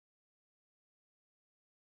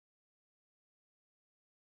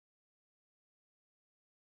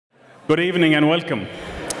Good evening and welcome.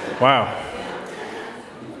 Wow.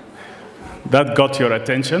 That got your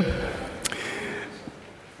attention.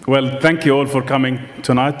 Well, thank you all for coming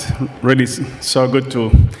tonight. Really so good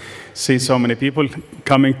to see so many people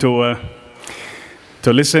coming to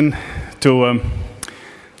listen to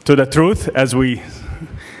the truth as we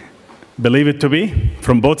believe it to be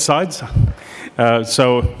from both sides.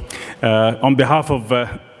 On behalf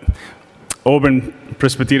of Auburn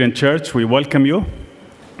Presbyterian Church, we welcome you.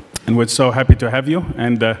 And we're so happy to have you.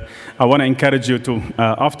 And I want to encourage you to,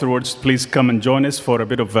 afterwards, please come and join us for a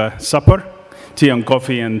bit of supper, tea and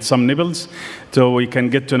coffee and some nibbles, so we can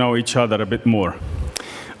get to know each other a bit more.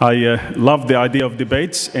 I love the idea of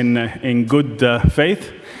debates in good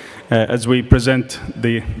faith as we present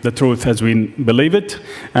the truth as we believe it.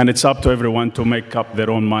 And it's up to everyone to make up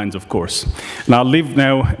their own minds, of course. And I'll leave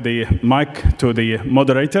now the mic to the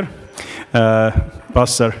moderator,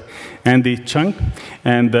 Pastor Andy Chung,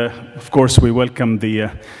 and of course we welcome the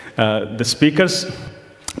speakers,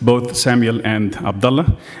 both Samuel and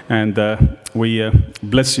Abdullah, and we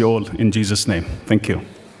bless you all in Jesus' name. Thank you.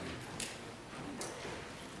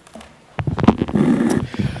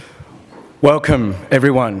 Welcome,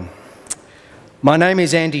 everyone. My name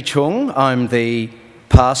is Andy Chung. I'm the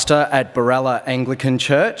pastor at Berala Anglican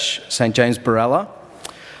Church, St. James Berala.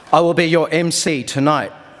 I will be your MC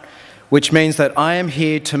tonight, which means that I am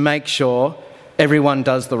here to make sure everyone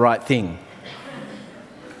does the right thing.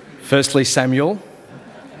 Firstly, Samuel.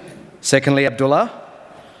 Secondly, Abdullah.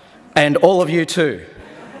 And all of you too.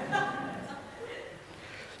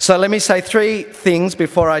 So let me say 3 things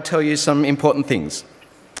before I tell you some important things.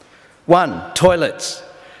 1, toilets.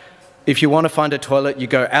 If you want to find a toilet, you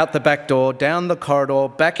go out the back door, down the corridor,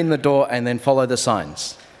 back in the door, and then follow the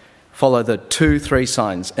signs. Follow the 2, 3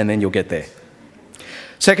 signs, and then you'll get there.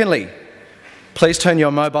 Secondly, please turn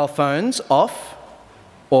your mobile phones off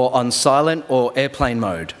or on silent or airplane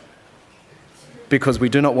mode, because we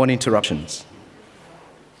do not want interruptions.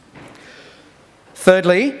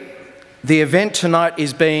 Thirdly, the event tonight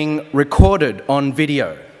is being recorded on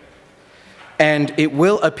video, and it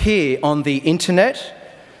will appear on the internet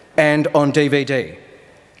and on DVD.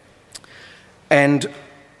 And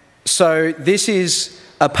so this is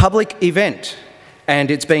a public event, and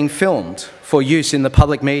it's being filmed for use in the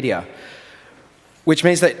public media, which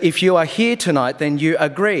means that if you are here tonight, then you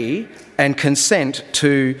agree and consent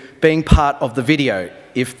to being part of the video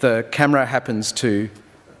if the camera happens to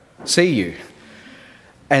see you.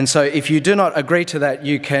 And so if you do not agree to that,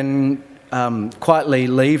 you can quietly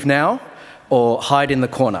leave now or hide in the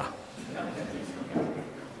corner.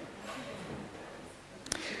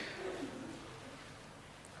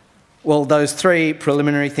 Well, those 3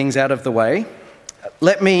 preliminary things out of the way,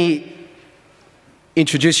 let me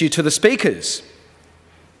introduce you to the speakers.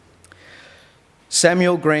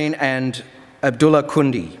 Samuel Green and Abdullah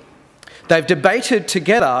Kunde. They've debated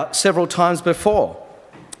together several times before,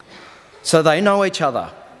 so they know each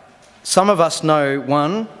other. Some of us know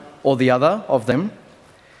one or the other of them.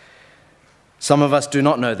 Some of us do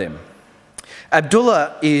not know them.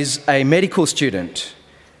 Abdullah is a medical student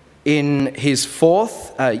in his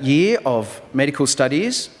 4th year of medical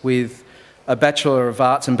studies with a Bachelor of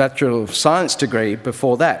Arts and Bachelor of Science degree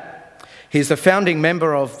before that. He's the founding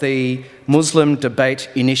member of the Muslim Debate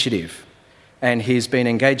Initiative, and he's been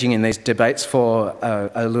engaging in these debates for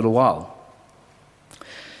a little while.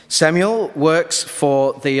 Samuel works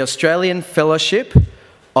for the Australian Fellowship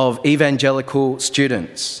of Evangelical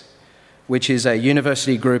Students, which is a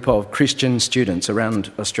university group of Christian students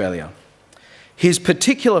around Australia. His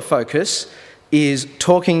particular focus is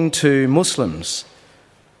talking to Muslims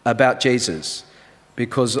about Jesus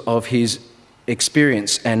because of his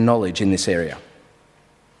experience and knowledge in this area.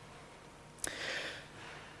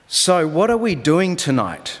 So what are we doing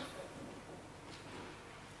tonight?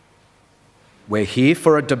 We're here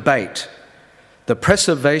for a debate, the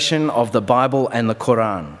preservation of the Bible and the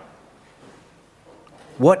Qur'an.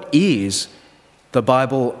 What is the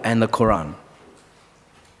Bible and the Qur'an?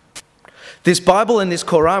 This Bible and this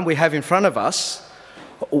Qur'an we have in front of us,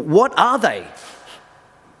 what are they?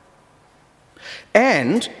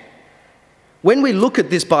 And when we look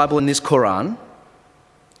at this Bible and this Qur'an,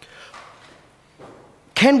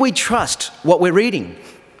 can we trust what we're reading?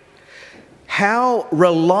 How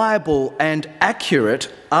reliable and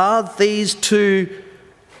accurate are these 2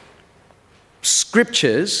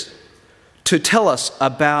 scriptures to tell us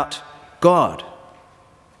about God?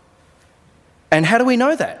 And how do we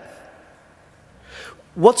know that?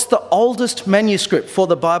 What's the oldest manuscript for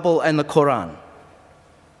the Bible and the Qur'an?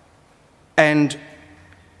 And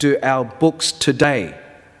do our books today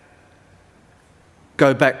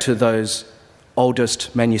go back to those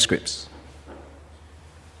oldest manuscripts.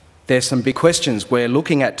 There's some big questions we're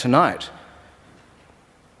looking at tonight.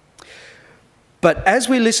 But as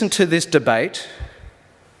we listen to this debate,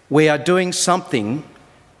 we are doing something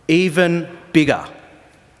even bigger,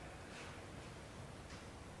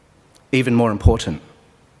 even more important.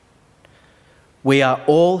 We are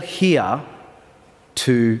all here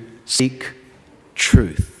to seek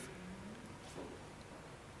truth.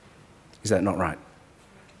 Is that not right?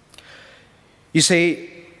 You see,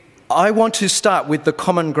 I want to start with the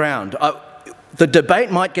common ground. The debate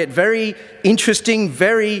might get very interesting,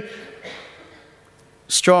 very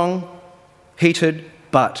strong, heated,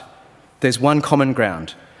 but there's one common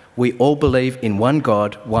ground. We all believe in one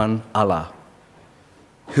God, one Allah.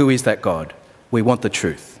 Who is that God? We want the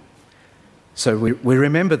truth. So we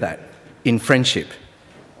remember that in friendship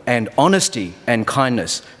and honesty and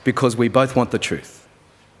kindness, because we both want the truth.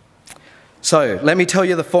 So let me tell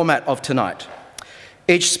you the format of tonight.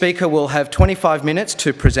 Each speaker will have 25 minutes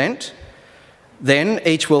to present, then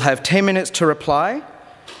each will have 10 minutes to reply,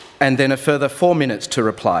 and then a further 4 minutes to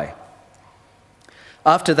reply.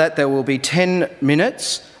 After that, there will be 10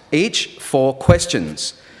 minutes each for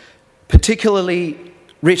questions, particularly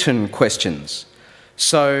written questions.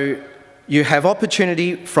 So you have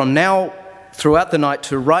opportunity from now throughout the night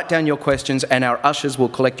to write down your questions, and our ushers will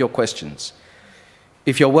collect your questions.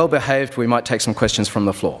 If you're well behaved, we might take some questions from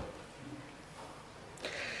the floor.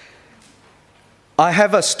 I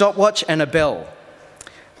have a stopwatch and a bell,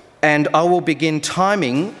 and I will begin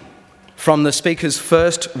timing from the speaker's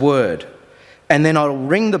first word, and then I'll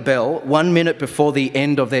ring the bell 1 minute before the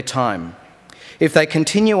end of their time. If they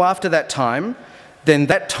continue after that time, then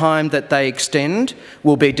that time that they extend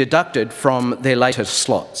will be deducted from their later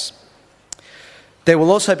slots. There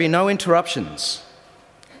will also be no interruptions.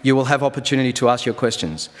 You will have opportunity to ask your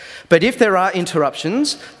questions. But if there are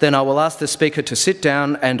interruptions, then I will ask the speaker to sit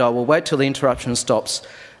down, and I will wait till the interruption stops,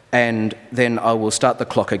 and then I will start the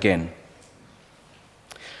clock again.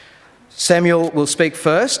 Samuel will speak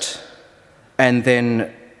first, and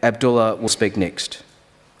then Abdullah will speak next.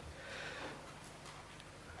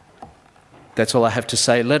 That's all I have to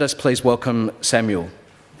say. Let us please welcome Samuel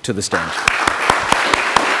to the stand.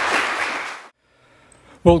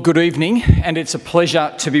 Well, good evening, and it's a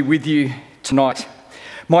pleasure to be with you tonight.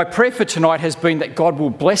 My prayer for tonight has been that God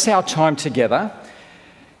will bless our time together,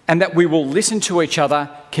 and that we will listen to each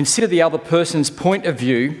other, consider the other person's point of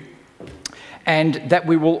view, and that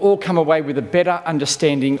we will all come away with a better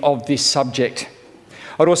understanding of this subject.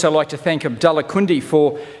 I'd also like to thank Abdullah Kunde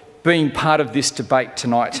for being part of this debate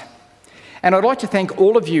tonight. And I'd like to thank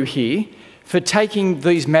all of you here for taking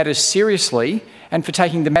these matters seriously, and for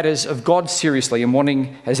taking the matters of God seriously, and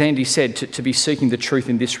wanting, as Andy said, to be seeking the truth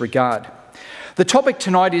in this regard. The topic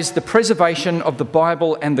tonight is the preservation of the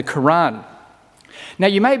Bible and the Qur'an. Now,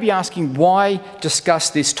 you may be asking, why discuss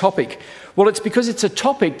this topic? Well, it's because it's a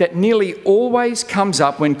topic that nearly always comes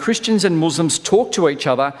up when Christians and Muslims talk to each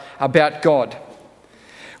other about God.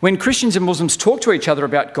 When Christians and Muslims talk to each other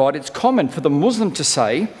about God, it's common for the Muslim to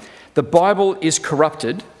say the Bible is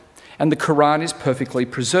corrupted and the Qur'an is perfectly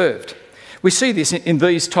preserved. We see this in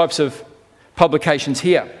these types of publications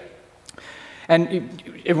here. And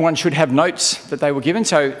everyone should have notes that they were given,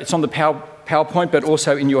 so it's on the PowerPoint, but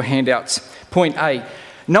also in your handouts. Point A,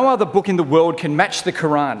 no other book in the world can match the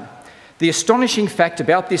Qur'an. The astonishing fact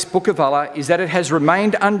about this book of Allah is that it has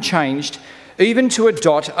remained unchanged, even to a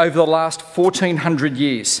dot, over the last 1400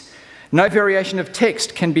 years. No variation of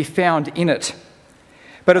text can be found in it.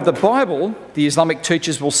 But of the Bible, the Islamic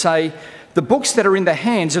teachers will say, the books that are in the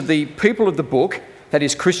hands of the people of the book, that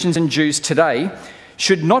is Christians and Jews today,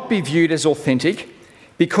 should not be viewed as authentic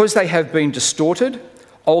because they have been distorted,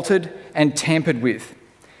 altered and tampered with.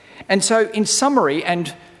 And so in summary,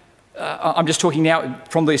 and I'm just talking now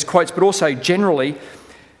from these quotes, but also generally,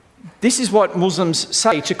 this is what Muslims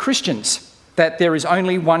say to Christians, that there is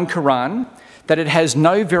only one Qur'an, that it has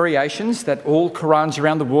no variations, that all Qur'ans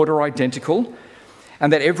around the world are identical,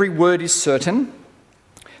 and that every word is certain,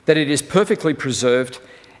 that it is perfectly preserved,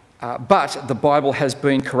 but the Bible has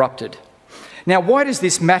been corrupted. Now, why does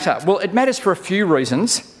this matter? Well, it matters for a few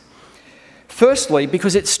reasons. Firstly,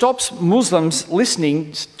 because it stops Muslims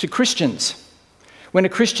listening to Christians. When a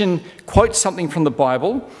Christian quotes something from the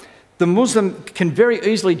Bible, the Muslim can very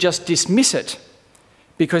easily just dismiss it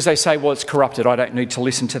because they say, well, it's corrupted, I don't need to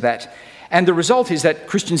listen to that. And the result is that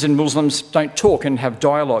Christians and Muslims don't talk and have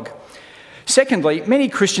dialogue. Secondly, many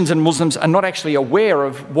Christians and Muslims are not actually aware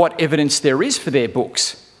of what evidence there is for their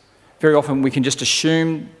books. Very often we can just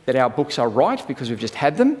assume that our books are right because we've just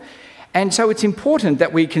had them. And so it's important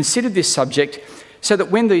that we consider this subject so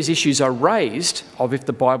that when these issues are raised, of if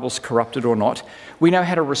the Bible's corrupted or not, we know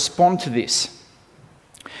how to respond to this.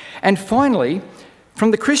 And finally,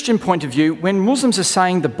 from the Christian point of view, when Muslims are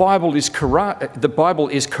saying the Bible is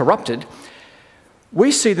corrupted,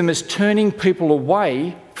 we see them as turning people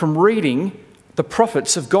away from reading the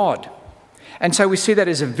prophets of God. And so we see that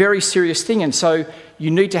as a very serious thing. And so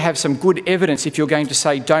you need to have some good evidence if you're going to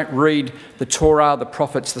say, don't read the Torah, the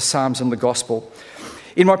prophets, the Psalms and the Gospel.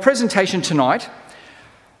 In my presentation tonight,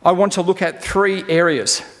 I want to look at three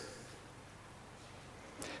areas.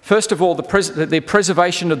 First of all, the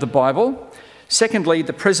preservation of the Bible. Secondly,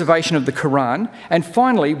 the preservation of the Qur'an. And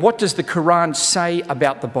finally, what does the Qur'an say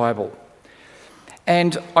about the Bible?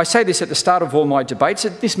 And I say this at the start of all my debates,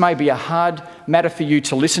 that this may be a hard matter for you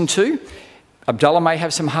to listen to. Abdullah may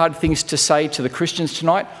have some hard things to say to the Christians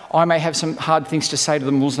tonight. I may have some hard things to say to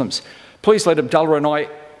the Muslims. Please let Abdullah and I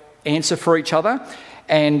answer for each other,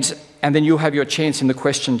 and then you'll have your chance in the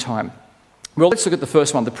question time. Well, let's look at the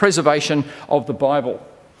first one, the preservation of the Bible.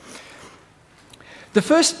 The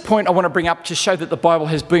first point I want to bring up to show that the Bible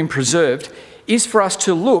has been preserved is for us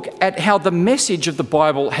to look at how the message of the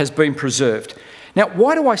Bible has been preserved. Now,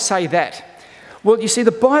 why do I say that? Well, you see,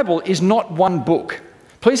 the Bible is not one book.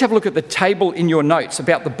 Please have a look at the table in your notes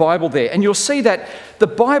about the Bible there, and you'll see that the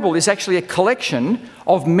Bible is actually a collection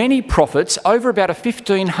of many prophets over about a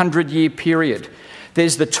 1500-year period.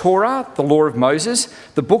 There's the Torah, the law of Moses,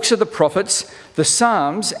 the books of the prophets, the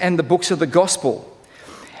Psalms, and the books of the Gospel.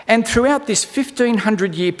 And throughout this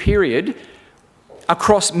 1500-year period,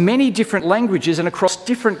 across many different languages and across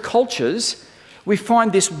different cultures, we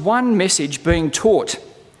find this one message being taught.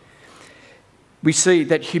 We see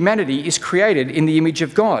that humanity is created in the image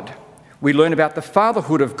of God. We learn about the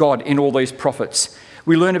fatherhood of God in all these prophets.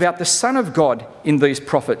 We learn about the Son of God in these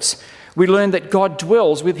prophets. We learn that God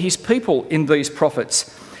dwells with his people in these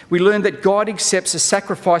prophets. We learn that God accepts a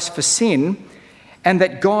sacrifice for sin and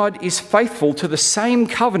that God is faithful to the same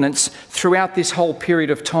covenants throughout this whole period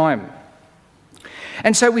of time.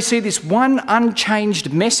 And so we see this one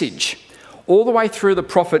unchanged message all the way through the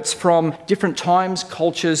prophets from different times,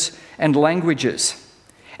 cultures, and languages.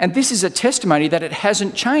 And this is a testimony that it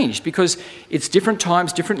hasn't changed because it's different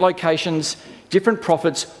times, different locations, different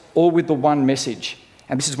prophets, all with the one message.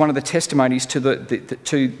 And this is one of the testimonies to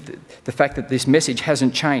the fact that this message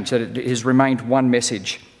hasn't changed, that it has remained one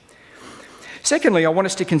message. Secondly, I want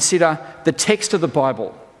us to consider the text of the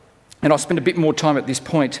Bible. And I'll spend a bit more time at this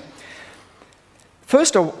point.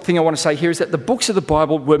 First thing I want to say here is that the books of the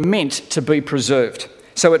Bible were meant to be preserved.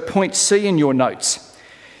 So at point C in your notes,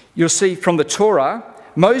 you'll see from the Torah,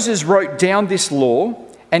 Moses wrote down this law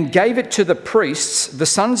and gave it to the priests, the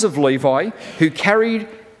sons of Levi, who carried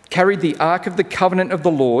the ark of the covenant of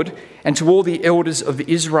the Lord, and to all the elders of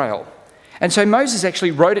Israel. And so Moses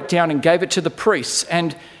actually wrote it down and gave it to the priests.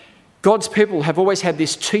 And God's people have always had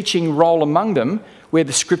this teaching role among them where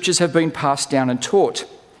the scriptures have been passed down and taught.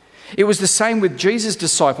 It was the same with Jesus'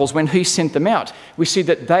 disciples when he sent them out. We see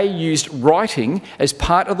that they used writing as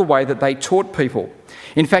part of the way that they taught people.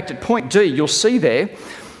 In fact, at point D, you'll see there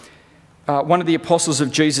one of the apostles of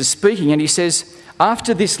Jesus speaking, and he says,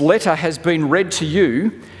 "After this letter has been read to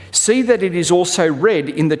you, see that it is also read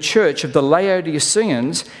in the church of the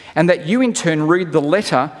Laodiceans, and that you in turn read the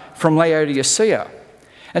letter from Laodicea."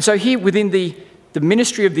 And so here within the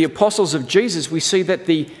ministry of the apostles of Jesus, we see that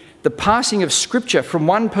the passing of Scripture from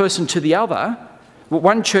one person to the other,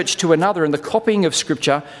 one church to another, and the copying of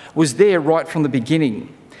Scripture was there right from the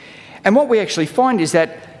beginning. And what we actually find is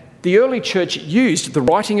that the early church used the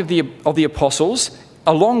writing of the apostles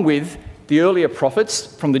along with the earlier prophets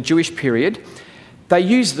from the Jewish period. They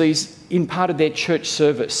used these in part of their church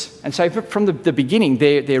service. And so from the beginning,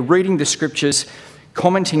 they're reading the Scriptures,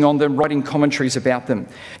 commenting on them, writing commentaries about them.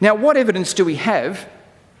 Now, what evidence do we have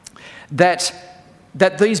that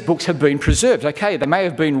these books have been preserved? Okay, they may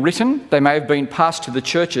have been written, they may have been passed to the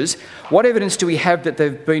churches. What evidence do we have that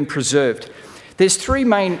they've been preserved? There's three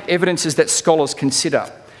main evidences that scholars consider.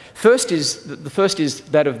 The first is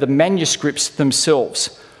that of the manuscripts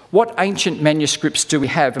themselves. What ancient manuscripts do we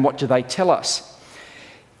have and what do they tell us?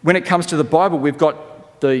 When it comes to the Bible, we've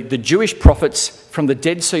got the Jewish prophets from the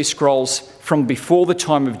Dead Sea Scrolls from before the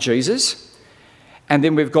time of Jesus. And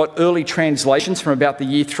then we've got early translations from about the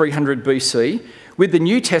year 300 BC. With the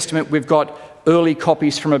New Testament, we've got early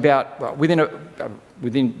copies from about within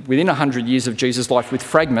 100 years of Jesus' life with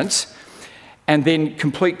fragments, and then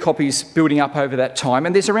complete copies building up over that time.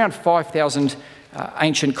 And there's around 5,000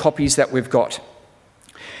 ancient copies that we've got.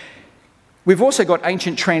 We've also got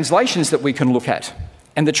ancient translations that we can look at.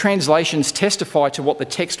 And the translations testify to what the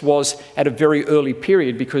text was at a very early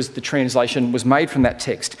period because the translation was made from that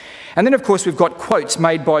text. And then, of course, we've got quotes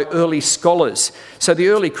made by early scholars. So the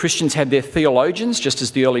early Christians had their theologians, just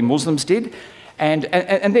as the early Muslims did, and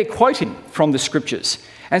they're quoting from the scriptures.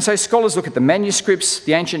 And so scholars look at the manuscripts,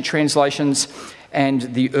 the ancient translations,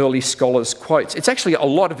 and the early scholars' quotes. It's actually a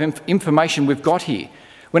lot of information we've got here.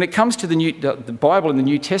 When it comes to the Bible and the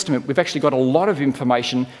New Testament, we've actually got a lot of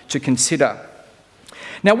information to consider.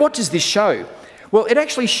 Now, what does this show? Well, it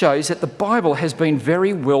actually shows that the Bible has been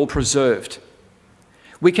very well preserved.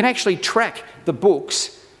 We can actually track the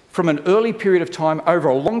books from an early period of time over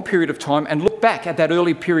a long period of time and look back at that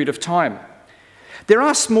early period of time. There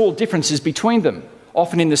are small differences between them,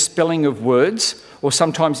 often in the spelling of words or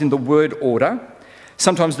sometimes in the word order.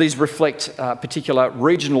 Sometimes these reflect particular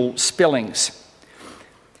regional spellings.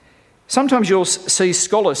 Sometimes you'll see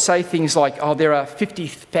scholars say things like, oh, there are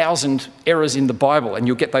 50,000 errors in the Bible, and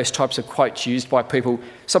you'll get those types of quotes used by people.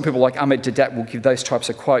 Some people like Ahmed Deedat will give those types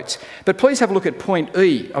of quotes. But please have a look at point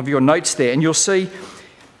E of your notes there, and you'll see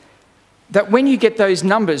that when you get those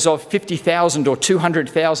numbers of 50,000 or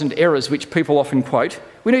 200,000 errors, which people often quote,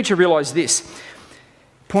 we need to realise this.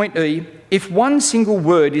 Point E, if one single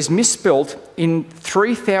word is misspelt in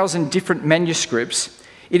 3,000 different manuscripts,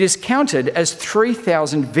 it is counted as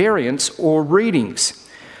 3,000 variants or readings.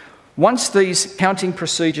 Once these counting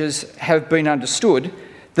procedures have been understood,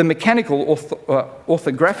 the mechanical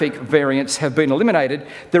orthographic variants have been eliminated,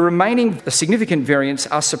 the remaining significant variants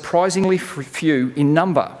are surprisingly few in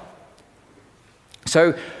number.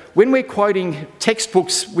 So when we're quoting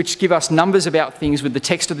textbooks which give us numbers about things with the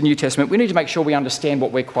text of the New Testament, we need to make sure we understand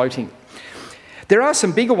what we're quoting. There are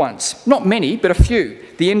some bigger ones, not many, but a few.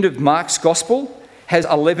 The end of Mark's Gospel has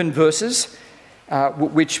 11 verses,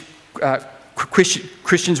 which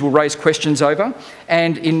Christians will raise questions over.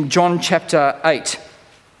 And in John chapter 8,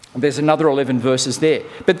 there's another 11 verses there.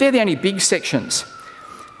 But they're the only big sections.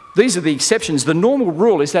 These are the exceptions. The normal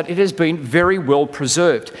rule is that it has been very well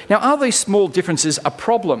preserved. Now, are these small differences a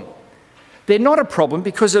problem? They're not a problem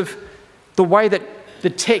because of the way that the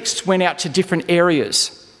texts went out to different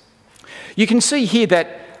areas. You can see here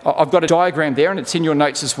that I've got a diagram there, and it's in your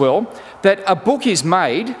notes as well, that a book is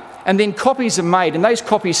made and then copies are made, and those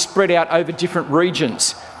copies spread out over different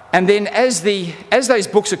regions. And then as those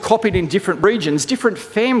books are copied in different regions, different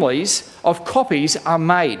families of copies are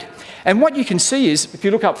made. And what you can see is, if you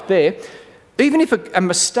look up there, even if a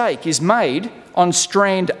mistake is made on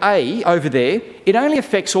strand A over there, it only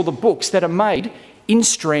affects all the books that are made in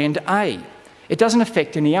strand A. It doesn't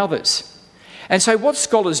affect any others. And so what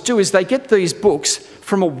scholars do is they get these books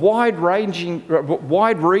from a wide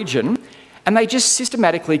region and they just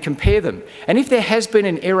systematically compare them. And if there has been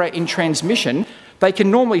an error in transmission, they can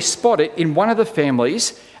normally spot it in one of the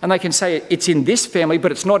families and they can say it's in this family,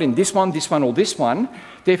 but it's not in this one, or this one.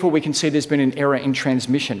 Therefore, we can see there's been an error in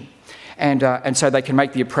transmission. And so they can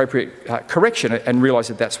make the appropriate correction and realise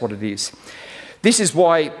that that's what it is. This is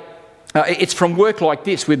why it's from work like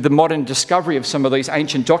this, with the modern discovery of some of these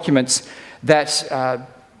ancient documents,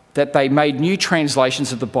 that they made new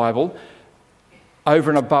translations of the Bible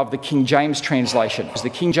over and above the King James translation. Because the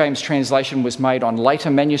King James translation was made on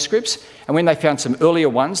later manuscripts, and when they found some earlier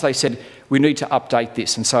ones, they said, we need to update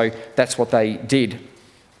this, and so that's what they did.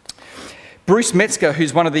 Bruce Metzger,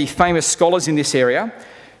 who's one of the famous scholars in this area,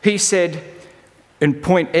 he said, in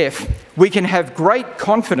point F, we can have great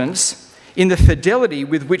confidence in the fidelity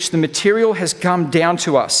with which the material has come down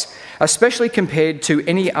to us, especially compared to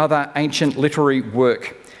any other ancient literary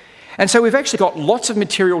work. And so we've actually got lots of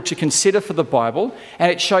material to consider for the Bible, and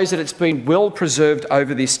it shows that it's been well preserved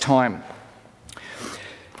over this time.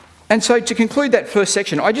 And so to conclude that first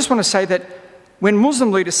section, I just want to say that when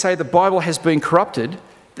Muslim leaders say the Bible has been corrupted,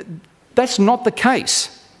 that's not the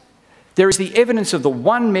case. There is the evidence of the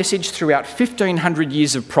one message throughout 1,500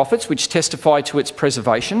 years of prophets which testify to its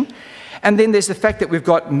preservation. And then there's the fact that we've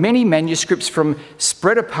got many manuscripts from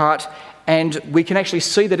spread apart, and we can actually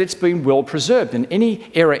see that it's been well preserved, and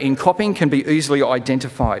any error in copying can be easily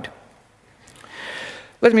identified.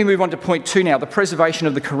 Let me move on to point 2 now, the preservation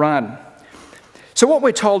of the Qur'an. So what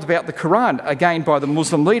we're told about the Qur'an, again by the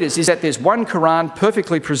Muslim leaders, is that there's one Qur'an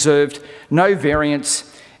perfectly preserved, no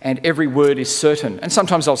variants, and every word is certain. And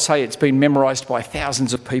sometimes I'll say it's been memorised by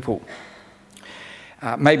thousands of people.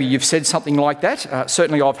 Maybe you've said something like that.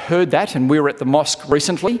 Certainly I've heard that, and we were at the mosque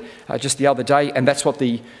recently, just the other day, and that's what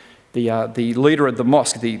the leader of the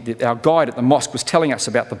mosque, our guide at the mosque, was telling us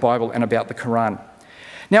about the Bible and about the Qur'an.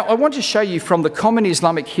 Now, I want to show you from the common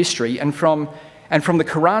Islamic history and from the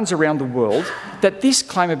Qur'ans around the world that this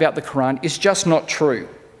claim about the Qur'an is just not true.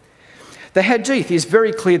 The Hadith is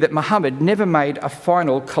very clear that Muhammad never made a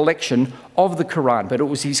final collection of the Qur'an, but it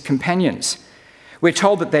was his companions. We're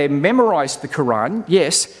told that they memorised the Qur'an,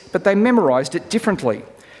 yes, but they memorised it differently.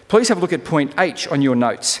 Please have a look at point H on your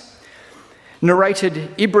notes.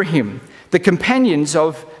 Narrated Ibrahim, the companions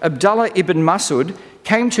of Abdullah ibn Masud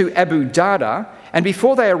came to Abu Darda, and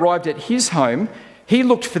before they arrived at his home, he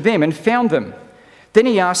looked for them and found them. Then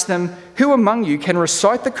he asked them, "Who among you can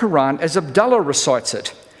recite the Qur'an as Abdullah recites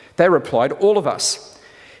it?" They replied, "All of us."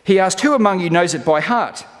 He asked, "Who among you knows it by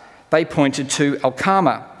heart?" They pointed to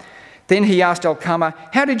Al-Qama. Then he asked Al-Qama,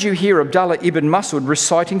 "How did you hear Abdullah ibn Masud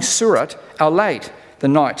reciting Surat al-Layl, the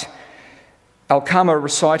night?" Al-Qama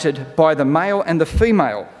recited, "By the male and the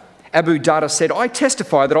female." Abu Darda said, "I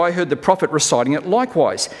testify that I heard the Prophet reciting it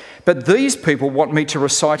likewise, but these people want me to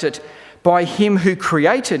recite it by him who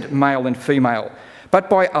created male and female, but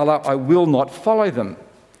by Allah I will not follow them."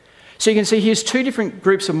 So you can see here's two different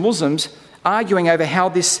groups of Muslims arguing over how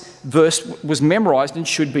this verse was memorised and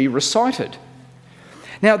should be recited.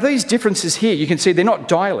 Now these differences here, you can see they're not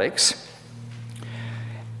dialects.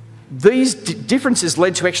 These differences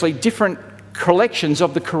led to actually different collections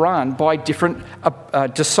of the Qur'an by different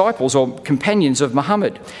disciples or companions of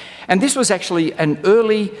Muhammad. And this was actually an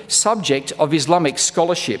early subject of Islamic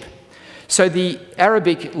scholarship. So the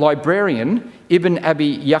Arabic librarian Ibn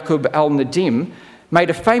Abi Yaqub al-Nadim made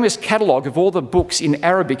a famous catalogue of all the books in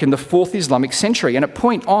Arabic in the 4th Islamic century. And at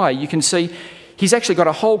point I, you can see he's actually got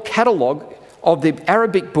a whole catalogue of the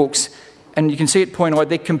Arabic books, and you can see at point I,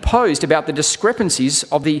 they're composed about the discrepancies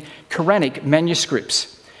of the Qur'anic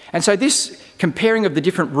manuscripts. And so this comparing of the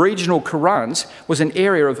different regional Qur'ans was an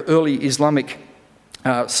area of early Islamic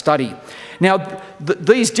study. Now,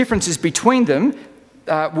 these differences between them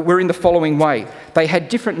were in the following way. They had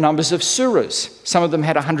different numbers of surahs. Some of them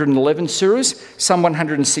had 111 surahs, some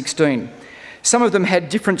 116. Some of them had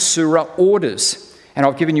different surah orders. And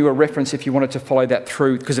I've given you a reference if you wanted to follow that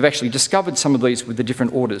through, because I've actually discovered some of these with the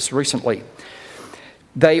different orders recently.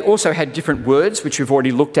 They also had different words, which we've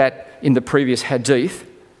already looked at in the previous hadith.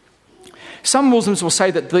 Some Muslims will say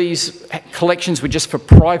that these collections were just for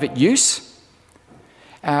private use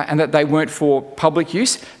and that they weren't for public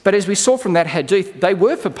use. But as we saw from that hadith, they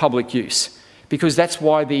were for public use because that's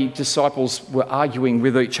why the disciples were arguing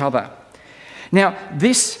with each other. Now,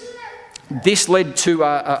 this led to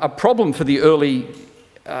a problem for the early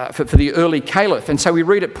caliph. And so we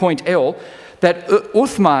read at point L that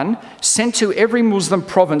Uthman sent to every Muslim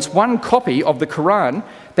province one copy of the Qur'an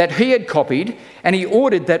that he had copied, and he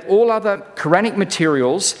ordered that all other Quranic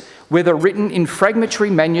materials, whether written in fragmentary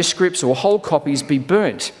manuscripts or whole copies, be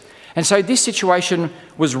burnt. And so this situation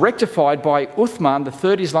was rectified by Uthman, the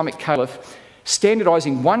 3rd Islamic caliph,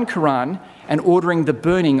 standardising one Qur'an and ordering the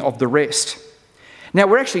burning of the rest. Now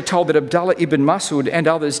we're actually told that Abdullah ibn Masud and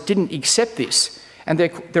others didn't accept this, and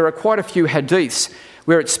there are quite a few hadiths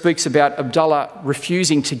where it speaks about Abdullah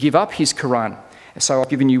refusing to give up his Qur'an. So I've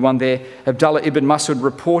given you one there. Abdullah ibn Masud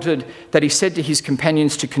reported that he said to his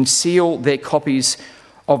companions to conceal their copies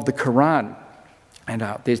of the Qur'an. And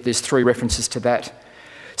there's 3 references to that.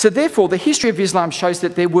 So therefore, the history of Islam shows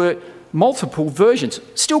that there were multiple versions,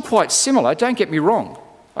 still quite similar, don't get me wrong.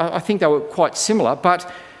 I think they were quite similar,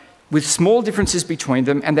 but with small differences between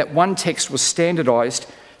them, and that one text was standardised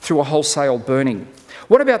through a wholesale burning.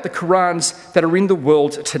 What about the Qur'ans that are in the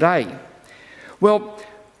world today? Well,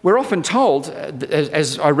 we're often told,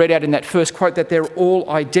 as I read out in that first quote, that they're all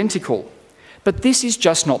identical. But this is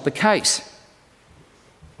just not the case.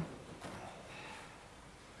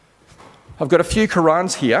 I've got a few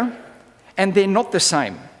Qur'ans here, and they're not the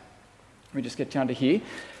same. Let me just get down to here.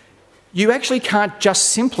 You actually can't just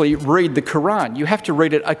simply read the Qur'an. You have to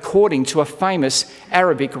read it according to a famous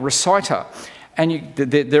Arabic reciter. And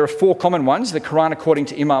there are 4 common ones: the Qur'an according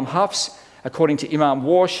to Imam Hafs, according to Imam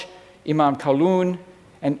Warsh, Imam Qalun,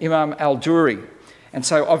 and Imam al-Duri. And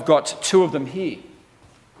so I've got 2 of them here.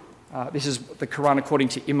 This is the Qur'an according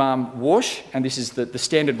to Imam Warsh, and this is the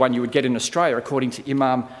standard one you would get in Australia according to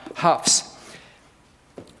Imam Hafs.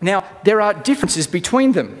 Now, there are differences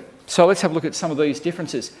between them. So let's have a look at some of these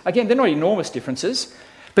differences. Again, they're not enormous differences,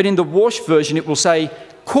 but in the Warsh version it will say,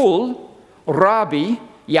 Kul Rabbi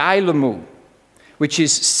Ya'lamu, which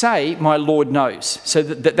is, say, my Lord knows. So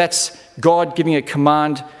that's God giving a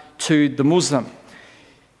command to the Muslim.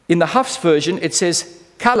 In the Hafs version, it says,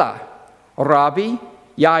 Kala Rabbi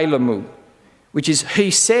Ya'lamu, which is,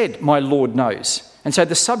 he said, my Lord knows. And so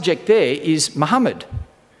the subject there is Muhammad.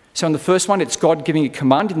 So in the first one, it's God giving a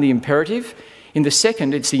command in the imperative. In the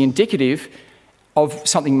second, it's the indicative of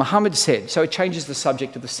something Muhammad said. So it changes the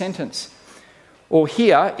subject of the sentence. Or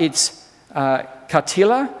here, it's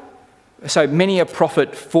Katila, so many a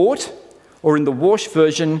prophet fought, Or in the Warsh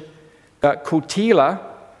version, Kutila,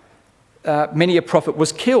 many a prophet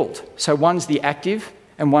was killed. So one's the active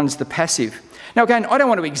and one's the passive. Now again, I don't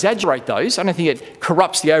want to exaggerate those. I don't think it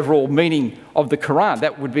corrupts the overall meaning of the Qur'an.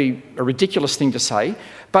 That would be a ridiculous thing to say.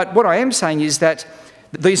 But what I am saying is that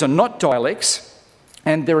these are not dialects,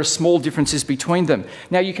 and there are small differences between them.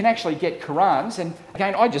 Now you can actually get Qur'ans, and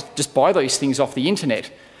again, I just buy these things off the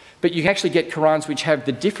internet, but you can actually get Qur'ans which have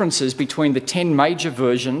the differences between the 10 major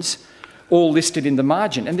versions all listed in the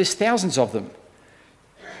margin, and there's thousands of them,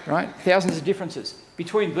 right? Thousands of differences.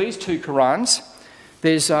 Between these two Qur'ans,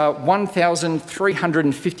 there's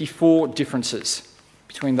 1,354 differences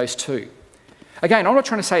between those two. Again, I'm not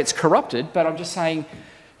trying to say it's corrupted, but I'm just saying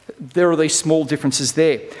there are these small differences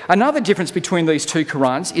there. Another difference between these two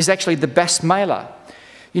Qur'ans is actually the basmala.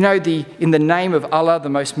 You know, in the name of Allah, the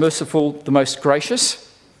most merciful, the most gracious.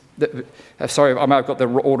 Sorry, I may have got the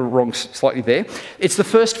order wrong slightly there. It's the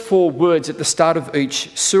first 4 words at the start of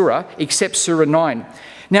each surah, except Surah 9.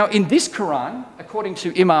 Now, in this Qur'an, according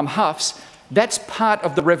to Imam Hafs, that's part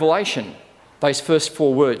of the revelation, those first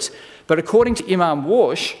 4 words. But according to Imam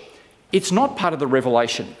Warsh, it's not part of the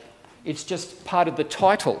revelation. It's just part of the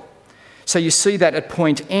title. So you see that at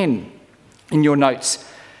point N in your notes.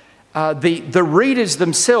 The readers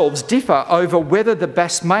themselves differ over whether the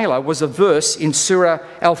Basmala was a verse in Surah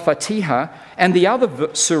Al-Fatiha and the other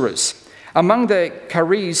surahs. Among the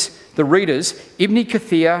Qaris, the readers, Ibn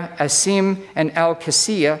Kathir, Asim and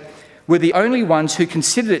Al-Qasir were the only ones who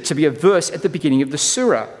considered it to be a verse at the beginning of the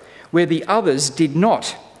surah, where the others did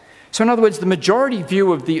not. So in other words, the majority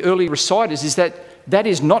view of the early reciters is that that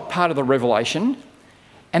is not part of the revelation,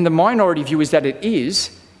 and the minority view is that it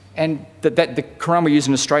is, and that the Qur'an we use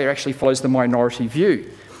in Australia actually follows the minority view.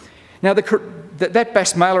 Now, that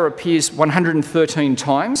Basmala appears 113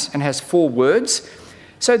 times and has 4 words,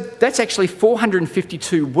 so that's actually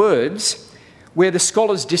 452 words where the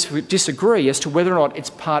scholars disagree as to whether or not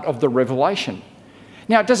it's part of the revelation.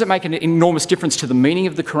 Now, does it make an enormous difference to the meaning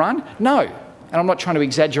of the Qur'an? No, and I'm not trying to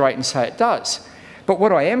exaggerate and say it does. But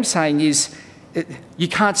what I am saying is you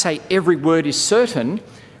can't say every word is certain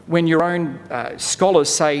when your own scholars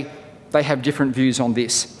say they have different views on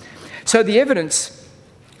this. So the evidence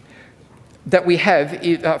that we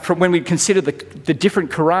have from when we consider the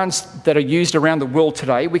different Qur'ans that are used around the world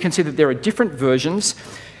today, we can see that there are different versions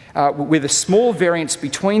with a small variance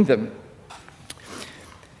between them.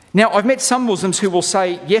 Now, I've met some Muslims who will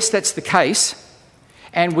say, yes, that's the case,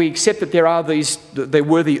 and we accept that there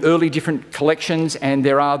were the early different collections, and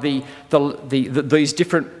there are these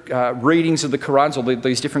different readings of the Qur'ans, or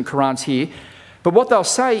these different Qur'ans here. But what they'll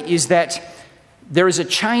say is that there is a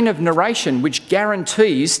chain of narration which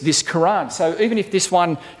guarantees this Qur'an. So even if this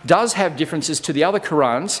one does have differences to the other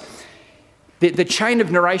Qur'ans, the chain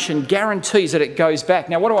of narration guarantees that it goes back.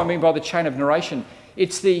 Now, what do I mean by the chain of narration?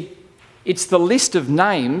 It's the list of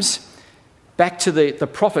names back to the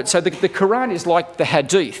Prophet. So the Qur'an is like the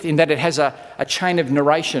Hadith in that it has a chain of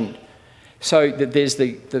narration. So that there's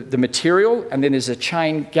the material, and then there's a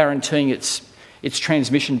chain guaranteeing its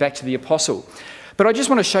transmission back to the Apostle. But I just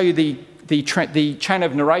want to show you the chain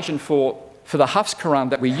of narration for the Hafs Qur'an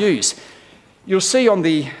that we use. You'll see on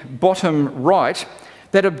the bottom right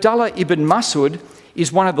that Abdullah ibn Mas'ud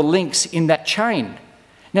is one of the links in that chain.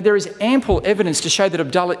 Now, there is ample evidence to show that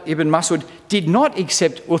Abdullah ibn Mas'ud did not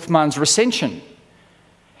accept Uthman's recension.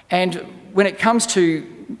 And when it comes to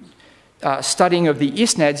studying of the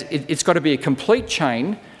isnads, it's got to be a complete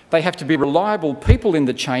chain. They have to be reliable people in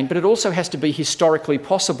the chain, but it also has to be historically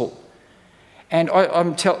possible. And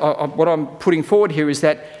what I'm putting forward here is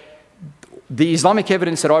that the Islamic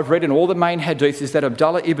evidence that I've read in all the main hadith is that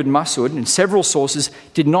Abdullah ibn Mas'ud, in several sources,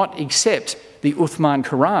 did not accept the Uthman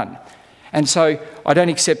Qur'an. And so I don't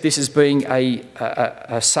accept this as being a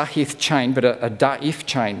sahih chain, but a da'if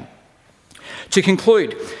chain. To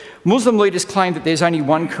conclude, Muslim leaders claim that there's only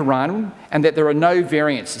one Qur'an and that there are no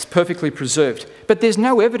variants. It's perfectly preserved. But there's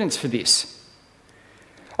no evidence for this.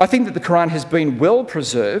 I think that the Qur'an has been well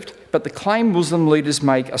preserved, but the claim Muslim leaders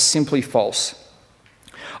make are simply false.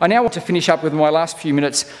 I now want to finish up with my last few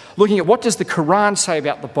minutes looking at what does the Qur'an say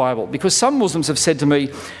about the Bible, because some Muslims have said to me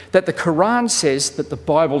that the Qur'an says that the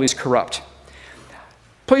Bible is corrupt.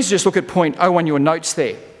 Please just look at point O on your notes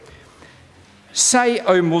there. Say,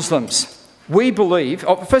 O Muslims, we believe...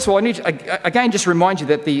 first of all, I need to again just remind you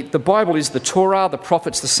that the Bible is the Torah, the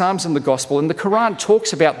prophets, the Psalms and the Gospel, and the Qur'an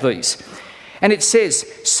talks about these. And it says,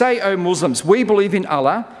 say, O Muslims, we believe in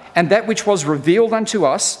Allah and that which was revealed unto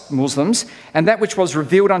us, Muslims, and that which was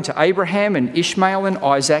revealed unto Abraham and Ishmael and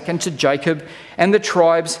Isaac and to Jacob and the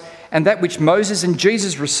tribes, and that which Moses and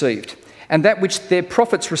Jesus received, and that which their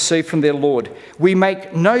prophets received from their Lord. We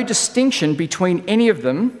make no distinction between any of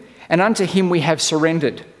them, and unto him we have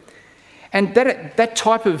surrendered. And that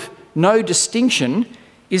type of no distinction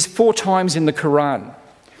is 4 times in the Qur'an.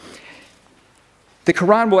 The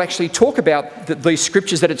Qur'an will actually talk about these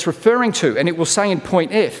scriptures that it's referring to, and it will say in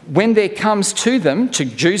point F, when there comes to them, to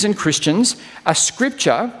Jews and Christians, a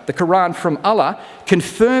scripture, the Qur'an from Allah,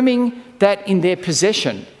 confirming that in their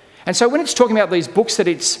possession. And so when it's talking about these books that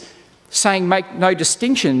it's saying make no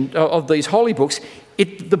distinction of these holy books,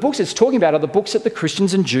 the books it's talking about are the books that the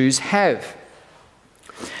Christians and Jews have.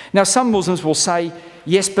 Now some Muslims will say,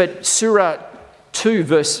 yes, but Surah 2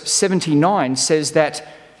 verse 79 says that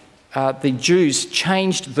the Jews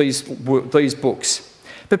changed these books.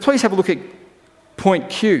 But please have a look at point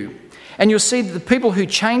Q, and you'll see that the people who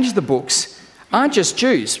changed the books aren't just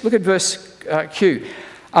Jews. Look at verse Q.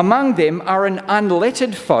 Among them are an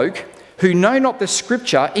unlettered folk who know not the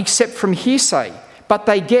scripture except from hearsay, but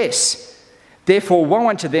they guess. Therefore, woe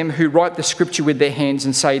unto them who write the scripture with their hands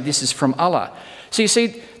and say, this is from Allah. So you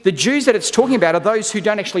see, the Jews that it's talking about are those who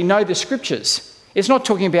don't actually know the scriptures. It's not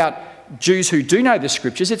talking about Jews who do know the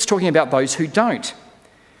scriptures, it's talking about those who don't.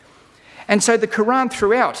 And so the Qur'an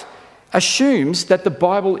throughout assumes that the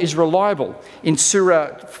Bible is reliable. In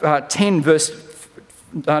Surah 10 verse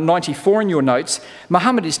 94 in your notes,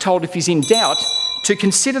 Muhammad is told if he's in doubt to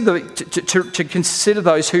consider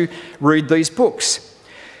those who read these books.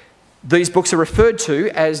 These books are referred to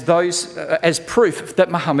as proof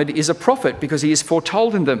that Muhammad is a prophet because he is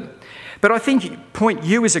foretold in them. But I think point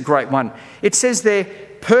U is a great one. It says there,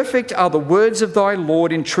 perfect are the words of thy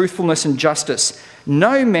Lord in truthfulness and justice.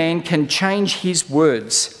 No man can change his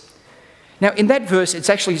words. Now in that verse, it's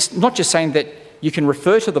actually not just saying that you can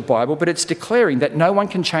refer to the Bible, but it's declaring that no one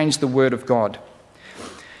can change the word of God.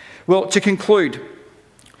 Well, to conclude,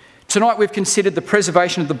 tonight we've considered the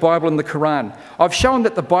preservation of the Bible and the Qur'an. I've shown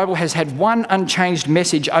that the Bible has had one unchanged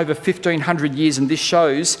message over 1,500 years, and this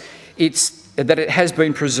shows that it has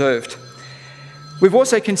been preserved. We've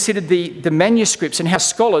also considered the manuscripts and how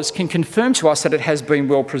scholars can confirm to us that it has been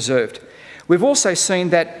well preserved. We've also seen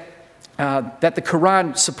that the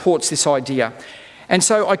Qur'an supports this idea. And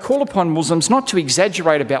so I call upon Muslims not to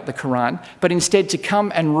exaggerate about the Qur'an, but instead to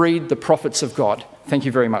come and read the prophets of God. Thank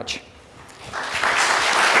you very much.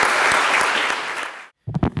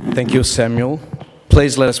 Thank you, Samuel.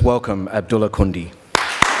 Please let us welcome Abdullah Kunde.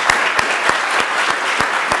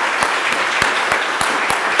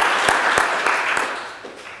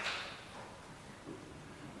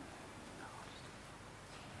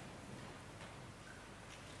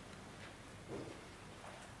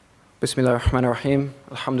 Bismillah ar-Rahman ar-Rahim.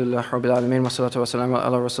 Alhamdulillah Rabbil Alameen. Wassalatu wassalamu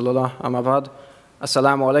ala Rasulullah. Amma ba'd.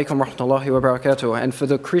 Assalamu alaikum wa rahmatullahi wa barakatuh. And for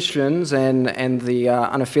the Christians and the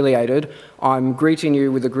unaffiliated, I'm greeting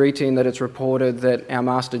you with a greeting that it's reported that our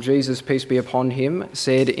Master Jesus, peace be upon him,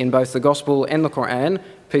 said in both the Gospel and the Qur'an,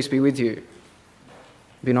 peace be with you. It'd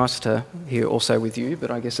be nice to hear also with you, but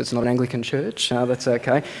I guess it's not an Anglican church. That's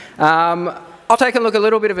okay. I'll take a look a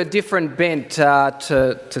little bit of a different bent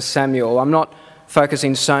to Samuel. I'm not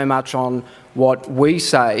focusing so much on what we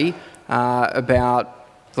say about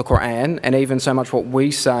the Qur'an, and even so much what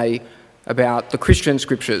we say about the Christian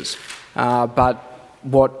scriptures, but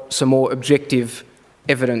what some more objective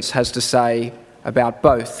evidence has to say about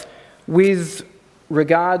both. With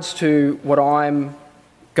regards to what I'm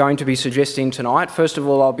going to be suggesting tonight, first of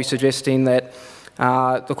all, I'll be suggesting that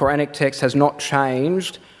the Qur'anic text has not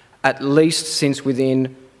changed, at least since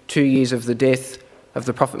within 2 years of the death of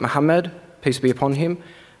the Prophet Muhammad, peace be upon him,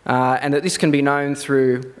 and that this can be known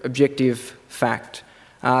through objective fact.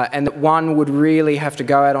 And that one would really have to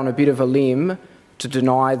go out on a bit of a limb to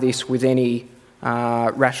deny this with any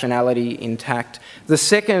rationality intact. The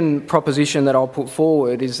second proposition that I'll put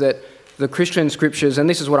forward is that the Christian scriptures, and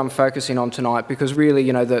this is what I'm focusing on tonight, because really,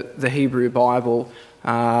 you know, the Hebrew Bible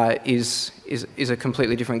is a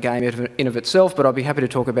completely different game in of itself, but I'll be happy to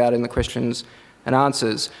talk about it in the questions and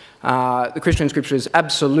answers. The Christian scriptures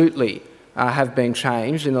absolutely have been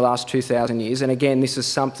changed in the last 2,000 years, and again, this is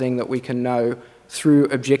something that we can know through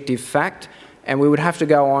objective fact, and we would have to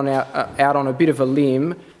go out on a bit of a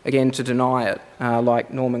limb, again, to deny it,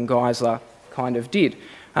 like Norman Geisler kind of did.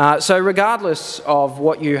 So regardless of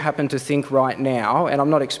what you happen to think right now, and I'm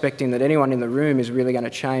not expecting that anyone in the room is really going to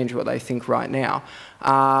change what they think right now,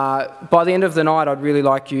 by the end of the night, I'd really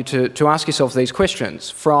like you to ask yourself these questions.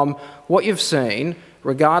 From what you've seen,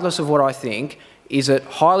 regardless of what I think, is it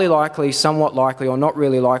highly likely, somewhat likely, or not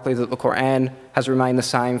really likely that the Qur'an has remained the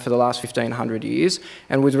same for the last 1500 years?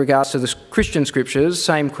 And with regards to the Christian scriptures,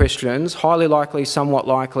 same questions, highly likely, somewhat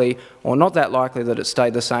likely, or not that likely that it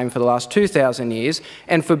stayed the same for the last 2000 years?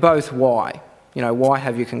 And for both, why? You know, why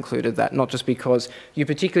have you concluded that? Not just because you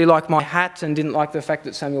particularly like my hat and didn't like the fact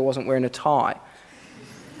that Samuel wasn't wearing a tie.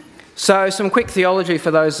 So some quick theology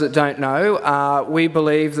for those that don't know. We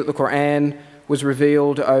believe that the Qur'an was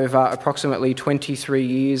revealed over approximately 23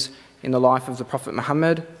 years in the life of the Prophet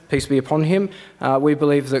Muhammad, peace be upon him. We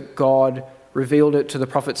believe that God revealed it to the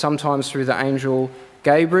Prophet sometimes through the angel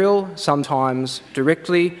Gabriel, sometimes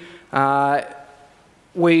directly.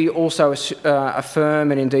 We also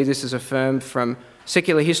affirm, and indeed this is affirmed from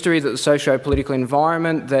secular history, that the socio-political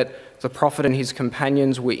environment that the Prophet and his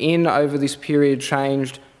companions were in over this period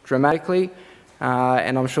changed dramatically.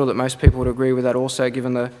 And I'm sure that most people would agree with that also,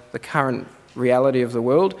 given the current reality of the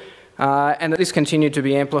world. And that this continued to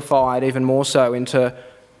be amplified even more so into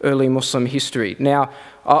early Muslim history. Now,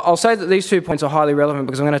 I'll say that these 2 points are highly relevant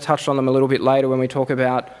because I'm going to touch on them a little bit later when we talk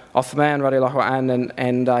about Uthman radiallahu anh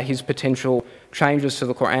and his potential changes to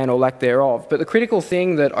the Qur'an or lack thereof. But the critical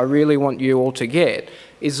thing that I really want you all to get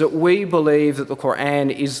is that we believe that the Qur'an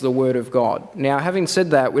is the word of God. Now, having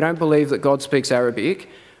said that, we don't believe that God speaks Arabic.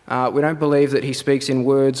 We don't believe that he speaks in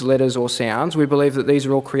words, letters or sounds. We believe that these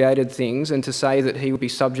are all created things, and to say that he would be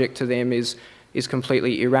subject to them is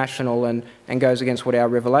completely irrational and goes against what our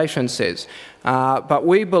revelation says. But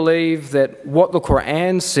we believe that what the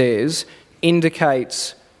Qur'an says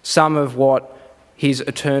indicates some of what his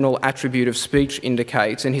eternal attribute of speech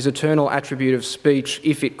indicates, and his eternal attribute of speech,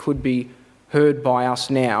 if it could be heard by us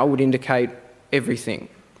now, would indicate everything.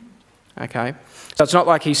 Okay? So it's not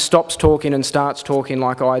like he stops talking and starts talking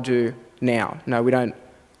like I do now. No, we don't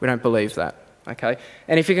believe that. Okay?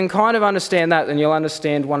 And if you can kind of understand that, then you'll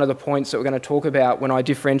understand one of the points that we're going to talk about when I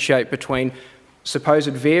differentiate between supposed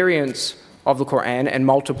variants of the Qur'an and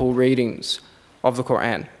multiple readings of the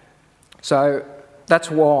Qur'an. So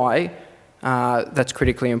that's why that's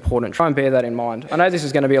critically important. Try and bear that in mind. I know this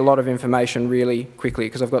is going to be a lot of information really quickly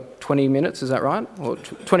because I've got 20 minutes, is that right? Or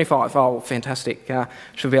 25? Oh, fantastic.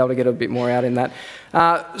 Should be able to get a bit more out in that.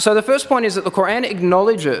 So the first point is that the Qur'an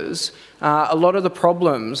acknowledges a lot of the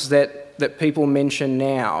problems that people mention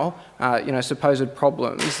now, supposed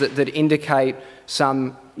problems that indicate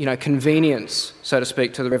some, convenience, so to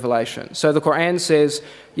speak, to the revelation. So the Qur'an says,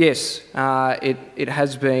 yes, it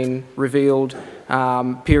has been revealed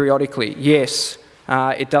periodically. Yes,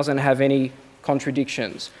 it doesn't have any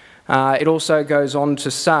contradictions. It also goes on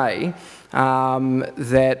to say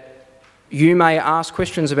that you may ask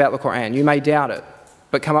questions about the Qur'an, you may doubt it,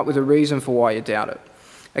 but come up with a reason for why you doubt it.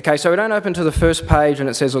 Okay, so we don't open to the first page and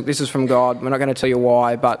it says, look, this is from God. We're not going to tell you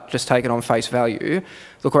why, but just take it on face value.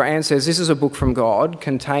 The Qur'an says this is a book from God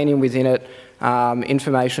containing within it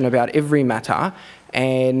information about every matter.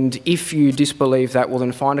 And if you disbelieve that, well,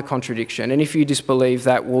 then find a contradiction. And if you disbelieve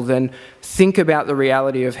that, well, then think about the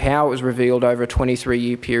reality of how it was revealed over a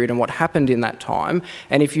 23-year period and what happened in that time.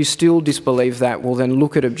 And if you still disbelieve that, well, then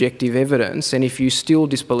look at objective evidence. And if you still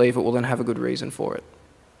disbelieve it, well, then have a good reason for it.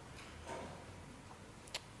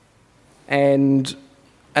 And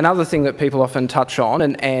another thing that people often touch on,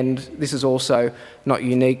 and this is also not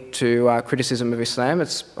unique to criticism of Islam,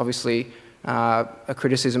 it's obviously a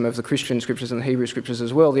criticism of the Christian scriptures and the Hebrew scriptures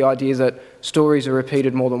as well, the idea that stories are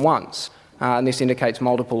repeated more than once, and this indicates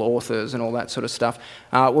multiple authors and all that sort of stuff.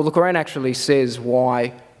 Well, the Qur'an actually says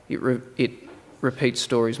why it repeats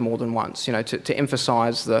stories more than once, to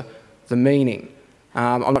emphasise the meaning.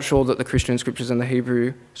 I'm not sure that the Christian scriptures and the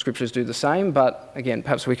Hebrew scriptures do the same, but again,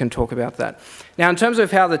 perhaps we can talk about that. Now, in terms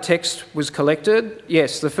of how the text was collected,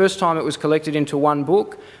 yes, the first time it was collected into one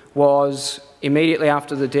book was immediately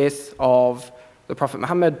after the death of the Prophet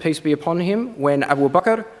Muhammad, peace be upon him, when Abu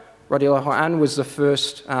Bakr radiallahu anh was the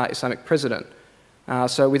first Islamic president.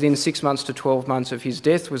 So within 6 months to 12 months of his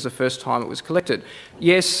death was the first time it was collected.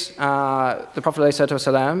 Yes, the Prophet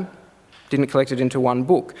ﷺ didn't collect it into one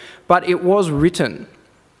book, but it was written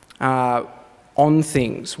on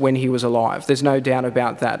things when he was alive. There's no doubt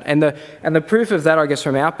about that. And the proof of that, I guess,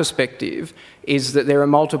 from our perspective, is that there are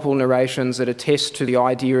multiple narrations that attest to the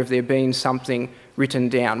idea of there being something written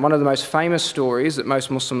down. One of the most famous stories that most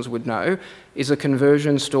Muslims would know is a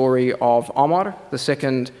conversion story of Omar, the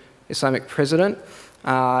second Islamic president.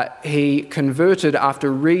 He converted after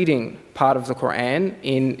reading part of the Qur'an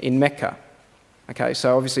in Mecca. Okay,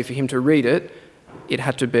 so obviously for him to read it, it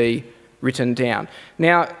had to be written down.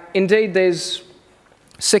 Now, indeed, there's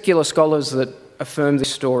secular scholars that affirm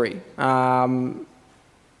this story.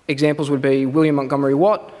 Examples would be William Montgomery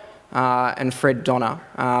Watt, and Fred Donner,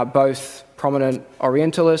 both prominent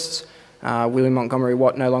Orientalists. William Montgomery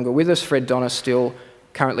Watt no longer with us. Fred Donner still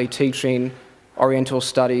currently teaching Oriental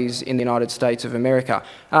studies in the United States of America.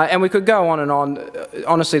 And we could go on and on.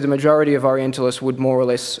 Honestly, the majority of Orientalists would more or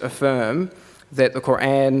less affirm that the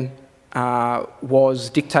Qur'an was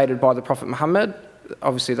dictated by the Prophet Muhammad.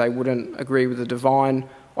 Obviously, they wouldn't agree with the divine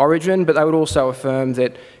origin, but they would also affirm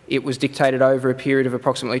that it was dictated over a period of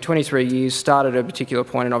approximately 23 years, started at a particular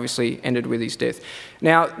point and obviously ended with his death.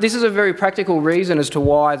 Now, this is a very practical reason as to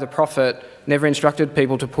why the Prophet never instructed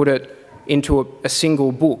people to put it into a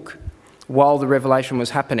single book while the revelation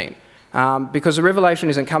was happening. Because the revelation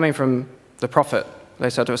isn't coming from the Prophet,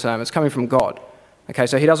 it's coming from God. Okay,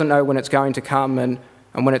 so he doesn't know when it's going to come and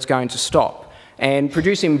when it's going to stop. And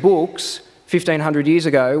producing books 1,500 years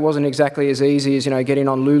ago wasn't exactly as easy as, getting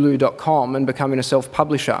on lulu.com and becoming a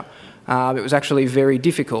self-publisher. It was actually very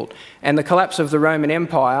difficult. And the collapse of the Roman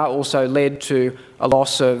Empire also led to a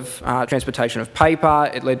loss of transportation of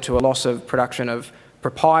paper. It led to a loss of production of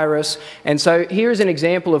papyrus. And so here is an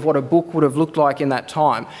example of what a book would have looked like in that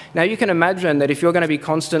time. Now, you can imagine that if you're going to be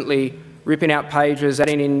constantly ripping out pages,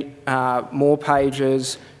 adding in more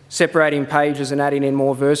pages, separating pages and adding in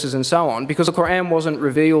more verses and so on, because the Qur'an wasn't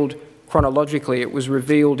revealed chronologically, it was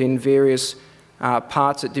revealed in various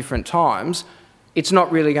parts at different times, it's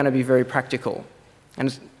not really going to be very practical. And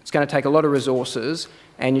it's going to take a lot of resources,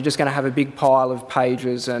 and you're just going to have a big pile of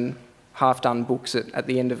pages and half-done books at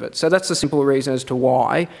the end of it. So that's the simple reason as to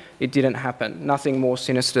why it didn't happen. Nothing more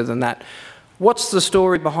sinister than that. What's the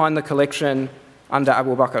story behind the collection under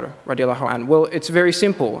Abu Bakr radiallahu anhu? Well, it's very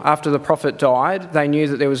simple. After the Prophet died, they knew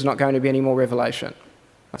that there was not going to be any more revelation.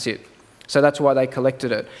 That's it. So that's why they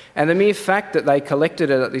collected it. And the mere fact that they collected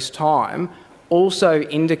it at this time also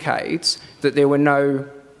indicates that there were no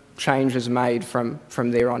changes made from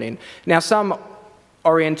there on in. Now, some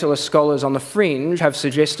Orientalist scholars on the fringe have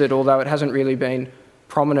suggested, although it hasn't really been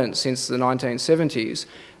prominent since the 1970s,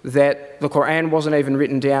 that the Qur'an wasn't even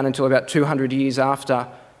written down until about 200 years after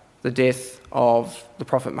the death of the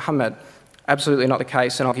Prophet Muhammad. Absolutely not the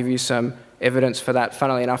case, and I'll give you some evidence for that.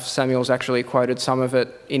 Funnily enough, Samuel's actually quoted some of it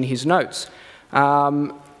in his notes.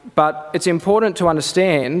 But it's important to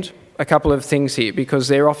understand a couple of things here, because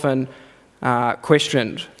they're often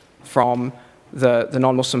questioned from the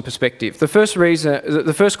non-Muslim perspective. The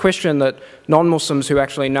first question that non-Muslims who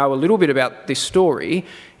actually know a little bit about this story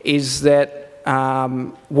is that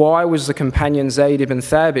why was the companion Zayd ibn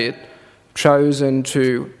Thabit chosen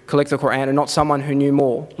to collect the Qur'an and not someone who knew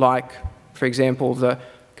more, like, for example, the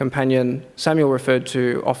companion Samuel referred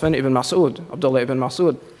to often, Ibn Mas'ud, Abdullah ibn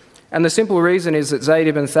Mas'ud. And the simple reason is that Zayd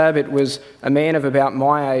ibn Thabit was a man of about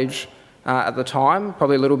my age at the time,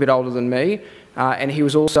 probably a little bit older than me, and he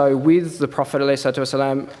was also with the Prophet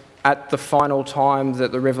ﷺ at the final time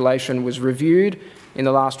that the revelation was reviewed in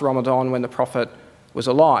the last Ramadan when the Prophet was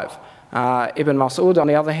alive. Ibn Mas'ud, on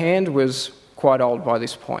the other hand, was quite old by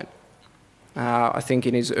this point. I think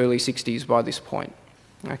in his early 60s by this point.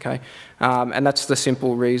 Okay, and that's the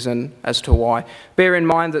simple reason as to why. Bear in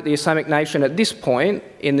mind that the Islamic nation at this point,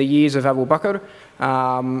 in the years of Abu Bakr,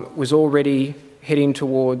 was already heading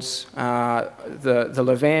towards the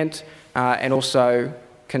Levant and also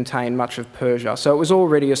contained much of Persia. So it was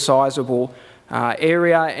already a sizable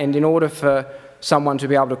area, and in order for someone to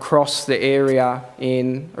be able to cross the area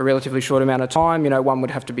in a relatively short amount of time, one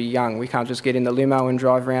would have to be young. We can't just get in the limo and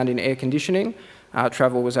drive around in air conditioning.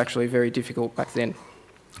 Travel was actually very difficult back then.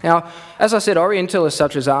 Now, as I said, Orientalists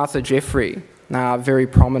such as Arthur Jeffrey are very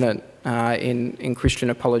prominent in Christian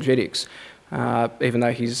apologetics, even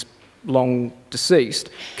though he's long deceased,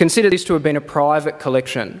 consider this to have been a private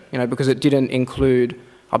collection, because it didn't include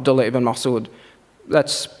Abdullah ibn Mas'ud.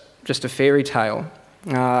 That's just a fairy tale.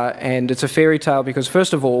 And it's a fairy tale because,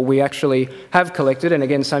 first of all, we actually have collected, and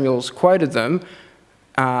again Samuel's quoted them,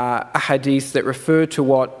 a hadith that refer to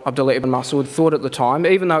what Abdullah ibn Mas'ud thought at the time,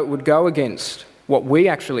 even though it would go against what we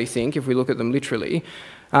actually think if we look at them literally.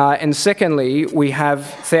 And secondly, we have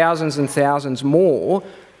thousands and thousands more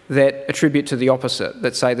that attribute to the opposite,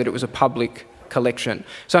 that say that it was a public collection.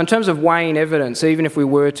 So in terms of weighing evidence, even if we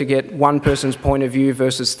were to get one person's point of view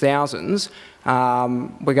versus thousands,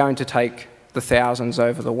 we're going to take the thousands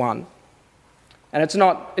over the one. And it's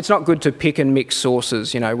not good to pick and mix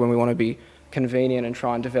sources, when we want to be convenient and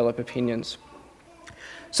try and develop opinions.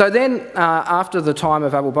 So then, after the time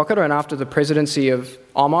of Abu Bakr and after the presidency of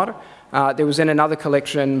Omar, there was then another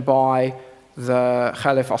collection by the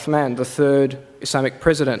Caliph Uthman, the third Islamic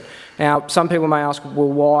president. Now, some people may ask, well,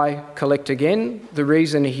 why collect again? The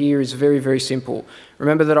reason here is very, very simple.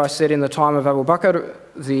 Remember that I said in the time of Abu Bakr,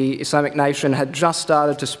 the Islamic nation had just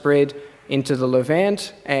started to spread into the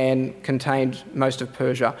Levant and contained most of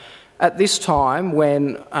Persia. At this time,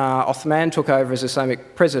 when Uthman took over as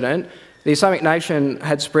Islamic president, the Islamic nation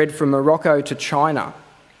had spread from Morocco to China.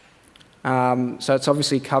 So it's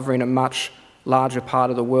obviously covering a much larger part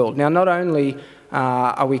of the world. Now, not only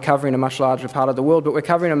are we covering a much larger part of the world, but we're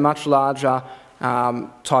covering a much larger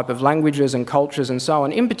type of languages and cultures and so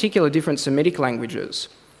on, in particular different Semitic languages,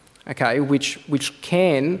 okay, which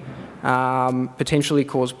can potentially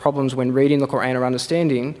cause problems when reading the Qur'an or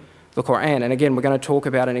understanding the Qur'an. And again, we're going to talk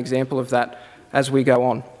about an example of that as we go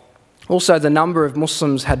on. Also, the number of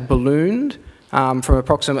Muslims had ballooned from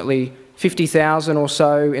approximately 50,000 or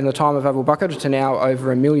so in the time of Abu Bakr to now over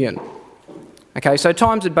 1 million. Okay, so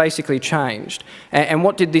times had basically changed. And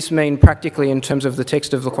what did this mean practically in terms of the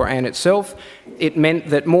text of the Qur'an itself? It meant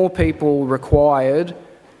that more people required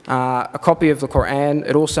a copy of the Qur'an.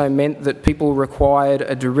 It also meant that people required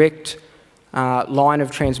a direct line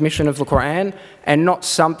of transmission of the Qur'an, and not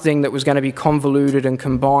something that was going to be convoluted and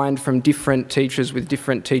combined from different teachers with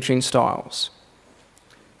different teaching styles.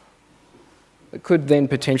 It could then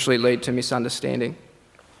potentially lead to misunderstanding.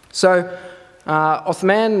 So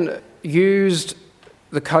Uthman used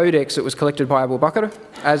the Codex that was collected by Abu Bakr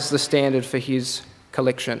as the standard for his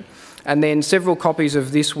collection. And then several copies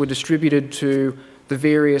of this were distributed to the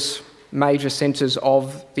various major centres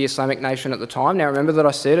of the Islamic nation at the time. Now remember that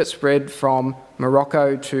I said it spread from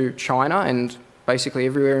Morocco to China and basically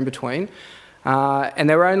everywhere in between. And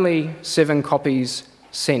there were only 7 copies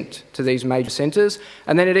sent to these major centres.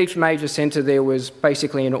 And then at each major centre there was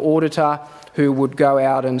basically an auditor who would go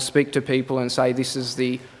out and speak to people and say, this is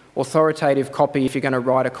the authoritative copy if you're going to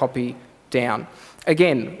write a copy down.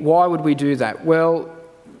 Again, why would we do that? Well,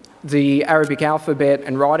 the Arabic alphabet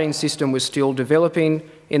and writing system was still developing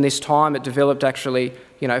in this time. It developed actually,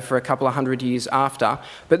 for a couple of hundred years after.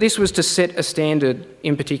 But this was to set a standard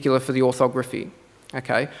in particular for the orthography,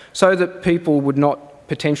 okay, so that people would not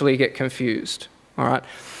potentially get confused, all right?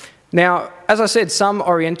 Now, as I said, some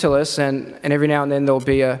Orientalists, and every now and then there'll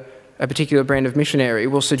be a particular brand of missionary,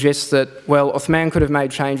 will suggest that, well, Uthman could have made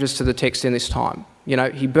changes to the text in this time.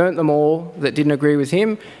 He burnt them all that didn't agree with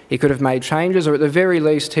him. He could have made changes, or at the very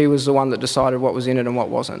least, he was the one that decided what was in it and what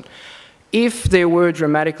wasn't. If there were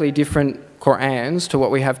dramatically different Qur'ans to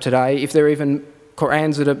what we have today, if there are even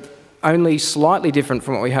Qur'ans that are only slightly different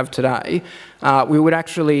from what we have today, we would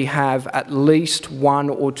actually have at least 1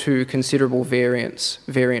 or 2 considerable variant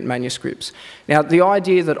manuscripts. Now, the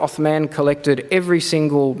idea that Uthman collected every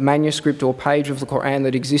single manuscript or page of the Qur'an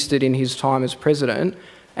that existed in his time as president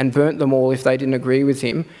and burnt them all if they didn't agree with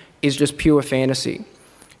him is just pure fantasy.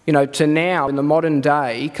 To now, in the modern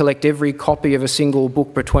day, collect every copy of a single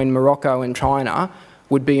book between Morocco and China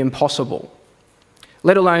would be impossible,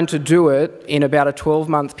 let alone to do it in about a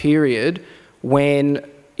 12-month period when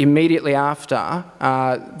immediately after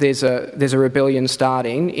there's a rebellion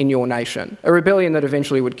starting in your nation, a rebellion that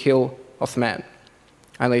eventually would kill Uthman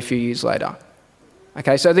only a few years later.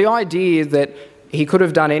 Okay, so the idea that he could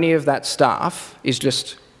have done any of that stuff is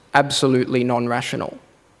just absolutely non-rational.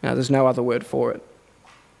 There's no other word for it.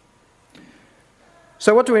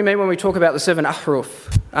 So what do we mean when we talk about the 7 ahruf?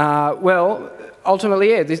 Well, ultimately,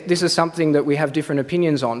 yeah, this is something that we have different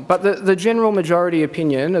opinions on. But the general majority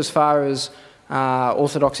opinion, as far as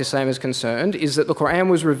Orthodox Islam is concerned, is that the Qur'an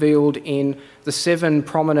was revealed in the 7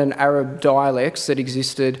 prominent Arab dialects that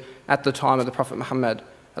existed at the time of the Prophet Muhammad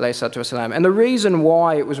ﷺ. And the reason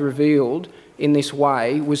why it was revealed in this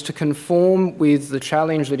way was to conform with the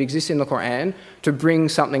challenge that exists in the Qur'an to bring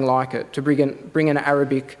something like it, to bring an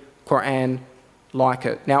Arabic Qur'an like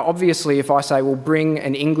it. Now, obviously, if I say, well, bring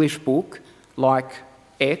an English book like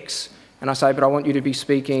X, and I say, but I want you to be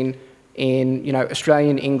speaking in,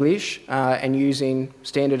 Australian English and using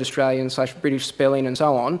standard Australian/British spelling and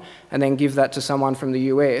so on, and then give that to someone from the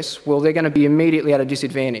US, well, they're going to be immediately at a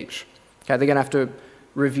disadvantage. Okay, they're going to have to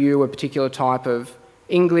review a particular type of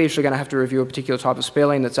English, they're going to have to review a particular type of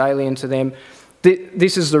spelling that's alien to them.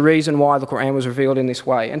 This is the reason why the Qur'an was revealed in this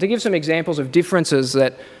way. And to give some examples of differences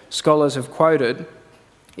that scholars have quoted,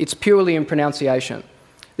 it's purely in pronunciation.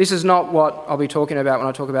 This is not what I'll be talking about when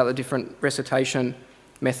I talk about the different recitation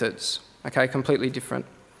methods. Okay, completely different.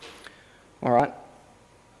 All right.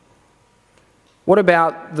 What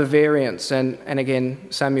about the variants? And again,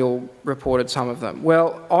 Samuel reported some of them.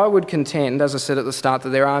 Well, I would contend, as I said at the start, that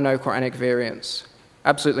there are no Qur'anic variants.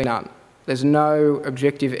 Absolutely none. There's no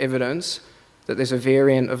objective evidence that there's a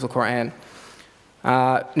variant of the Qur'an.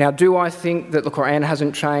 Now, do I think that the Qur'an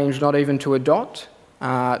hasn't changed, not even to a dot?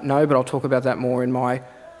 No, but I'll talk about that more in my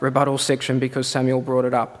rebuttal section because Samuel brought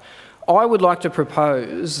it up. I would like to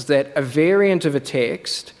propose that a variant of a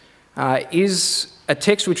text is a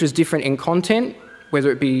text which is different in content,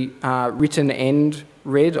 whether it be written and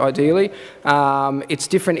read, ideally. It's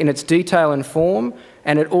different in its detail and form,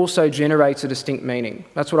 and it also generates a distinct meaning.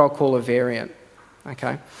 That's what I'll call a variant.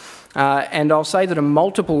 Okay? And I'll say that a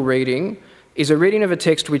multiple reading is a reading of a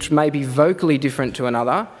text which may be vocally different to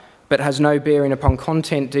another, but has no bearing upon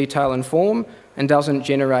content, detail and form, and doesn't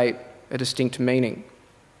generate a distinct meaning.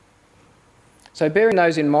 So bearing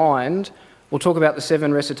those in mind, we'll talk about the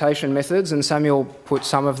 7 recitation methods, and Samuel put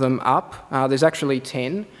some of them up. There's actually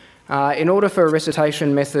 10. In order for a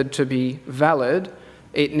recitation method to be valid,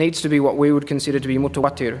 it needs to be what we would consider to be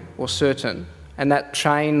mutawatir, or certain. And that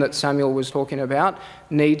chain that Samuel was talking about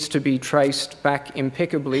needs to be traced back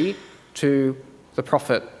impeccably to the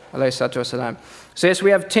Prophet, alayhi salatu wasalam. So yes,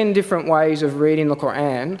 we have 10 different ways of reading the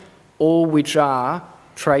Qur'an, all which are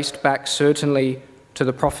traced back certainly to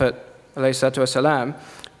the Prophet, alayhi salatu wasalam.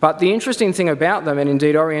 But the interesting thing about them, and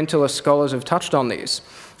indeed Orientalist scholars have touched on this,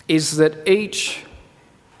 is that each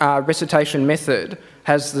recitation method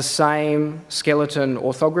has the same skeleton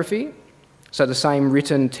orthography, so the same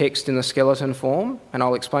written text in the skeleton form, and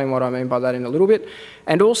I'll explain what I mean by that in a little bit.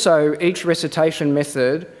 And also, each recitation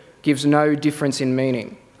method gives no difference in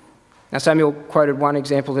meaning. Now, Samuel quoted one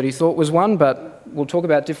example that he thought was one, but we'll talk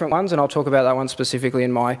about different ones, and I'll talk about that one specifically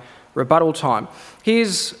in my rebuttal time.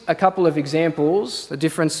 Here's a couple of examples, the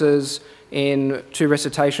differences in 2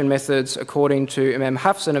 recitation methods according to Imam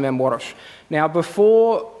Hafs and Imam Warsh. Now,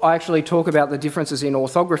 before I actually talk about the differences in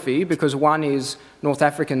orthography, because one is North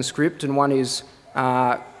African script and one is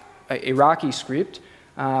Iraqi script,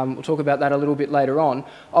 we'll talk about that a little bit later on,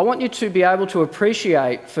 I want you to be able to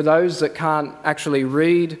appreciate, for those that can't actually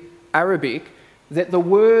read Arabic, that the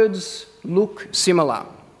words look similar.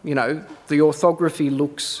 You know, the orthography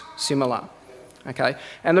looks similar. Okay?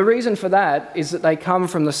 And the reason for that is that they come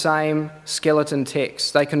from the same skeleton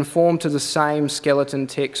text. They conform to the same skeleton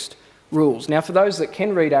text rules. Now, for those that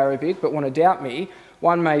can read Arabic but want to doubt me,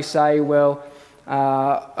 one may say, well,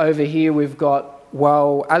 over here we've got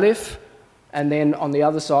waw alif, and then on the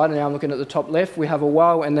other side, and now I'm looking at the top left, we have a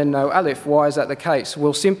waw and then no alif. Why is that the case?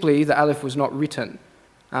 Well, simply the alif was not written.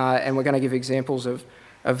 And we're going to give examples of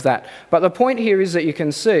that. But the point here is that you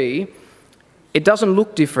can see it doesn't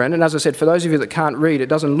look different, and as I said, for those of you that can't read, it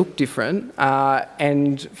doesn't look different,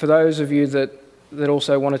 and for those of you that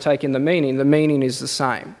also want to take in the meaning is the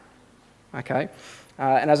same. Okay?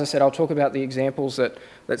 And as I said, I'll talk about the examples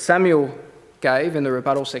that Samuel gave in the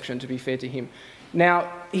rebuttal section, to be fair to him. Now,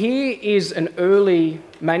 here is an early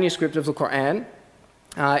manuscript of the Qur'an.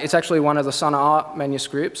 It's actually one of the Sana'a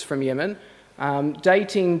manuscripts from Yemen,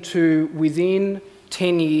 dating to within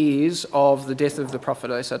 10 years of the death of the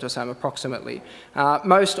Prophet ﷺ, approximately.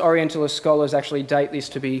 Most Orientalist scholars actually date this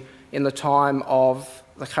to be in the time of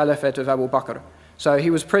the Caliphate of Abu Bakr. So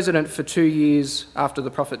he was president for 2 years after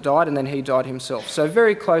the Prophet died, and then he died himself. So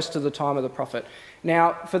very close to the time of the Prophet.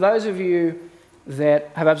 Now, for those of you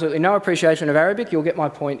that have absolutely no appreciation of Arabic, you'll get my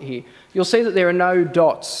point here. You'll see that there are no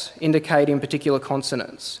dots indicating particular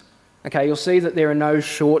consonants. Okay, you'll see that there are no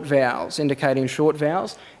short vowels indicating short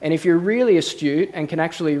vowels, and if you're really astute and can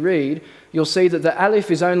actually read, you'll see that the alif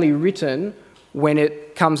is only written when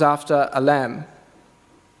it comes after a lam.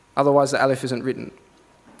 Otherwise, the alif isn't written.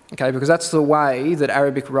 Okay, because that's the way that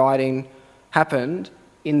Arabic writing happened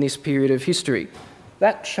in this period of history.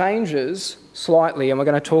 That changes slightly, and we're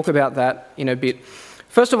going to talk about that in a bit.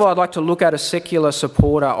 First of all, I'd like to look at a secular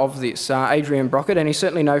supporter of this, Adrian Brockett, and he's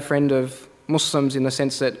certainly no friend of Muslims in the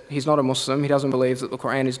sense that he's not a Muslim, he doesn't believe that the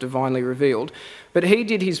Qur'an is divinely revealed, but he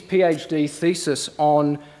did his PhD thesis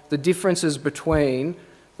on the differences between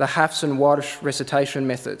the Hafs and Warsh recitation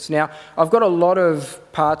methods. Now, I've got a lot of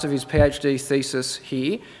parts of his PhD thesis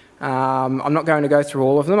here. I'm not going to go through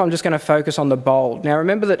all of them, I'm just going to focus on the bold. Now,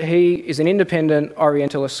 remember that he is an independent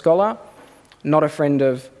Orientalist scholar, not a friend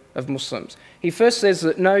of Muslims. He first says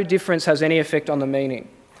that no difference has any effect on the meaning.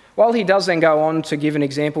 While he does then go on to give an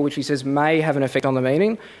example which he says may have an effect on the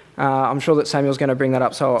meaning, I'm sure that Samuel's going to bring that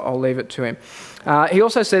up, so I'll leave it to him. He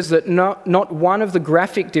also says that not one of the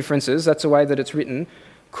graphic differences, that's the way that it's written,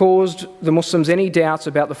 caused the Muslims any doubts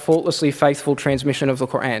about the faultlessly faithful transmission of the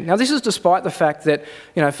Qur'an. Now, this is despite the fact that,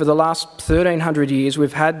 you know, for the last 1,300 years,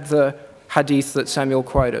 we've had the hadith that Samuel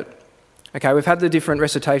quoted. Okay, we've had the different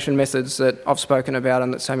recitation methods that I've spoken about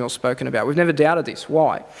and that Samuel's spoken about. We've never doubted this.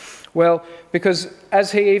 Why? Well, because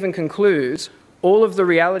as he even concludes, all of the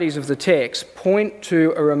realities of the text point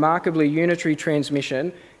to a remarkably unitary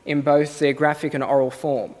transmission in both their graphic and oral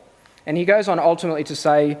form. And he goes on ultimately to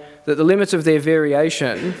say that the limits of their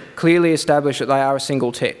variation clearly establish that they are a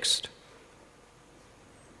single text.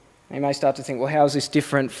 You may start to think, well, how is this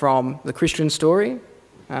different from the Christian story?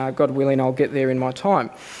 God willing, I'll get there in my time.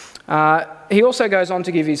 He also goes on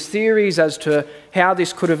to give his theories as to how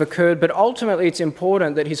this could have occurred, but ultimately it's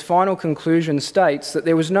important that his final conclusion states that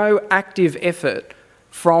there was no active effort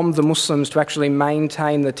from the Muslims to actually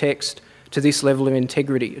maintain the text to this level of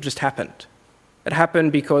integrity. It just happened. It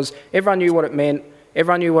happened because everyone knew what it meant,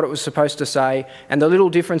 everyone knew what it was supposed to say, and the little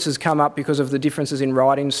differences come up because of the differences in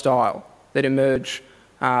writing style that emerge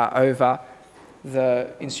over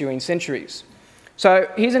the ensuing centuries. So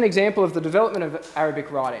here's an example of the development of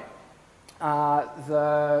Arabic writing.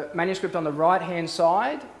 The manuscript on the right-hand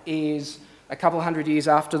side is a couple hundred years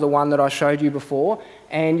after the one that I showed you before,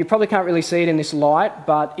 and you probably can't really see it in this light,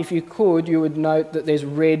 but if you could, you would note that there's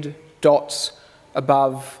red dots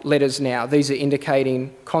above letters now. These are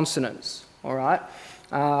indicating consonants, all right?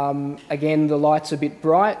 Again, the light's a bit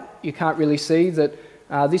bright. You can't really see that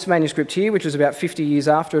this manuscript here, which is about 50 years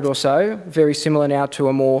after it or so, very similar now to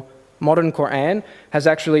a more modern Qur'an, has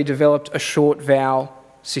actually developed a short vowel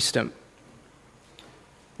system.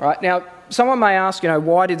 Right, now, someone may ask,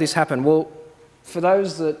 why did this happen? Well, for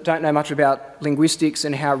those that don't know much about linguistics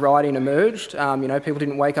and how writing emerged, people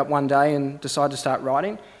didn't wake up one day and decide to start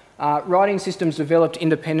writing. Writing systems developed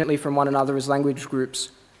independently from one another as language groups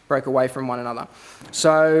broke away from one another.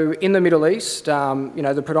 So in the Middle East,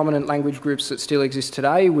 the predominant language groups that still exist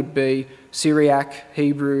today would be Syriac,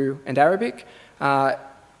 Hebrew and Arabic.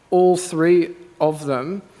 All three of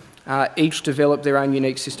them each developed their own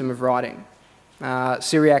unique system of writing.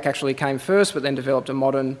 Syriac actually came first, but then developed a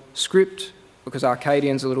modern script because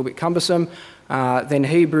Akkadian's a little bit cumbersome, then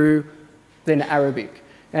Hebrew, then Arabic.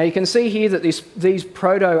 Now you can see here that these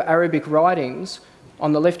Proto-Arabic writings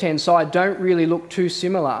on the left-hand side don't really look too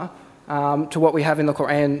similar to what we have in the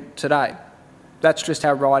Qur'an today. That's just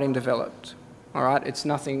how writing developed, all right? It's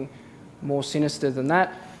nothing more sinister than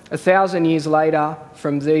that. 1,000 years later,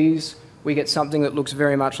 from these, we get something that looks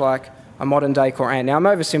very much like a modern-day Qur'an. Now, I'm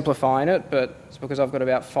oversimplifying it, but it's because I've got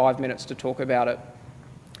about 5 minutes to talk about it.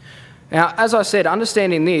 Now, as I said,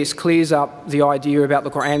 understanding this clears up the idea about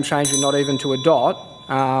the Qur'an changing not even to a dot,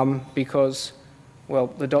 because, well,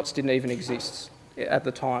 the dots didn't even exist at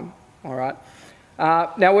the time, all right?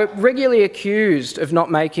 Now, we're regularly accused of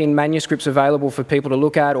not making manuscripts available for people to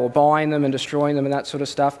look at or buying them and destroying them and that sort of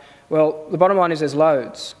stuff. Well, the bottom line is there's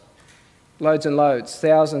loads. Loads and loads,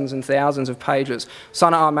 thousands and thousands of pages.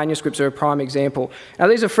 Sana'a manuscripts are a prime example. Now,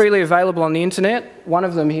 these are freely available on the internet. One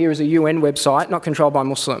of them here is a UN website, not controlled by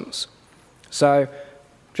Muslims. So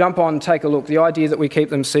jump on, take a look. The idea that we keep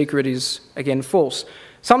them secret is, again, false.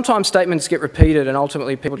 Sometimes statements get repeated and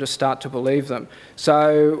ultimately people just start to believe them.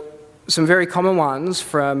 So some very common ones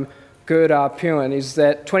from Gurda Puan is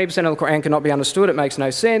that 20% of the Qur'an cannot be understood, it makes no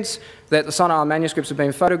sense, that the Sana'a manuscripts have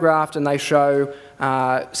been photographed and they show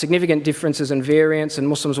significant differences and variants, and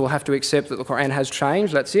Muslims will have to accept that the Qur'an has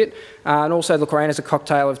changed, that's it. And also the Qur'an is a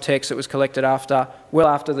cocktail of texts that was collected well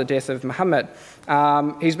after the death of Muhammad.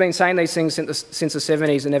 He's been saying these things since the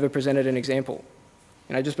 70s and never presented an example.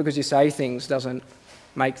 Just because you say things doesn't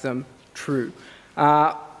make them true.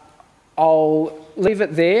 I'll leave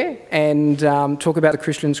it there and talk about the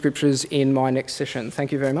Christian scriptures in my next session.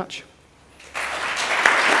 Thank you very much.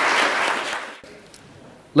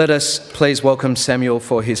 Let us please welcome Samuel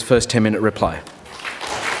for his first 10-minute reply.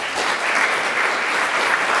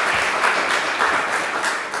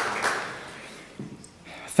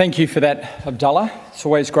 Thank you for that, Abdullah. It's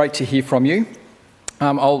always great to hear from you.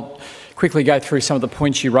 I'll quickly go through some of the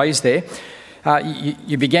points you raised there.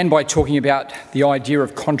 You began by talking about the idea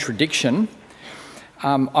of contradiction.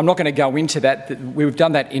 I'm not going to go into that. We've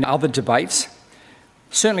done that in other debates.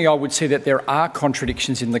 Certainly I would say that there are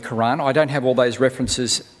contradictions in the Qur'an. I don't have all those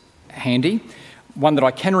references handy. One that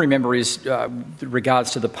I can remember is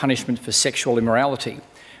regards to the punishment for sexual immorality,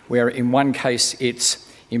 where in one case it's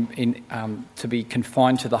to be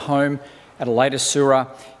confined to the home. At a later surah,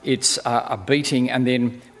 it's a beating, and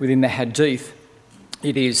then within the hadith,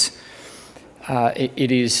 it is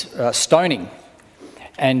stoning.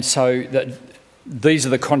 And so these are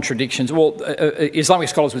the contradictions. Well, Islamic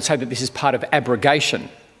scholars would say that this is part of abrogation,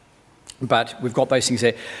 but we've got those things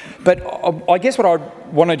there. But I guess what I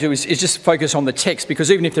want to do is just focus on the text, because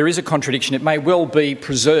even if there is a contradiction, it may well be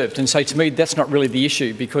preserved. And so to me, that's not really the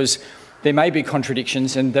issue, because there may be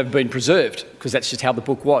contradictions and they've been preserved, because that's just how the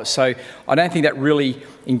book was. So I don't think that really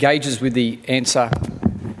engages with the answer.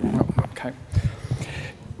 Okay.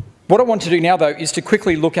 What I want to do now, though, is to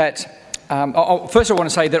quickly look at first, I want to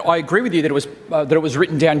say that I agree with you that it was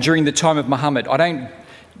written down during the time of Muhammad. I don't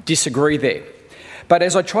disagree there. But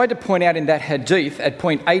as I tried to point out in that hadith, at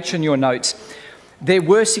point H in your notes, there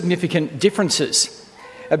were significant differences.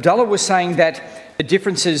 Abdullah was saying that the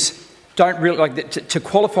differences don't really like to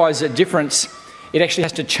qualify as a difference, it actually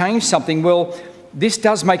has to change something. Well, this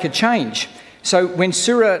does make a change. So when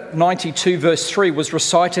Surah 92 verse 3 was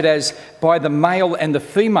recited as by the male and the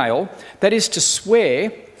female, that is to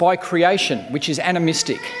swear by creation, which is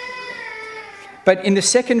animistic. But in the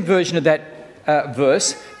second version of that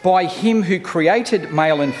verse, by him who created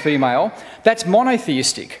male and female, that's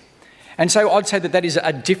monotheistic. And so I'd say that that is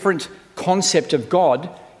a different concept of God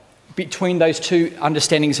between those two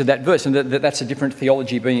understandings of that verse, and that's a different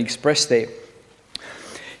theology being expressed there.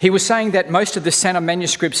 He was saying that most of the Sana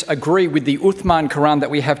manuscripts agree with the Uthman Qur'an that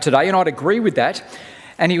we have today, and I'd agree with that.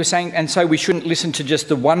 And he was saying, and so we shouldn't listen to just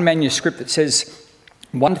the one manuscript that says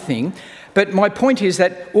one thing. But my point is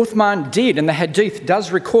that Uthman did, and the Hadith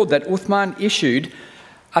does record that Uthman issued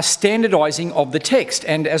a standardising of the text.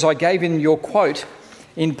 And as I gave in your quote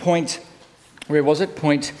in point, where was it?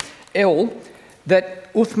 Point L,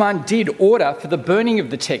 that Uthman did order for the burning of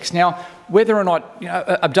the text. Now, whether or not,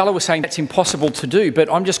 Abdullah was saying that's impossible to do,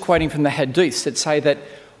 but I'm just quoting from the Hadiths that say that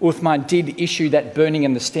Uthman did issue that burning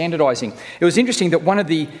and the standardising. It was interesting that one of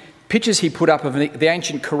the pictures he put up of the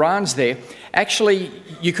ancient Qur'ans there, actually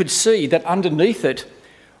you could see that underneath it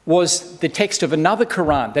was the text of another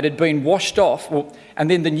Qur'an that had been washed off, and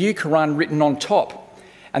then the new Qur'an written on top.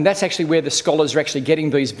 And that's actually where the scholars are actually getting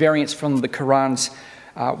these variants from the Qur'ans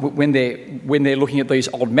when they're looking at these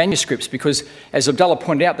old manuscripts, because as Abdullah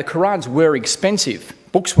pointed out, the Qur'ans were expensive.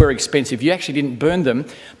 Books were expensive. You actually didn't burn them.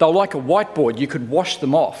 They were like a whiteboard. You could wash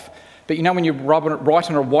them off. But you know when you write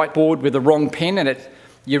on a whiteboard with the wrong pen and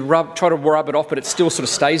you try to rub it off, but it still sort of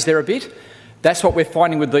stays there a bit? That's what we're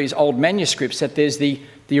finding with these old manuscripts, that there's the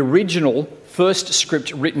original first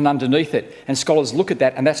script written underneath it. And scholars look at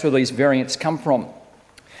that, and that's where these variants come from.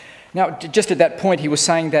 Now, just at that point, he was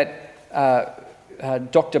saying that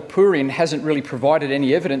Dr. Purin hasn't really provided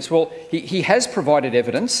any evidence. Well, he has provided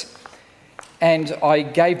evidence, and I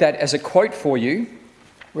gave that as a quote for you.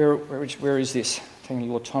 Where is this? Taking a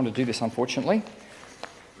little time to do this, unfortunately.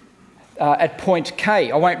 At point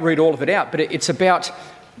K, I won't read all of it out, but it's about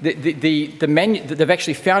they've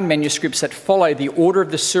actually found manuscripts that follow the order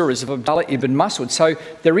of the surahs of Abdullah ibn Mas'ud. So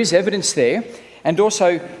there is evidence there, and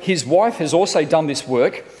also his wife has also done this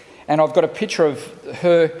work, and I've got a picture of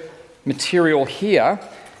her material here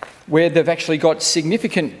where they've actually got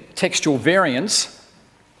significant textual variants,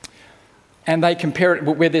 and they compare it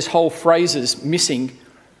where there's whole phrases missing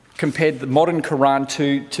compared the modern Quran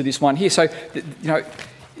to this one here. So,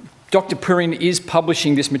 Dr. Purin is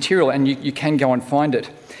publishing this material, and you can go and find it.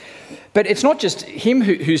 But it's not just him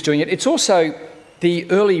who's doing it, it's also the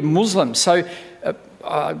early Muslims. So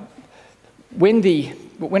when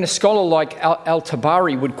a scholar like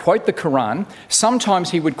Al-Tabari would quote the Quran,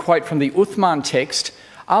 sometimes he would quote from the Uthman text,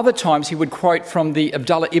 other times he would quote from the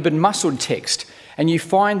Abdullah ibn Mas'ud text. And you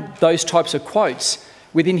find those types of quotes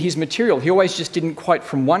within his material. He always just didn't quote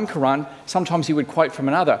from one Quran, sometimes he would quote from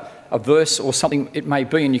another, a verse or something it may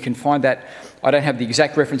be, and you can find that. I don't have the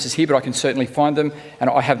exact references here, but I can certainly find them, and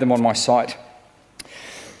I have them on my site.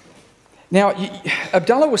 Now,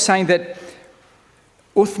 Abdullah was saying that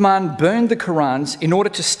Uthman burned the Qurans in order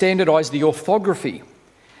to standardise the orthography.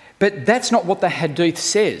 But that's not what the Hadith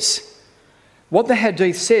says. What the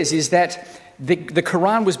Hadith says is that the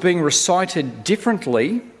Quran was being recited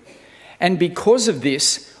differently, and because of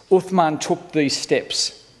this, Uthman took these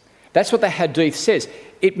steps. That's what the Hadith says.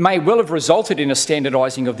 It may well have resulted in a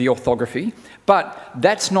standardising of the orthography, but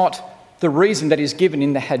that's not the reason that is given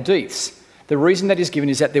in the Hadiths. The reason that is given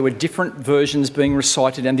is that there were different versions being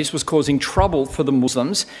recited, and this was causing trouble for the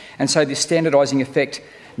Muslims, and so this standardising effect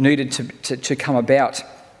needed to come about.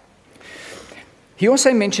 He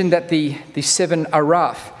also mentioned that the seven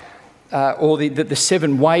araf, or the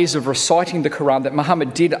seven ways of reciting the Quran that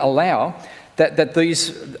Muhammad did allow, that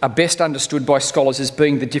these are best understood by scholars as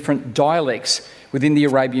being the different dialects within the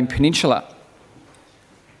Arabian Peninsula.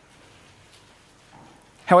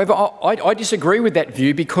 However, I disagree with that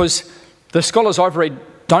view, because the scholars I've read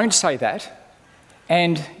don't say that.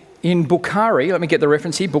 And in Bukhari, let me get the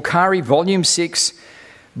reference here, Bukhari, volume 6,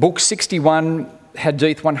 book 61,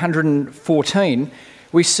 hadith 114,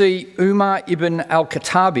 we see Umar ibn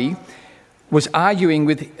al-Khattabi was arguing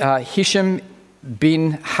with Hisham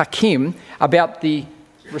bin Hakim about the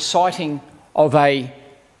reciting of a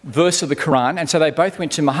verse of the Quran. And so they both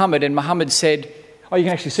went to Muhammad, and Muhammad said, oh, you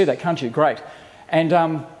can actually see that, can't you? Great. And,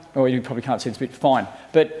 well, you probably can't see, it's a bit fine.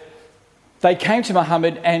 But they came to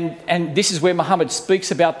Muhammad, and this is where Muhammad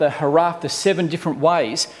speaks about the haraf, the 7 different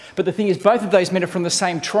ways. But the thing is, both of those men are from the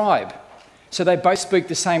same tribe. So they both speak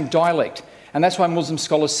the same dialect. And that's why Muslim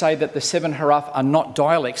scholars say that the 7 haraf are not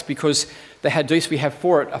dialects, because the hadiths we have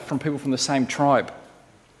for it are from people from the same tribe.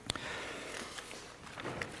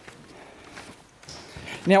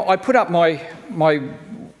 Now, I put up my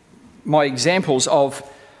examples of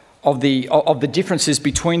the differences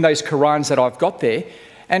between those Qur'ans that I've got there,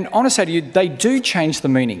 and I want to say to you, they do change the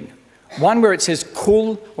meaning. One where it says,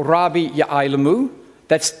 Kul Rabi Ya'alamu,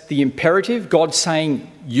 that's the imperative, God saying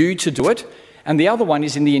you to do it, and the other one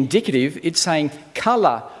is in the indicative, it's saying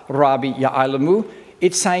Kala Rabi Ya'alamu,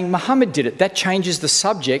 it's saying Muhammad did it. That changes the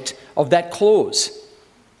subject of that clause.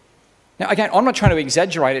 Now, again, I'm not trying to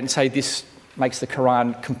exaggerate it and say this makes the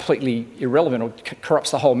Qur'an completely irrelevant or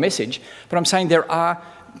corrupts the whole message, but I'm saying there are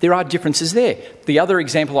differences there. The other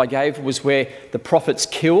example I gave was where the prophets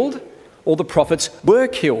killed or the prophets were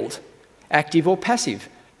killed, active or passive.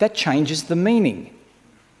 That changes the meaning.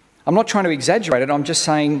 I'm not trying to exaggerate it, I'm just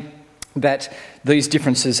saying that these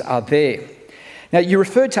differences are there. Now, you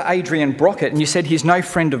referred to Adrian Brockett and you said he's no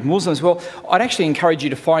friend of Muslims. Well, I'd actually encourage you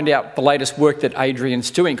to find out the latest work that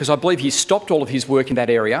Adrian's doing, because I believe he's stopped all of his work in that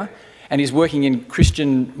area and he's working in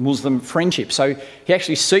Christian-Muslim friendship. So he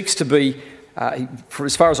actually seeks to be, for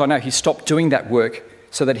as far as I know, he's stopped doing that work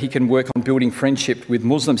so that he can work on building friendship with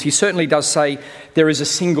Muslims. He certainly does say there is a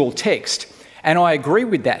single text, and I agree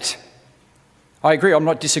with that. I agree, I'm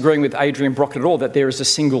not disagreeing with Adrian Brockett at all that there is a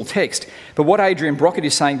single text. But what Adrian Brockett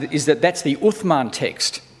is saying is that that's the Uthman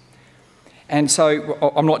text. And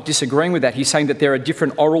so I'm not disagreeing with that. He's saying that there are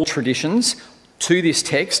different oral traditions to this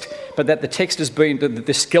text, but that the text has been,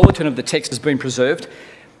 the skeleton of the text has been preserved.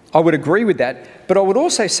 I would agree with that. But I would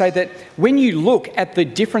also say that when you look at the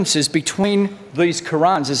differences between these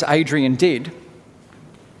Qur'ans, as Adrian did,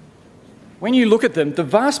 when you look at them, the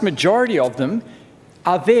vast majority of them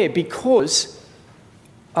are there because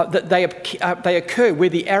they occur where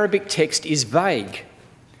the Arabic text is vague.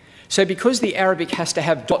 So because the Arabic has to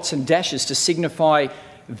have dots and dashes to signify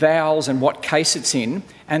vowels and what case it's in,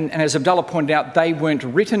 and as Abdullah pointed out, they weren't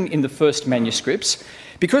written in the first manuscripts,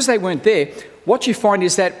 because they weren't there, what you find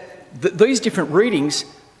is that these different readings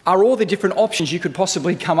are all the different options you could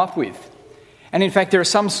possibly come up with. And in fact, there are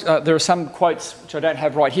some quotes, which I don't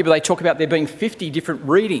have right here, but they talk about there being 50 different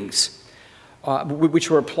readings which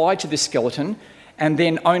were applied to this skeleton, and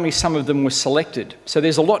then only some of them were selected. So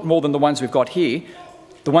there's a lot more than the ones we've got here.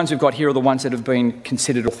 The ones we've got here are the ones that have been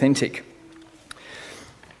considered authentic.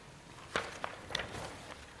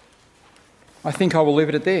 I think I will leave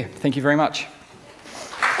it at there. Thank you very much.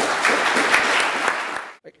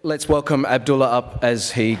 Let's welcome Abdullah up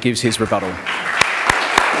as he gives his rebuttal.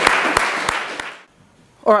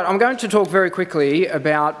 All right, I'm going to talk very quickly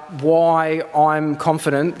about why I'm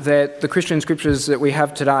confident that the Christian scriptures that we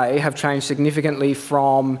have today have changed significantly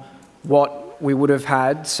from what we would have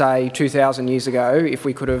had, say, 2,000 years ago if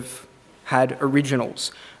we could have had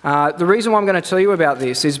originals. The reason why I'm going to tell you about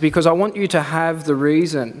this is because I want you to have the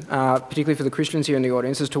reason, particularly for the Christians here in the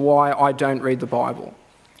audience, as to why I don't read the Bible,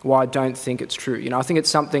 why I don't think it's true. You know, I think it's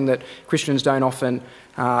something that Christians don't often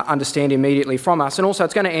understand immediately from us, and also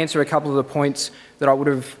it's going to answer a couple of the points that I would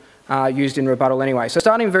have used in rebuttal anyway. So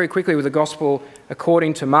starting very quickly with the Gospel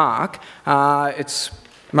according to Mark, it's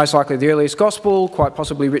most likely the earliest Gospel, quite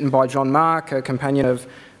possibly written by John Mark, a companion of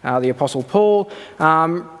the Apostle Paul.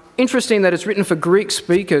 Interesting that it's written for Greek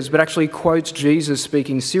speakers, but actually quotes Jesus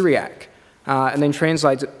speaking Syriac, and then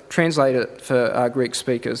translate it for Greek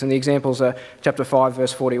speakers. And the examples are chapter 5,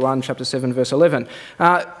 verse 41, chapter 7, verse 11.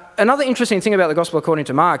 Another interesting thing about the Gospel according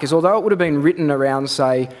to Mark is although it would have been written around,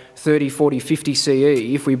 say, 30, 40, 50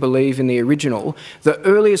 CE, if we believe in the original, the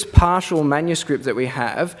earliest partial manuscript that we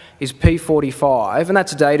have is P45, and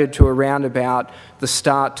that's dated to around about the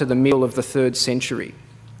start to the middle of the 3rd century.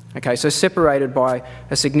 Okay, so separated by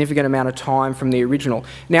a significant amount of time from the original.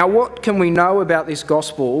 Now, what can we know about this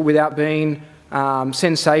Gospel without being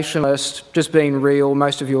sensationalist, just being real?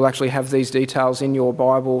 Most of you will actually have these details in your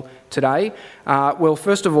Bible today. Well,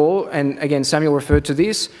 first of all, and again, Samuel referred to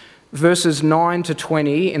this, verses 9 to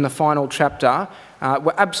 20 in the final chapter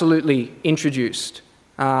were absolutely introduced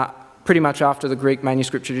pretty much after the Greek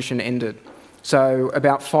manuscript tradition ended. So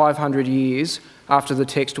about 500 years after the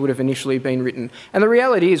text would have initially been written. And the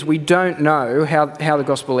reality is we don't know how the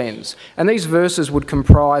Gospel ends. And these verses would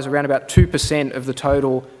comprise around about 2% of the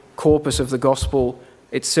total corpus of the Gospel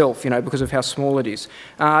itself, you know, because of how small it is.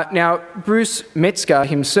 Now, Bruce Metzger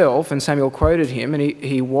himself, and Samuel quoted him, and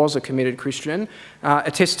he was a committed Christian,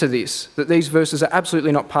 attests to this, that these verses are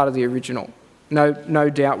absolutely not part of the original. No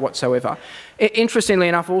doubt whatsoever. Interestingly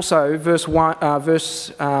enough, also,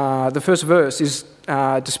 the first verse is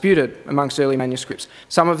disputed amongst early manuscripts.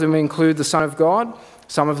 Some of them include the Son of God,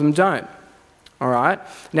 some of them don't. All right?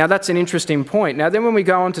 Now, that's an interesting point. Now, then when we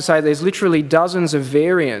go on to say there's literally dozens of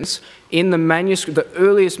variants in the manuscript, the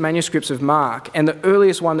earliest manuscripts of Mark, and the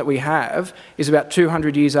earliest one that we have is about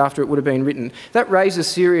 200 years after it would have been written. That raises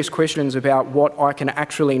serious questions about what I can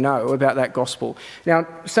actually know about that gospel. Now,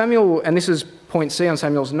 Samuel, and this is point C on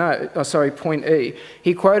Samuel's note, point E,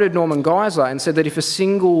 he quoted Norman Geisler and said that if a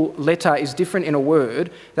single letter is different in a word,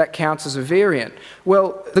 that counts as a variant.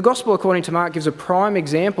 Well, the Gospel according to Mark gives a prime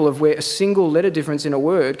example of where a single letter difference in a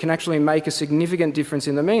word can actually make a significant difference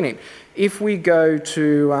in the meaning. If we go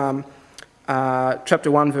to chapter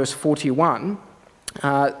 1, verse 41,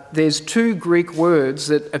 there's two Greek words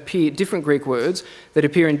that appear, different Greek words, that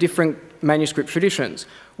appear in different manuscript traditions.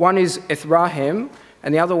 One is ethrahem,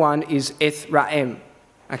 and the other one is ethraem.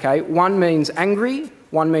 Okay, one means angry,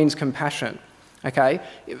 one means compassion. Okay,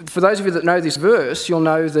 for those of you that know this verse, you'll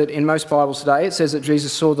know that in most Bibles today it says that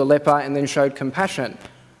Jesus saw the leper and then showed compassion.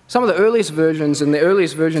 Some of the earliest versions, and the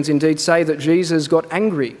earliest versions indeed say that Jesus got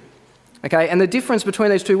angry. Okay, and the difference between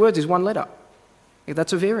those two words is one letter.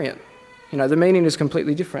 That's a variant. You know, the meaning is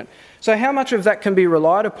completely different. So how much of that can be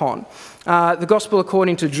relied upon? The Gospel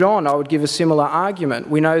according to John, I would give a similar argument.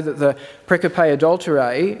 We know that the precope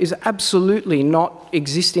adulterae is absolutely not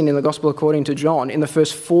existing in the Gospel according to John in the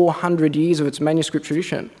first 400 years of its manuscript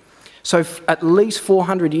tradition. So at least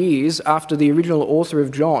 400 years after the original author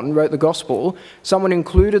of John wrote the Gospel, someone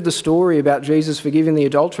included the story about Jesus forgiving the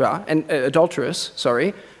adulteress,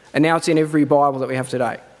 and now it's in every Bible that we have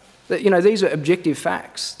today. You know, these are objective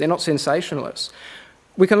facts. They're not sensationalists.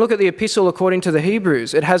 We can look at the epistle according to the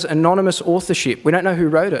Hebrews. It has anonymous authorship. We don't know who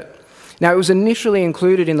wrote it. Now, it was initially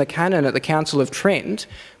included in the canon at the Council of Trent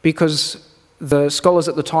because the scholars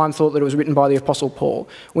at the time thought that it was written by the Apostle Paul.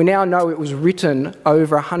 We now know it was written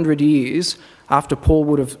over 100 years after Paul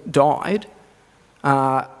would have died.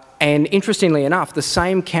 And interestingly enough, the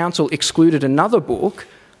same council excluded another book,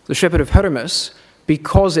 the Shepherd of Hermas,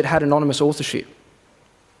 because it had anonymous authorship.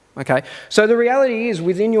 Okay, so the reality is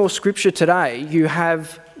within your scripture today, you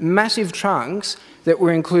have massive chunks that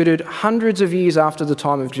were included hundreds of years after the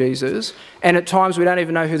time of Jesus, and at times we don't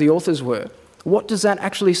even know who the authors were. What does that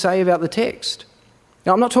actually say about the text?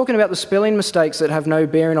 Now, I'm not talking about the spelling mistakes that have no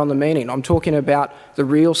bearing on the meaning. I'm talking about the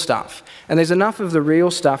real stuff. And there's enough of the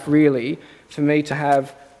real stuff, really, for me to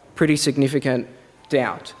have pretty significant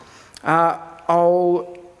doubt.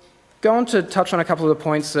 I'll go on to touch on a couple of the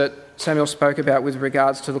points that Samuel spoke about with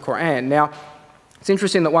regards to the Qur'an. Now, it's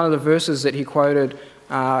interesting that one of the verses that he quoted,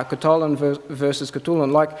 Qatalan versus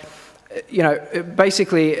Qatulun,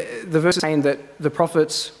 basically the verse is saying that the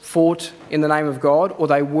prophets fought in the name of God, or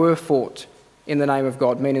they were fought in the name of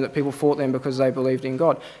God, meaning that people fought them because they believed in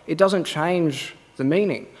God. It doesn't change the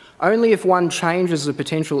meaning. Only if one changes the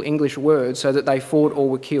potential English word so that they fought or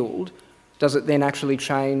were killed, does it then actually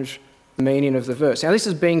change the meaning of the verse. Now, this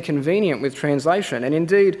has been convenient with translation, and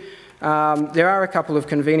indeed, there are a couple of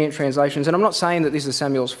convenient translations, and I'm not saying that this is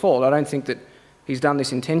Samuel's fault. I don't think that he's done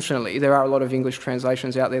this intentionally. There are a lot of English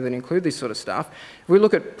translations out there that include this sort of stuff. If we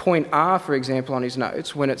look at point R, for example, on his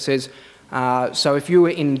notes, when it says, so if you were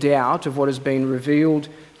in doubt of what has been revealed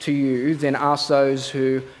to you, then ask those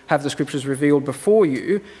who have the scriptures revealed before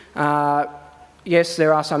you. Yes,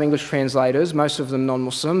 there are some English translators, most of them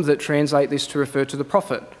non-Muslim, that translate this to refer to the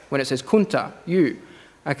prophet, when it says kunta, you.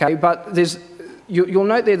 Okay, but you'll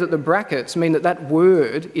note there that the brackets mean that that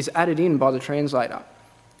word is added in by the translator.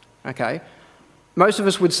 Okay? Most of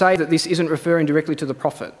us would say that this isn't referring directly to the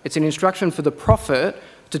prophet. It's an instruction for the prophet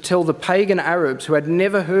to tell the pagan Arabs who had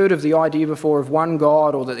never heard of the idea before of one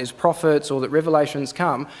God, or that there's prophets, or that revelations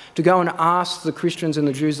come, to go and ask the Christians and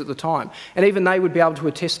the Jews at the time. And even they would be able to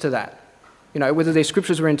attest to that. You know, whether their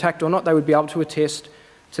scriptures were intact or not, they would be able to attest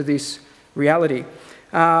to this reality.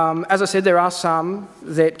 As I said, there are some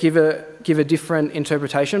that give a different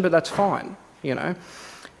interpretation, but that's fine, you know.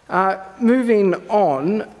 Moving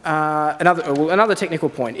on, another technical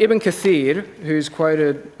point. Ibn Kathir, who's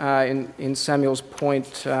quoted in Samuel's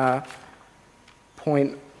point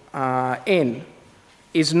N,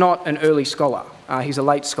 is not an early scholar. He's a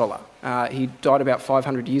late scholar. He died about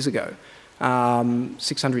 500 years ago,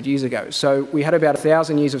 600 years ago. So we had about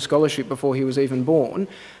 1,000 years of scholarship before he was even born.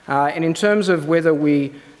 And in terms of whether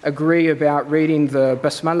we agree about reading the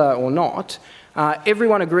Basmala or not,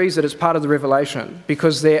 everyone agrees that it's part of the revelation,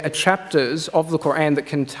 because there are chapters of the Qur'an that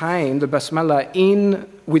contain the Basmala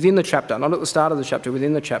within the chapter, not at the start of the chapter,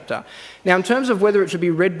 within the chapter. Now, in terms of whether it should be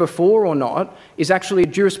read before or not, is actually a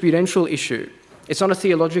jurisprudential issue. It's not a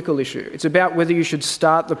theological issue. It's about whether you should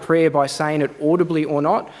start the prayer by saying it audibly or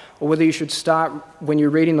not, or whether you should start, when you're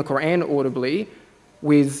reading the Qur'an audibly,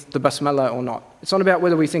 with the Basmala or not. It's not about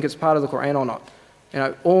whether we think it's part of the Qur'an or not. You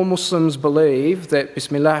know, all Muslims believe that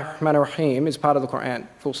Bismillah ar-Rahman ar-Rahim is part of the Qur'an,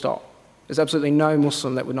 full stop. There's absolutely no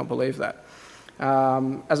Muslim that would not believe that.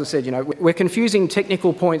 As I said, we're confusing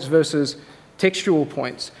technical points versus textual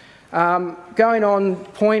points. Going on,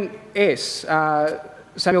 point S,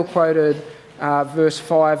 Samuel quoted verse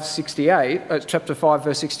 568, chapter 5,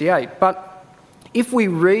 verse 68. But if we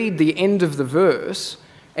read the end of the verse,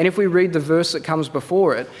 and if we read the verse that comes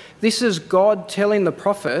before it, this is God telling the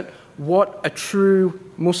prophet what a true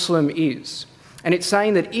Muslim is. And it's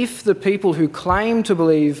saying that if the people who claim to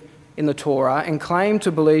believe in the Torah and claim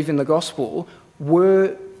to believe in the gospel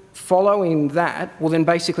were following that, well, then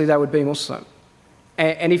basically they would be Muslim.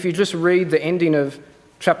 And if you just read the ending of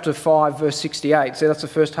chapter 5, verse 68, so that's the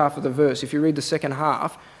first half of the verse. If you read the second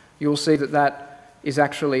half, you'll see that that is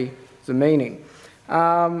actually the meaning.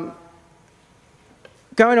 Going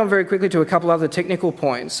on very quickly to a couple other technical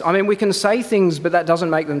points. I mean, we can say things, but that doesn't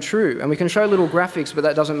make them true. And we can show little graphics, but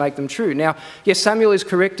that doesn't make them true. Now, yes, Samuel is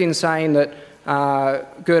correct in saying that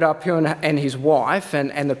Gerda and his wife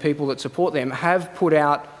and the people that support them have put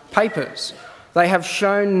out papers. They have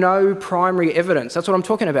shown no primary evidence. That's what I'm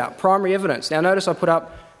talking about, primary evidence. Now, notice I put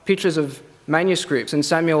up pictures of manuscripts, and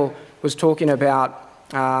Samuel was talking about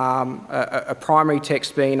a primary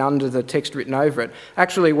text being under the text written over it.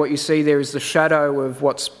 Actually, what you see there is the shadow of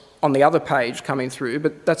what's on the other page coming through,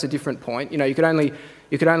 but that's a different point. You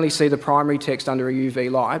could only see the primary text under a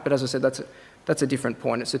UV light, but as I said, that's a different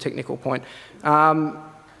point. It's a technical point.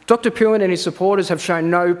 Dr. Pugin and his supporters have shown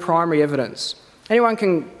no primary evidence. Anyone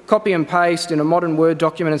can copy and paste in a modern Word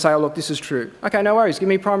document and say, oh, look, this is true. Okay, no worries, give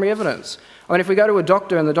me primary evidence. I mean, if we go to a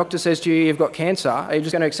doctor and the doctor says to you, you've got cancer, are you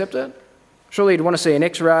just going to accept it? Surely you'd want to see an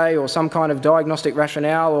X-ray or some kind of diagnostic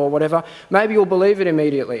rationale or whatever. Maybe you'll believe it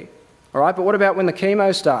immediately, all right? But what about when the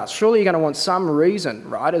chemo starts? Surely you're going to want some reason,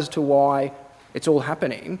 right, as to why it's all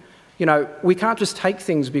happening. We can't just take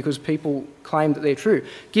things because people claim that they're true.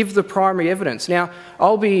 Give the primary evidence. Now,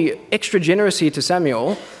 I'll be extra generous here to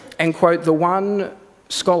Samuel and quote the one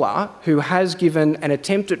scholar who has given an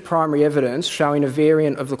attempt at primary evidence showing a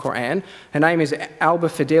variant of the Qur'an. Her name is Alba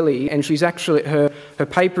Fideli, and she's actually her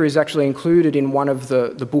paper is actually included in one of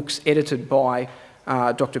the books edited by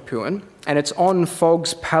Dr. Pugin, and it's on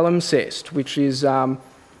Fogg's palimpsest, which is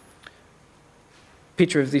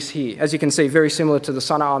picture of this here. As you can see, very similar to the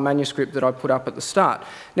Sana'a manuscript that I put up at the start.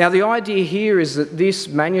 Now, the idea here is that this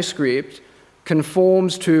manuscript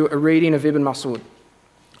conforms to a reading of Ibn Mas'ud.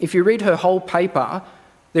 If you read her whole paper,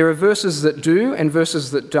 there are verses that do and verses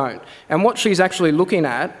that don't. And what she's actually looking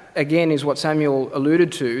at, again, is what Samuel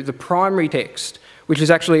alluded to, the primary text, which is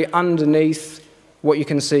actually underneath what you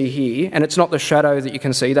can see here. And it's not the shadow that you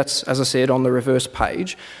can see. That's, as I said, on the reverse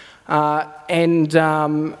page. And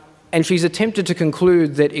she's attempted to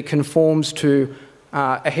conclude that it conforms to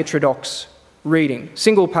a heterodox reading.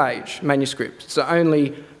 Single page manuscript. It's the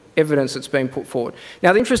only evidence that's been put forward.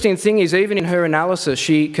 Now, the interesting thing is, even in her analysis,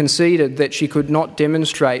 she conceded that she could not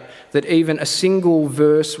demonstrate that even a single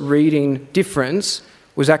verse reading difference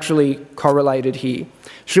was actually correlated here.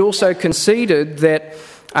 She also conceded that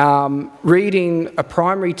reading a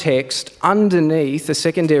primary text underneath a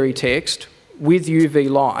secondary text with UV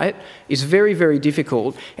light is very, very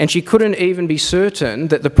difficult, and she couldn't even be certain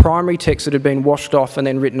that the primary text that had been washed off and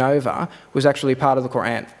then written over was actually part of the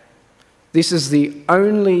Qur'an. This is the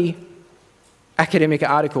only academic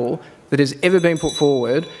article that has ever been put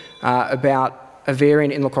forward about a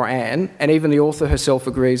variant in the Qur'an, and even the author herself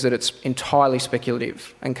agrees that it's entirely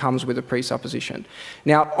speculative and comes with a presupposition.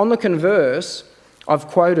 Now, on the converse, I've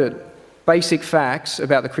quoted basic facts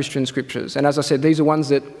about the Christian scriptures, and as I said, these are ones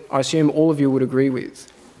that I assume all of you would agree with,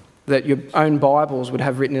 that your own Bibles would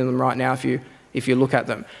have written in them right now if you look at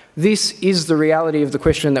them. This is the reality of the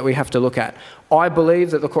question that we have to look at. I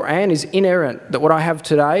believe that the Qur'an is inerrant, that what I have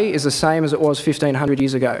today is the same as it was 1,500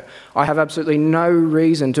 years ago. I have absolutely no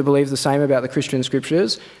reason to believe the same about the Christian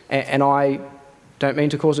scriptures, and I don't mean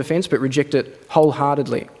to cause offence, but reject it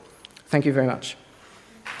wholeheartedly. Thank you very much.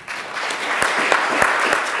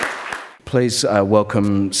 Please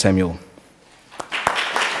welcome Samuel.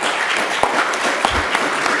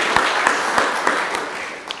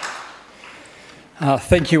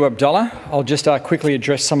 Thank you, Abdullah. I'll just quickly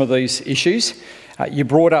address some of these issues. You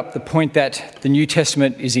brought up the point that the New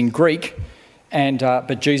Testament is in Greek,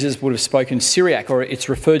 but Jesus would have spoken Syriac, or it's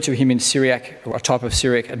referred to him in Syriac, or a type of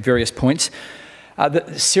Syriac at various points.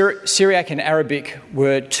 Syriac and Arabic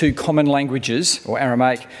were two common languages, or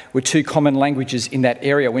Aramaic, were two common languages in that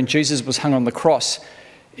area. When Jesus was hung on the cross,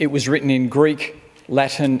 it was written in Greek,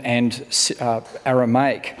 Latin, and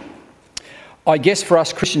Aramaic. I guess for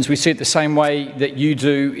us Christians, we see it the same way that you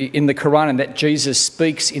do in the Qur'an, and that Jesus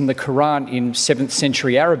speaks in the Qur'an in 7th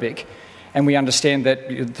century Arabic, and we understand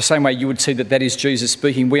that the same way you would see that that is Jesus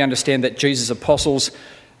speaking, we understand that Jesus' apostles,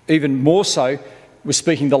 even more so, were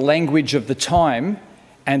speaking the language of the time,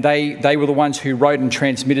 and they were the ones who wrote and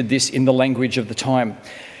transmitted this in the language of the time.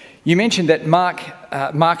 You mentioned that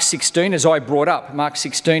Mark 16, as I brought up, Mark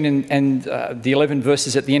 16 and the 11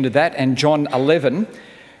 verses at the end of that, and John 11,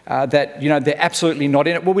 that, you know, they're absolutely not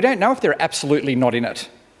in it. Well, we don't know if they're absolutely not in it.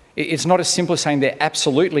 It's not as simple as saying they're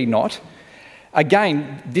absolutely not.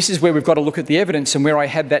 Again, this is where we've got to look at the evidence, and where I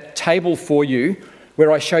had that table for you,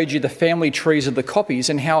 where I showed you the family trees of the copies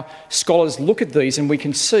and how scholars look at these, and we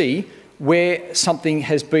can see where something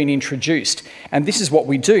has been introduced. And this is what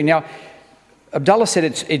we do. Now, Abdullah said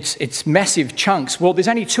it's massive chunks. Well, there's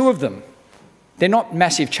only 2 of them. They're not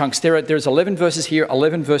massive chunks. There's 11 verses here,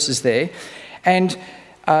 11 verses there. And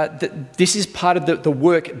this is part of the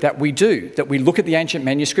work that we do, that we look at the ancient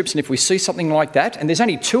manuscripts, and if we see something like that, and there's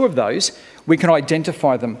only 2 of those, we can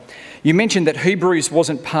identify them. You mentioned that Hebrews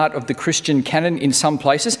wasn't part of the Christian canon in some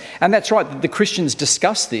places, and that's right, the Christians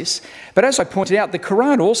discuss this. But as I pointed out, the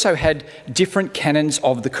Qur'an also had different canons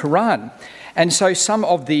of the Qur'an. And so some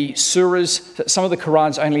of the surahs, some of the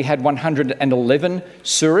Qur'ans only had 111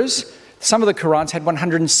 surahs. Some of the Qur'ans had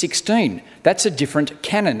 116. That's a different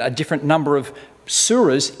canon, a different number of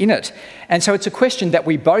surahs in it. And so it's a question that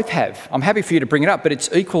we both have. I'm happy for you to bring it up, but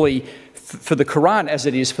it's equally for the Qur'an as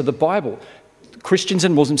it is for the Bible. Christians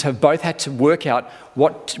and Muslims have both had to work out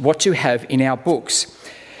what to have in our books.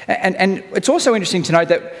 And it's also interesting to note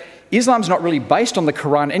that Islam's not really based on the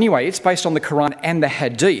Qur'an anyway. It's based on the Qur'an and the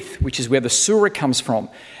Hadith, which is where the surah comes from.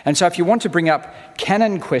 And so if you want to bring up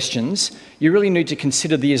canon questions, you really need to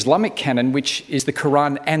consider the Islamic canon, which is the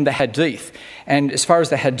Qur'an and the Hadith. And as far as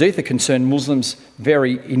the Hadith are concerned, Muslims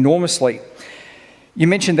vary enormously. You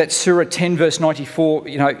mentioned that Surah 10 verse 94,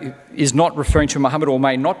 is not referring to Muhammad, or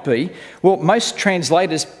may not be. Well, most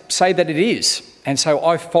translators say that it is. And so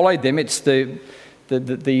I've followed them. It's the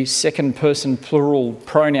second person plural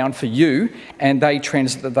pronoun for you, and they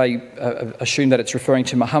assume that it's referring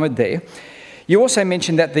to Muhammad there. You also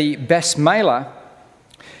mentioned that the Basmala,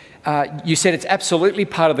 you said it's absolutely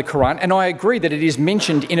part of the Qur'an, and I agree that it is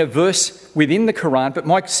mentioned in a verse within the Qur'an, but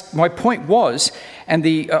my point was, and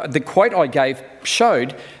the quote I gave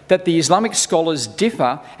showed, that the Islamic scholars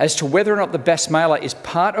differ as to whether or not the Basmala is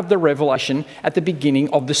part of the revelation at the beginning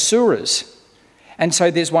of the surahs. And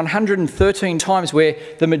so there's 113 times where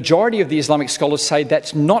the majority of the Islamic scholars say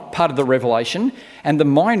that's not part of the revelation, and the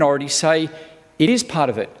minority say it is part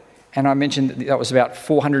of it. And I mentioned that was about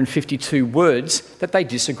 452 words that they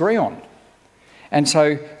disagree on. And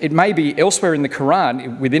so it may be elsewhere in the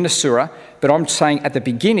Qur'an, within a surah, but I'm saying at the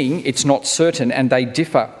beginning it's not certain, and they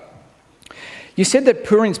differ. You said that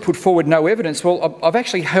Purin's put forward no evidence. Well, I've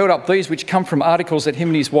actually held up these, which come from articles that him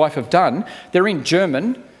and his wife have done. They're in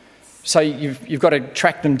German, so you've got to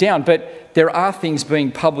track them down, but there are things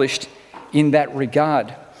being published in that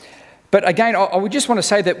regard. But again, I would just want to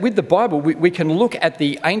say that with the Bible, we can look at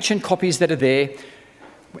the ancient copies that are there.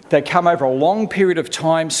 They come over a long period of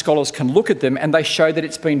time. Scholars can look at them, and they show that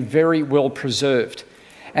it's been very well preserved.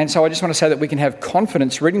 And so I just want to say that we can have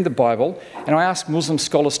confidence reading the Bible, and I ask Muslim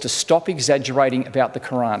scholars to stop exaggerating about the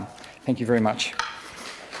Quran. Thank you very much.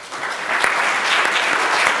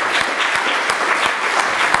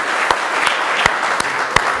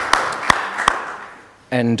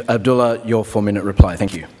 And Abdullah, your 4-minute reply.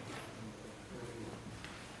 Thank you.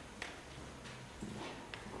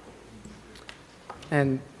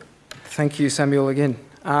 And thank you, Samuel, again.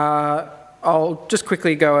 I'll just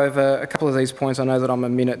quickly go over a couple of these points. I know that I'm a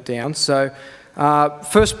minute down. So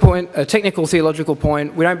first point, a technical theological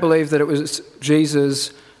point. We don't believe that it was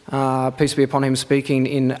Jesus, peace be upon him, speaking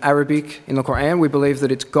in Arabic in the Qur'an. We believe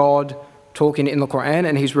that it's God talking in the Qur'an,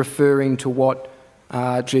 and he's referring to what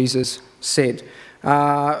Jesus said.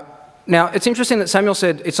 Now, it's interesting that Samuel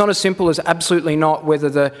said it's not as simple as absolutely not whether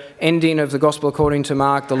the ending of the Gospel according to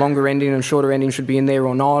Mark, the longer ending and shorter ending, should be in there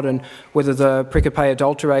or not, and whether the pericope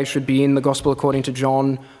adulterae should be in the Gospel according to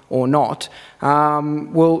John or not.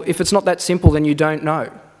 Well, if it's not that simple, then you don't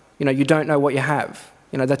know. You don't know what you have.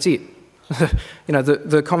 That's it.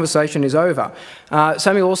 The conversation is over.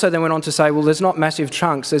 Samuel also then went on to say, well, there's not massive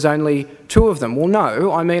chunks, there's only 2 of them. Well,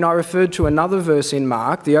 no, I referred to another verse in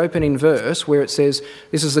Mark, the opening verse, where it says,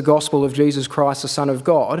 this is the gospel of Jesus Christ, the Son of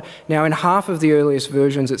God. Now, in half of the earliest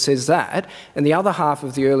versions, it says that, and the other half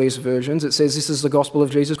of the earliest versions, it says, this is the gospel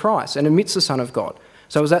of Jesus Christ, and omits the Son of God.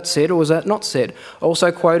 So was that said or was that not said? I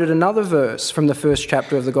also quoted another verse from the first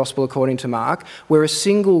chapter of the Gospel according to Mark, where a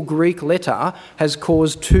single Greek letter has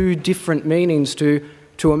caused 2 different meanings to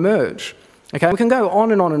emerge. Okay, we can go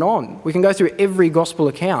on and on and on. We can go through every Gospel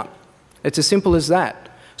account. It's as simple as that.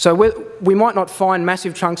 So we might not find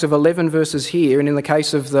massive chunks of 11 verses here, and in the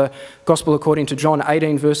case of the Gospel according to John,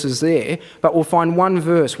 18 verses there, but we'll find one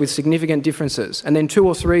verse with significant differences, and then 2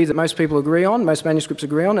 or 3 that most people agree on, most manuscripts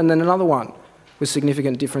agree on, and then another one with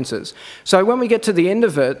significant differences. So when we get to the end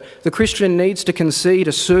of it, the Christian needs to concede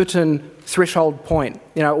a certain threshold point.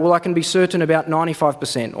 You know, well, I can be certain about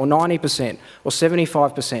 95% or 90% or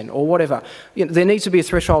 75% or whatever. You know, there needs to be a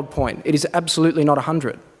threshold point. It is absolutely not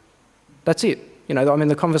 100. That's it. You know, I mean,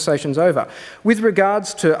 the conversation's over. With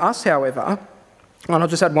regards to us, however, and I'll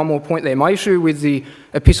just add one more point there. My issue with the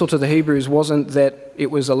Epistle to the Hebrews wasn't that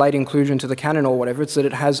it was a late inclusion to the canon or whatever, it's that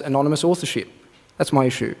it has anonymous authorship. That's my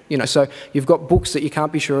issue. You know, so you've got books that you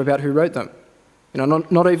can't be sure about who wrote them. You know,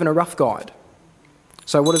 not even a rough guide.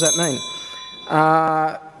 So what does that mean?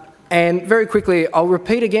 And very quickly, I'll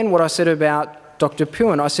repeat again what I said about Dr.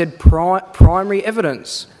 Puan. I said primary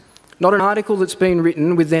evidence, not an article that's been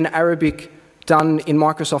written with then Arabic done in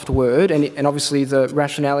Microsoft Word and obviously the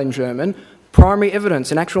rationale in German. Primary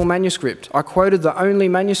evidence, an actual manuscript. I quoted the only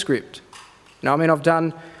manuscript. Now, I mean, I've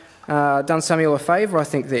done Samuel a favour, I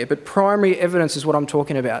think, there, but primary evidence is what I'm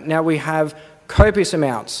talking about. Now, we have copious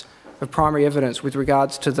amounts of primary evidence with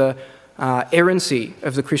regards to the errancy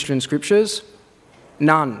of the Christian scriptures,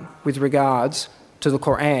 none with regards to the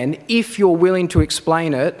Qur'an, if you're willing to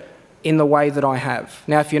explain it in the way that I have.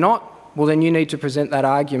 Now, if you're not, well, then you need to present that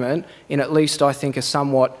argument in at least, I think, a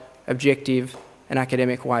somewhat objective and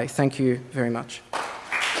academic way. Thank you very much.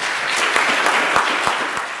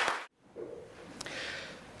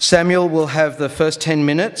 Samuel will have the first 10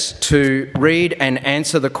 minutes to read and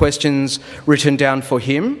answer the questions written down for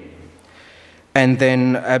him. And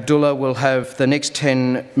then Abdullah will have the next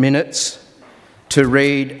 10 minutes to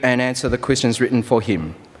read and answer the questions written for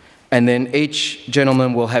him. And then each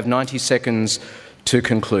gentleman will have 90 seconds to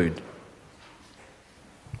conclude.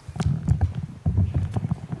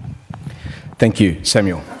 Thank you,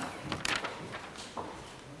 Samuel.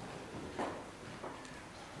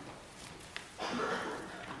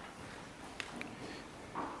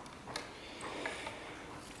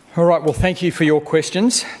 All right, well, thank you for your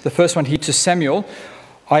questions. The first one here to Samuel.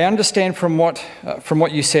 I understand from what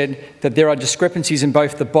you said that there are discrepancies in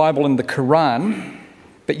both the Bible and the Qur'an,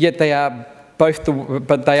 but yet they are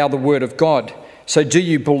the Word of God. So do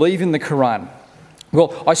you believe in the Qur'an?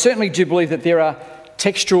 Well, I certainly do believe that there are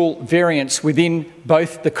textual variants within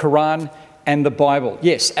both the Qur'an and the Bible.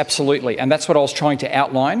 Yes, absolutely, and that's what I was trying to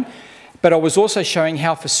outline. But I was also showing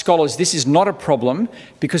how for scholars this is not a problem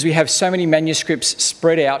because we have so many manuscripts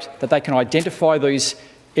spread out that they can identify these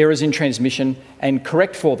errors in transmission and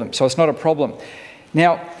correct for them. So it's not a problem.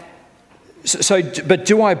 Now, but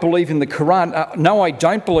do I believe in the Qur'an? No, I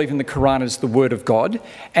don't believe in the Qur'an as the Word of God.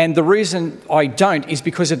 And the reason I don't is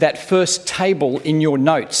because of that first table in your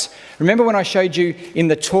notes. Remember when I showed you in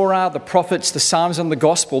the Torah, the prophets, the Psalms and the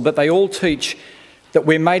Gospel that they all teach that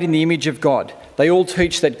we're made in the image of God. They all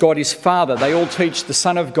teach that God is Father. They all teach the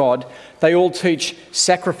Son of God. They all teach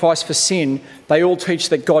sacrifice for sin. They all teach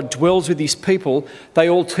that God dwells with his people. They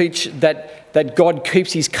all teach that God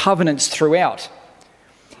keeps his covenants throughout.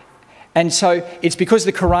 And so it's because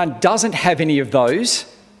the Qur'an doesn't have any of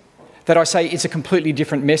those that I say it's a completely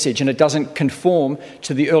different message and it doesn't conform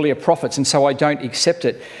to the earlier prophets, and so I don't accept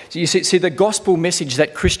it. So you see the gospel message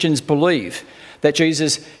that Christians believe, that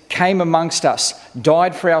Jesus came amongst us,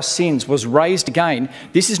 died for our sins, was raised again.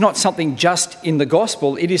 This is not something just in the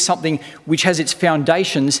gospel. It is something which has its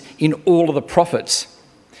foundations in all of the prophets.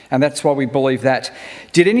 And that's why we believe that.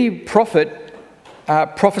 Did any prophet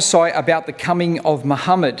prophesy about the coming of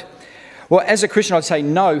Muhammad? Well, as a Christian, I'd say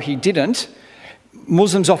no, he didn't.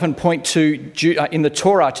 Muslims often point to, in the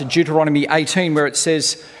Torah, to Deuteronomy 18, where it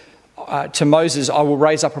says to Moses, I will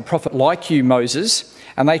raise up a prophet like you, Moses.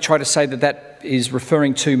 And they try to say that that is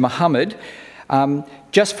referring to Muhammad.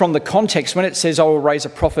 Just from the context, when it says, I will raise a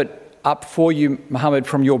prophet up for you, Muhammad,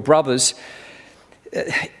 from your brothers,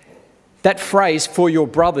 that phrase, for your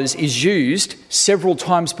brothers, is used several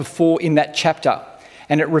times before in that chapter.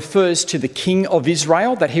 And it refers to the king of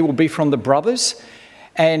Israel, that he will be from the brothers.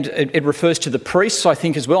 And it refers to the priests, I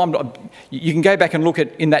think, as well. You can go back and look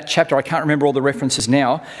at in that chapter. I can't remember all the references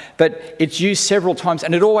now. But it's used several times,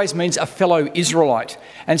 and it always means a fellow Israelite.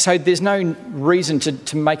 And so there's no reason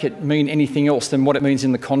to make it mean anything else than what it means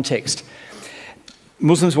in the context.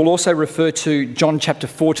 Muslims will also refer to John chapter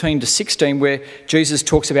 14 to 16, where Jesus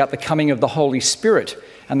talks about the coming of the Holy Spirit.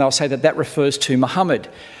 And they'll say that that refers to Muhammad.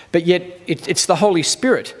 But yet it's the Holy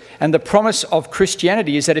Spirit. And the promise of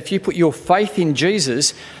Christianity is that if you put your faith in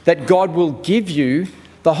Jesus, that God will give you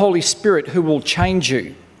the Holy Spirit who will change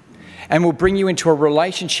you and will bring you into a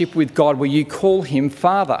relationship with God where you call him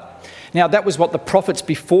Father. Now, that was what the prophets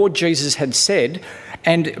before Jesus had said,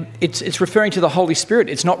 and it's referring to the Holy Spirit.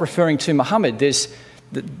 It's not referring to Muhammad. There's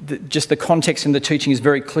just the context and the teaching is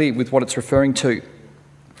very clear with what it's referring to.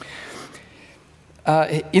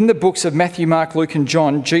 In the books of Matthew, Mark, Luke and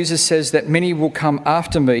John, Jesus says that many will come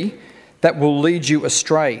after me that will lead you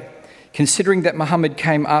astray. Considering that Muhammad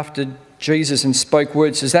came after Jesus and spoke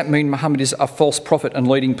words, does that mean Muhammad is a false prophet and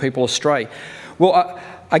leading people astray? Well,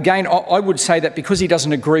 again, I would say that because he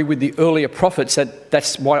doesn't agree with the earlier prophets,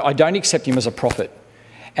 that's why I don't accept him as a prophet.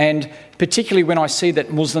 And particularly when I see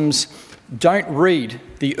that Muslims don't read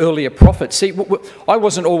the earlier prophets. See, I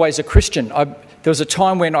wasn't always a Christian. There was a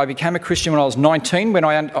time when I became a Christian when I was 19, when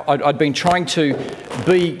I'd been trying to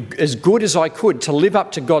be as good as I could to live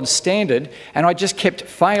up to God's standard, and I just kept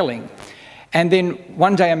failing. And then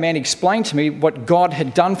one day a man explained to me what God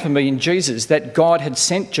had done for me in Jesus, that God had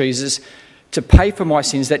sent Jesus to pay for my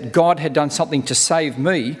sins, that God had done something to save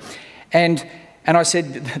me. And I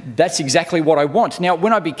said, that's exactly what I want. Now,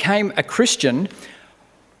 when I became a Christian,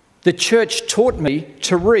 the church taught me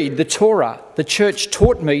to read the Torah. The church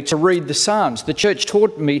taught me to read the Psalms. The church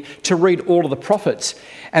taught me to read all of the prophets.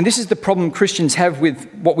 And this is the problem Christians have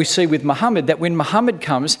with what we see with Muhammad, that when Muhammad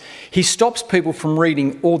comes, he stops people from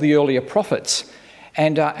reading all the earlier prophets.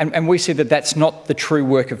 And we see that that's not the true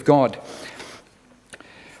work of God.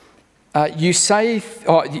 You say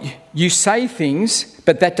things,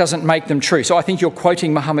 but that doesn't make them true. So I think you're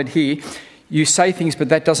quoting Muhammad here. You say things, but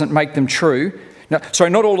that doesn't make them true. No, sorry,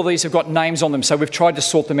 not all of these have got names on them, so we've tried to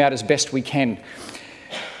sort them out as best we can.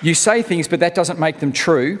 You say things, but that doesn't make them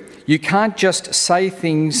true. You can't just say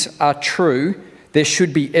things are true. There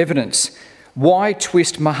should be evidence. Why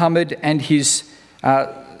twist Muhammad and his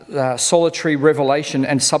solitary revelation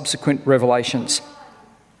and subsequent revelations?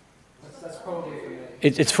 That's probably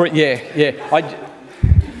it's for yeah.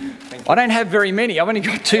 I don't have very many. I've only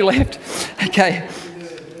got 2 left. Okay.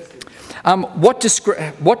 What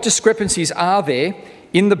discrepancies are there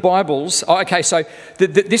in the Bibles? Oh, okay, so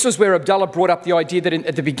this was where Abdullah brought up the idea that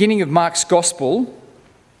at the beginning of Mark's Gospel,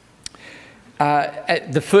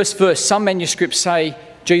 at the first verse, some manuscripts say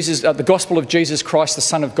Jesus, the Gospel of Jesus Christ, the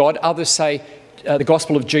Son of God. Others say the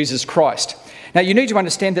Gospel of Jesus Christ. Now, you need to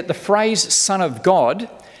understand that the phrase Son of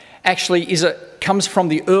God actually comes from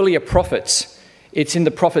the earlier prophets. It's in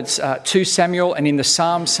the prophets 2 Samuel and in the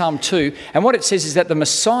Psalm 2. And what it says is that the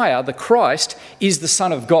Messiah, the Christ, is the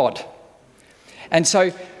Son of God. And so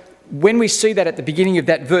when we see that at the beginning of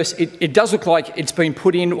that verse, it does look like it's been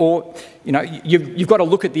put in, or, you know, you've got to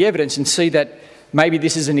look at the evidence and see that maybe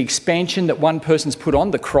this is an expansion that one person's put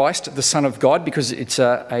on, the Christ, the Son of God, because it's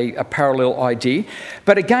a parallel idea.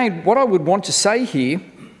 But again, what I would want to say here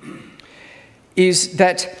is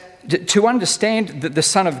that to understand that the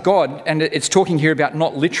Son of God, and it's talking here about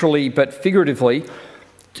not literally but figuratively,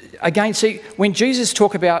 again, see, when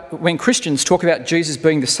Christians talk about Jesus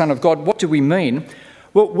being the Son of God, what do we mean?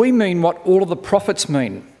 Well, we mean what all of the prophets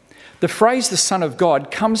mean. The phrase the Son of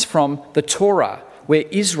God comes from the Torah, where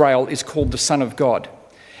Israel is called the Son of God.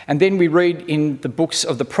 And then we read in the books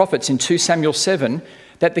of the prophets in 2 Samuel 7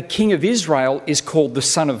 that the King of Israel is called the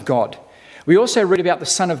Son of God. We also read about the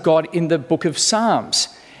Son of God in the book of Psalms.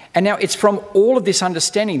 And now it's from all of this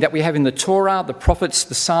understanding that we have in the Torah, the prophets,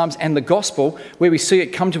 the Psalms and the Gospel, where we see it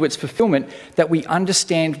come to its fulfillment, that we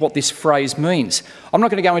understand what this phrase means. I'm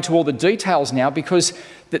not going to go into all the details now because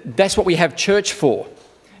that's what we have church for.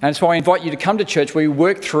 And that's why I invite you to come to church where we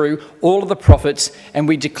work through all of the prophets and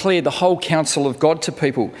we declare the whole counsel of God to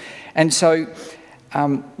people. And so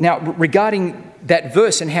now regarding that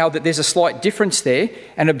verse and how that there's a slight difference there,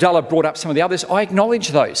 and Abdullah brought up some of the others, I acknowledge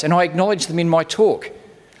those and I acknowledge them in my talk.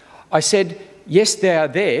 I said, yes, they are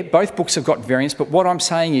there. Both books have got variants, but what I'm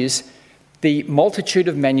saying is the multitude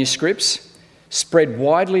of manuscripts spread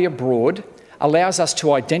widely abroad allows us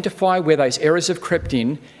to identify where those errors have crept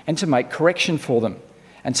in and to make correction for them.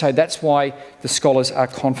 And so that's why the scholars are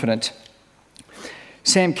confident.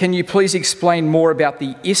 Sam, can you please explain more about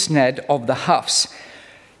the isnad of the Hafs?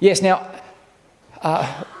 Yes, now,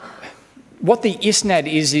 what the isnad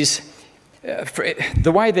is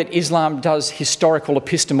the way that Islam does historical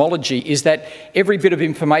epistemology is that every bit of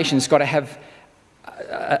information has got to have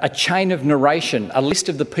a chain of narration, a list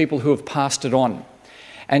of the people who have passed it on.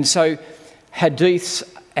 And so hadiths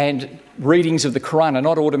and readings of the Qur'an are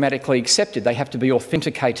not automatically accepted. They have to be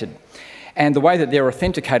authenticated. And the way that they're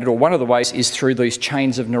authenticated, or one of the ways, is through these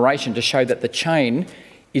chains of narration to show that the chain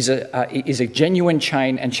is a genuine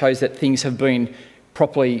chain and shows that things have been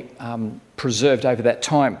properly preserved over that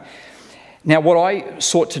time. Now, what I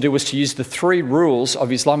sought to do was to use the 3 rules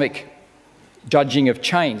of Islamic judging of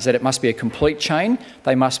chains, that it must be a complete chain,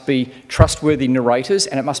 they must be trustworthy narrators,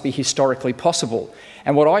 and it must be historically possible.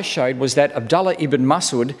 And what I showed was that Abdullah ibn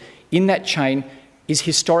Mas'ud in that chain is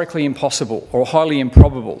historically impossible or highly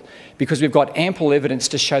improbable, because we've got ample evidence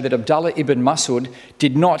to show that Abdullah ibn Mas'ud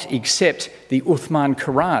did not accept the Uthman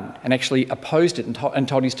Qur'an and actually opposed it and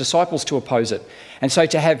told his disciples to oppose it. And so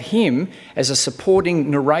to have him as a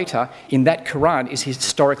supporting narrator in that Qur'an is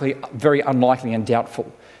historically very unlikely and doubtful.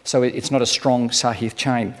 So it's not a strong Sahih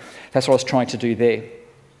chain. That's what I was trying to do there.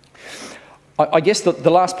 I guess the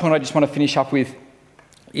last point I just want to finish up with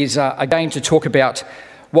is again to talk about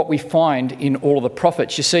what we find in all of the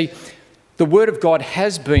prophets. You see, the Word of God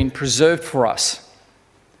has been preserved for us.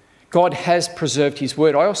 God has preserved His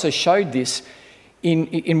Word. I also showed this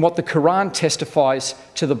in what the Qur'an testifies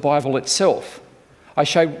to the Bible itself. I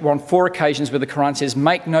showed on 4 occasions where the Qur'an says,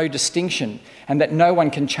 make no distinction, and that no one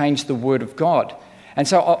can change the Word of God. And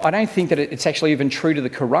so I don't think that it's actually even true to the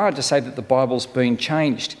Qur'an to say that the Bible's been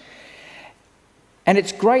changed. And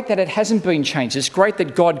it's great that it hasn't been changed. It's great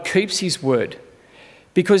that God keeps His Word,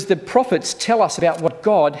 because the prophets tell us about what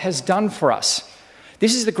God has done for us.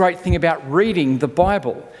 This is the great thing about reading the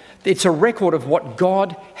Bible. It's a record of what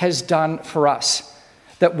God has done for us.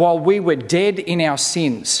 That while we were dead in our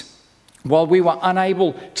sins, while we were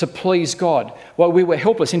unable to please God, while we were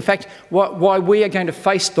helpless, in fact, while we are going to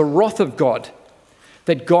face the wrath of God,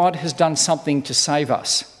 that God has done something to save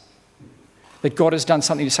us. That God has done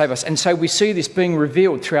something to save us. And so we see this being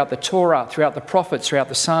revealed throughout the Torah, throughout the prophets, throughout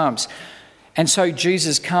the Psalms. And so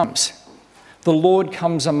Jesus comes. The Lord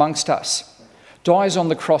comes amongst us, dies on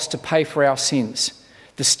the cross to pay for our sins.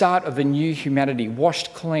 The start of a new humanity,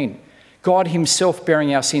 washed clean. God Himself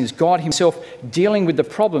bearing our sins. God Himself dealing with the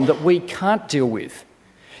problem that we can't deal with.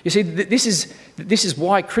 You see, this is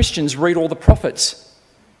why Christians read all the prophets.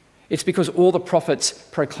 It's because all the prophets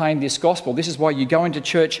proclaim this gospel. This is why you go into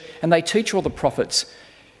church and they teach all the prophets,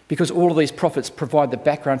 because all of these prophets provide the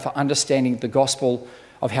background for understanding the gospel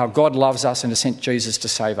of how God loves us and has sent Jesus to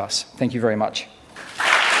save us. Thank you very much.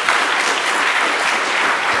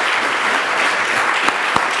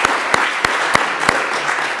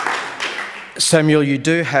 Samuel, you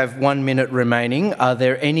do have 1 minute remaining. Are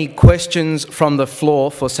there any questions from the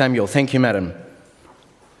floor for Samuel? Thank you, madam.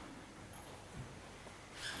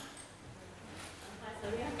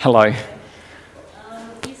 Hello. You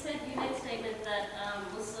said you made a statement that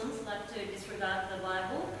Muslims like to disregard the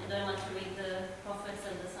Bible and don't like to read the prophets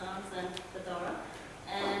and the Psalms and the Torah,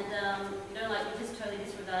 and you don't like to just totally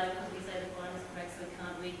disregard it because we say the Quran is correct, so we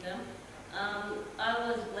can't read them. I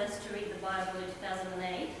was blessed to read the Bible in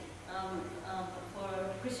 2008 for a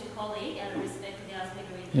Christian colleague, and in respect, he asked me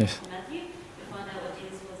to read Matthew to find out what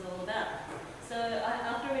Jesus was all about. So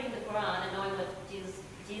after reading the Quran and knowing what Jesus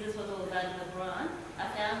was all about in the Quran, I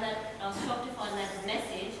found that I was shocked to find that his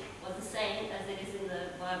message was the same as it is in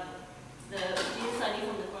the Bible. The Jesus I knew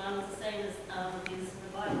from the Quran was the same as Jesus in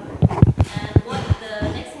the Bible. And the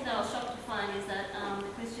next thing that I was shocked to find is that the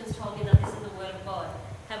Christians told me that this is the Word of God.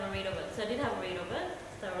 Have a read of it. So I did have a read of it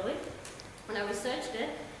thoroughly, and I researched it.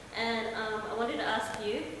 And I wanted to ask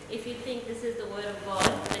you, if you think this is the Word of God,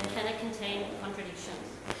 then can it contain contradictions?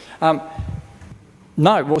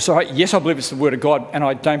 No, well, so yes, I believe it's the Word of God, and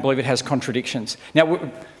I don't believe it has contradictions. Now,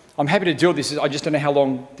 I'm happy to deal with this. I just don't know how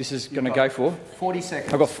long this is going to go for. 40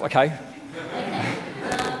 seconds. Okay.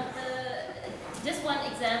 Just one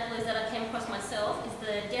example is that I came across myself is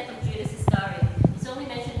the death of Judas Iscariot. It's only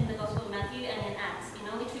mentioned in the Gospel of Matthew and in Acts. In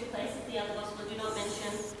only 2 places, the other Gospels do not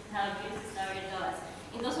mention how Judas Iscariot dies.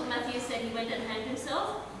 In Gospel of Matthew, it said he went and hanged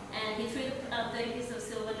himself, and he threw the 30 pieces of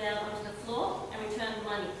silver down onto the floor and returned the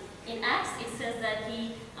money. In Acts, it says that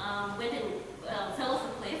he went and fell off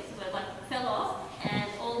a cliff, so fell off, and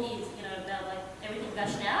all his, everything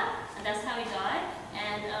gushed out, and that's how he died.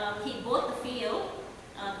 And he bought the field,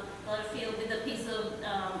 with a piece of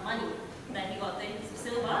money that he got, 30 pieces of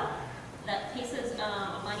silver. That pieces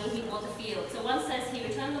of money, he bought the field. So one says he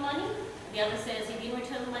returned the money, the other says he didn't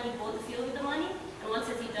return the money, he bought the field with the money, and one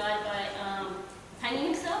says he died by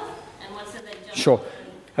hanging himself, and one says that he jumped. Sure.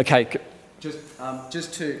 Okay.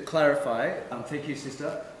 Just to clarify, thank you,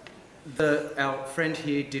 sister. Our friend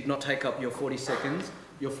here did not take up your 40 seconds.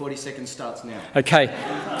 Your 40 seconds starts now. Okay.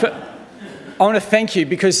 I want to thank you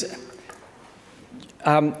because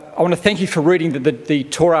I want to thank you for reading the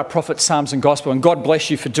Torah, prophets, Psalms and Gospel, and God bless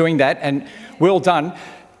you for doing that, and well done.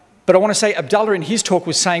 But I want to say Abdullah in his talk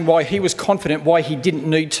was saying why he was confident, why he didn't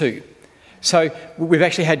need to. So we've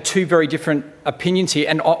actually had 2 very different opinions here,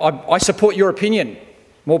 and I support your opinion.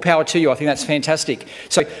 More power to you. I think that's fantastic.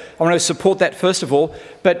 So I want to support that first of all.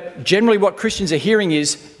 But generally what Christians are hearing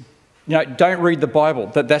is don't read the Bible.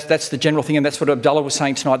 That's the general thing, and that's what Abdullah was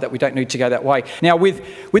saying tonight, that we don't need to go that way. Now, with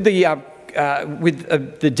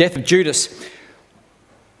the death of Judas,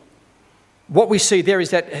 what we see there is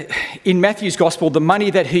that in Matthew's Gospel, the money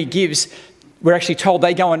that he gives, we're actually told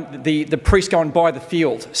the priests go and buy the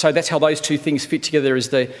field. So that's how those two things fit together.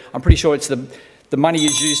 I'm pretty sure it's the money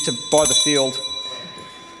is used to buy the field.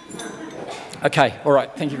 Okay, all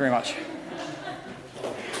right, thank you very much.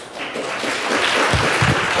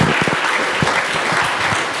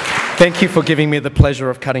 Thank you for giving me the pleasure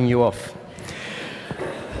of cutting you off.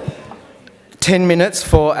 10 minutes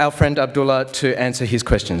for our friend Abdullah to answer his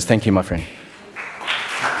questions. Thank you, my friend.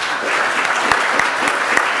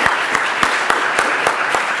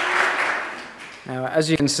 Now, as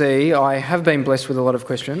you can see, I have been blessed with a lot of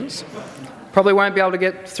questions. Probably won't be able to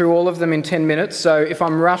get through all of them in 10 minutes, so if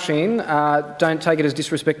I'm rushing, don't take it as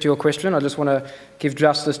disrespect to your question. I just want to give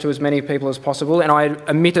justice to as many people as possible, and I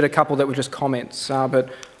omitted a couple that were just comments,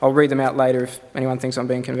 but I'll read them out later if anyone thinks I'm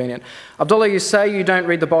being convenient. Abdullah, you say you don't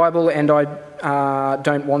read the Bible and I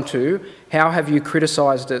don't want to. How have you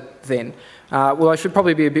criticised it then? Well, I should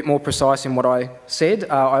probably be a bit more precise in what I said.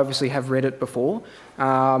 I obviously have read it before.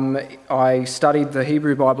 I studied the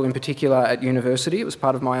Hebrew Bible in particular at university. It was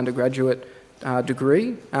part of my undergraduate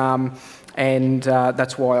degree, and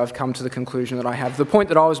that's why I've come to the conclusion that I have. The point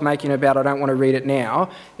that I was making about I don't want to read it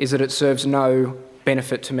now is that it serves no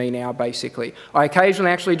benefit to me now, basically. I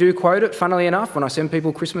occasionally actually do quote it, funnily enough, when I send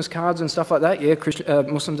people Christmas cards and stuff like that. Yeah,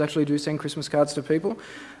 Muslims actually do send Christmas cards to people.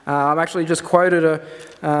 I've actually just quoted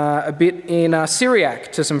a bit in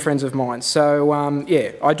Syriac to some friends of mine. So,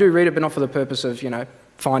 yeah, I do read it, but not for the purpose of,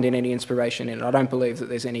 finding any inspiration in it. I don't believe that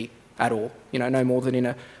there's any at all, no more than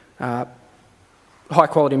in a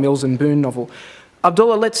high-quality Mills and Boon novel.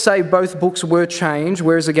 Abdullah, let's say both books were changed.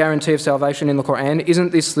 Where is the guarantee of salvation in the Qur'an?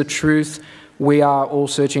 Isn't this the truth we are all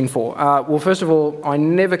searching for? Well, first of all, I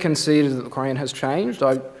never conceded that the Qur'an has changed.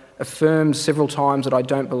 I affirmed several times that I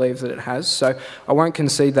don't believe that it has, so I won't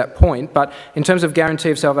concede that point. But in terms of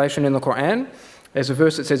guarantee of salvation in the Qur'an, there's a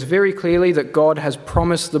verse that says very clearly that God has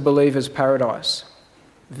promised the believers paradise.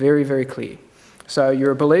 Very, very clear. So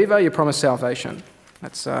you're a believer, you're promised salvation.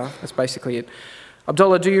 That's basically it.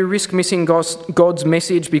 Abdullah, do you risk missing God's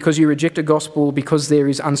message because you reject a gospel because there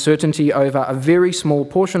is uncertainty over a very small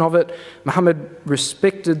portion of it? Muhammad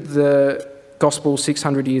respected the gospel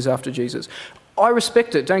 600 years after Jesus. I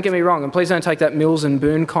respect it, don't get me wrong, and please don't take that Mills and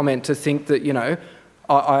Boon comment to think that,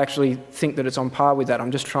 I actually think that it's on par with that.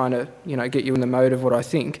 I'm just trying to, get you in the mode of what I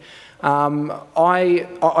think.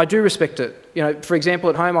 I do respect it. For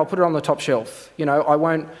example, at home, I'll put it on the top shelf. I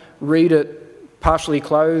won't read it partially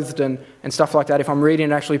clothed and stuff like that if I'm reading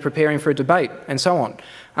and actually preparing for a debate and so on.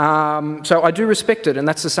 So I do respect it, and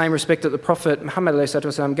that's the same respect that the Prophet Muhammad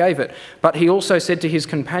ﷺ gave it. But he also said to his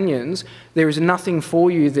companions, there is nothing for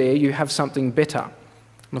you there, you have something better. And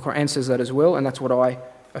the Qur'an says that as well, and that's what I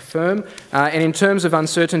affirm. And in terms of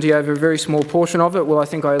uncertainty over a very small portion of it, well, I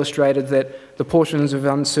think I illustrated that the portions of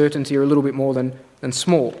uncertainty are a little bit more than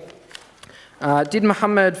small. Did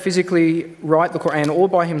Muhammad physically write the Qur'an all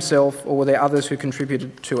by himself, or were there others who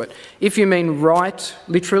contributed to it? If you mean write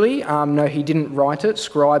literally, no, he didn't write it.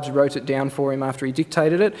 Scribes wrote it down for him after he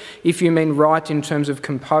dictated it. If you mean write in terms of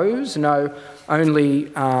compose, no,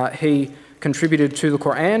 only he contributed to the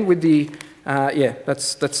Qur'an with the... yeah,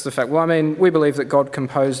 that's the fact. Well, we believe that God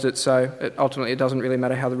composed it, so ultimately it doesn't really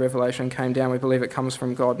matter how the revelation came down. We believe it comes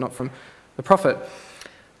from God, not from the Prophet.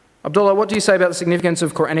 Abdullah, what do you say about the significance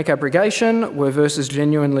of Qur'anic abrogation? Were verses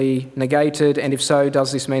genuinely negated? And if so,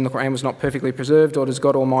 does this mean the Qur'an was not perfectly preserved, or does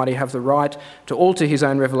God Almighty have the right to alter his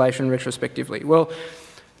own revelation retrospectively? Well,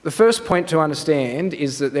 the first point to understand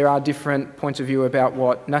is that there are different points of view about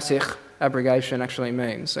what nasikh, abrogation, actually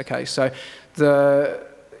means. Okay, so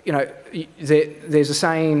there's a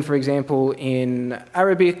saying, for example, in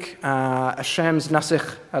Arabic, Ashams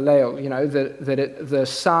nasikh al-layl, that the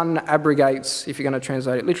sun abrogates, if you're going to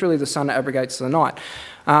translate it literally, the sun abrogates the night.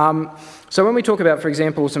 So when we talk about, for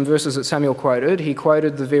example, some verses that Samuel quoted, he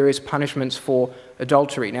quoted the various punishments for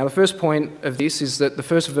adultery. Now, the first point of this is that the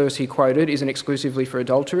first verse he quoted isn't exclusively for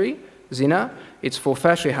adultery, zina, it's for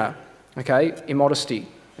fashiha, okay, immodesty.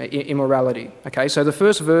 Immorality. Okay, so the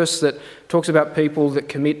first verse that talks about people that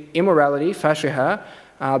commit immorality, fashiha,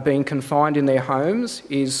 being confined in their homes,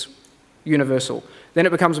 is universal. Then it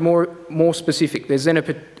becomes more specific. There's then a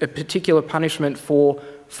particular punishment for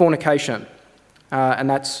fornication, and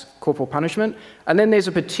that's corporal punishment. And then there's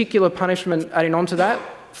a particular punishment adding on to that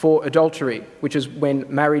for adultery, which is when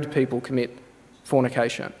married people commit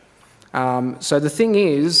fornication. So the thing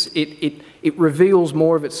is, it reveals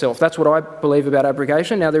more of itself. That's what I believe about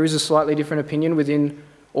abrogation. Now, there is a slightly different opinion within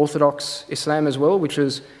Orthodox Islam as well, which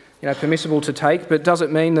is permissible to take, but does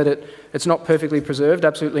it mean that it's not perfectly preserved?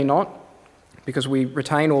 Absolutely not, because we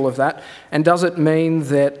retain all of that. And does it mean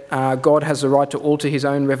that God has the right to alter his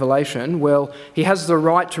own revelation? Well, he has the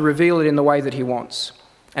right to reveal it in the way that he wants.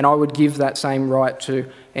 And I would give that same right to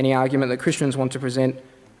any argument that Christians want to present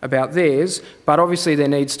about theirs, but obviously there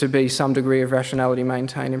needs to be some degree of rationality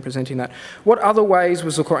maintained in presenting that. What other ways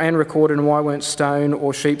was the Qur'an recorded and why weren't stone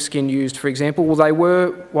or sheepskin used, for example? Well, they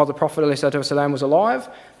were while the Prophet ﷺ was alive,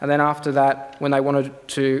 and then after that, when they wanted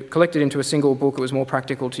to collect it into a single book, it was more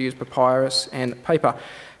practical to use papyrus and paper.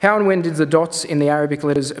 How and when did the dots in the Arabic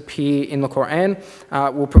letters appear in the Qur'an?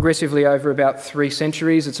 Well, progressively over about 3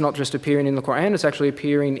 centuries. It's not just appearing in the Qur'an, it's actually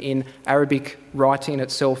appearing in Arabic writing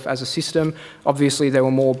itself as a system. Obviously, there were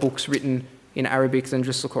more books written in Arabic than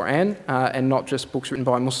just the Qur'an, and not just books written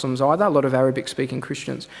by Muslims either, a lot of Arabic-speaking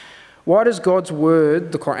Christians. Why does God's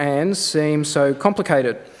word, the Qur'an, seem so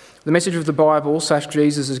complicated? The message of the Bible /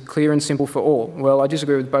 Jesus is clear and simple for all. Well, I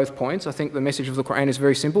disagree with both points. I think the message of the Qur'an is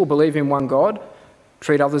very simple. Believe in one God,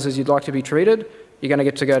 treat others as you'd like to be treated, you're going to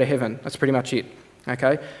get to go to heaven. That's pretty much it.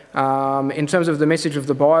 Okay. In terms of the message of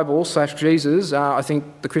the Bible / Jesus, I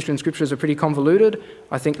think the Christian scriptures are pretty convoluted.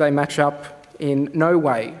 I think they match up in no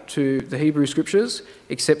way to the Hebrew scriptures,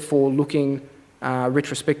 except for looking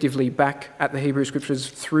retrospectively back at the Hebrew scriptures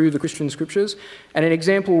through the Christian scriptures. And an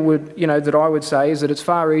example that I would say is that it's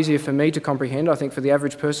far easier for me to comprehend, I think for the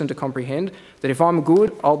average person to comprehend, that if I'm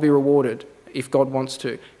good, I'll be rewarded if God wants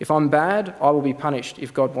to. If I'm bad, I will be punished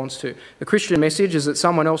if God wants to. The Christian message is that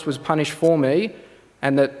someone else was punished for me,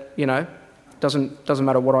 and that, doesn't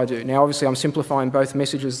matter what I do. Now, obviously, I'm simplifying both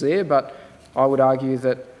messages there, but I would argue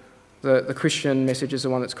that the Christian message is the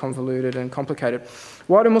one that's convoluted and complicated.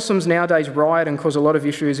 Why do Muslims nowadays riot and cause a lot of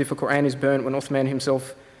issues if a Qur'an is burnt when Uthman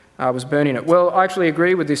himself was burning it? Well, I actually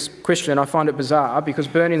agree with this question. I find it bizarre because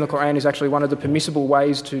burning the Qur'an is actually one of the permissible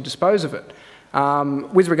ways to dispose of it.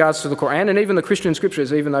 With regards to the Qur'an and even the Christian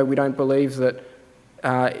scriptures, even though we don't believe that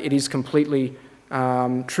it is completely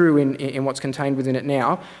true in what's contained within it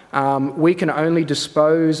now, we can only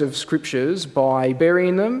dispose of scriptures by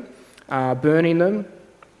burying them, burning them,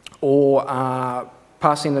 or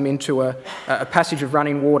passing them into a passage of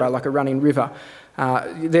running water, like a running river.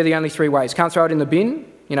 They're the only 3 ways. Can't throw it in the bin,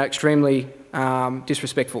 extremely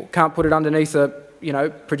disrespectful. Can't put it underneath a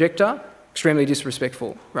projector, extremely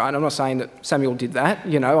disrespectful, right? I'm not saying that Samuel did that,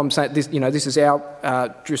 I'm saying this, this is our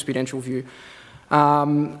jurisprudential view.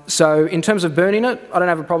 So in terms of burning it, I don't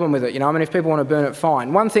have a problem with it, if people want to burn it,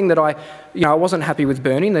 fine. One thing that I wasn't happy with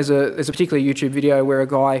burning, there's a particular YouTube video where a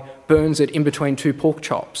guy burns it in between 2 pork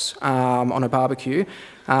chops on a barbecue.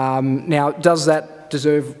 Now, does that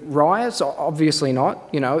deserve riots? Obviously not,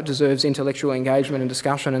 it deserves intellectual engagement and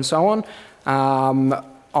discussion and so on.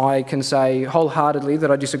 I can say wholeheartedly that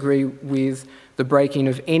I disagree with the breaking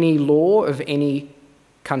of any law of any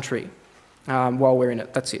country while we're in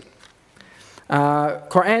it. That's it.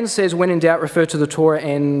 Qur'an says, when in doubt, refer to the Torah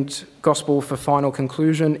and Gospel for final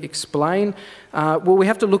conclusion. Explain. Well, we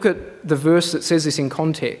have to look at the verse that says this in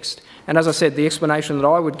context. And as I said, the explanation that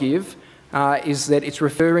I would give is that it's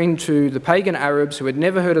referring to the pagan Arabs who had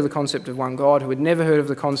never heard of the concept of one God, who had never heard of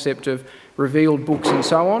the concept of revealed books and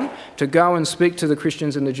so on, to go and speak to the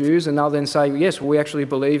Christians and the Jews, and they'll then say, yes, well, we actually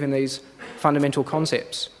believe in these fundamental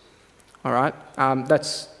concepts. All right?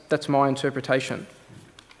 That's my interpretation.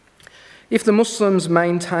 If the Muslims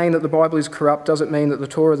maintain that the Bible is corrupt, does it mean that the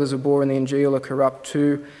Torah, the Zabur and the Injil are corrupt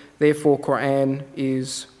too? Therefore, Qur'an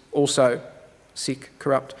is also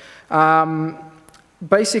corrupt.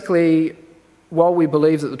 Basically, while we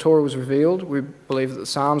believe that the Torah was revealed, we believe that the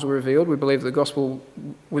Psalms were revealed, we believe that the Gospel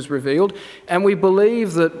was revealed, and we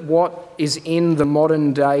believe that what is in the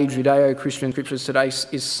modern day Judeo-Christian scriptures today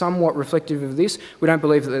is somewhat reflective of this, we don't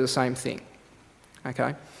believe that they're the same thing.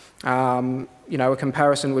 Okay? A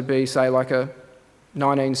comparison would be, say, like a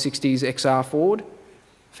 1960s XR Ford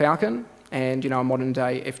Falcon and, a modern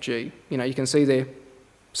day FG. You can see they're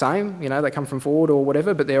same, they come from Ford or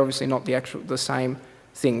whatever, but they're obviously not the same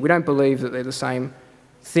thing. We don't believe that they're the same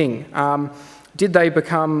thing. Did they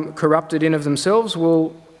become corrupted in of themselves?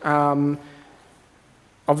 Well,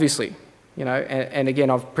 obviously, and again,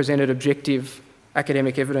 I've presented objective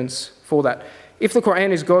academic evidence for that. If the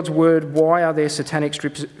Qur'an is God's word, why are there satanic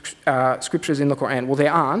scriptures in the Qur'an? Well,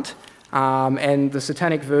 there aren't, and the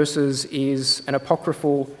satanic verses is an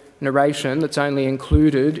apocryphal narration that's only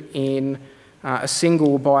included in a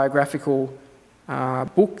single biographical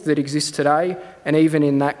book that exists today, and even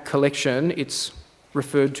in that collection, it's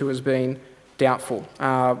referred to as being doubtful.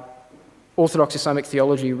 Orthodox Islamic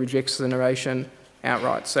theology rejects the narration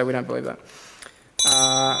outright, so we don't believe that.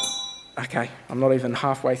 Okay, I'm not even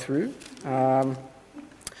halfway through.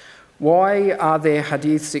 Why are there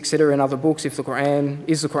hadiths, etc., in other books if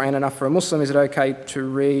is the Qur'an enough for a Muslim? Is it okay to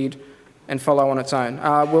read and follow on its own?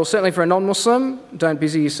 Well, certainly for a non-Muslim, don't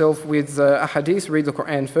busy yourself with a hadith, read the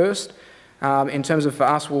Qur'an first. In terms of for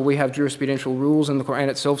us, well, we have jurisprudential rules, and the Qur'an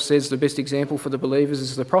itself says the best example for the believers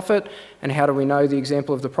is the Prophet. And how do we know the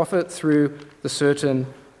example of the Prophet? Through the certain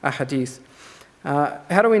hadith.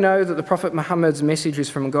 How do we know that the Prophet Muhammad's message is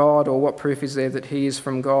from God, or what proof is there that he is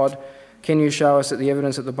from God? Can you show us that the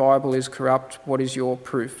evidence that the Bible is corrupt? What is your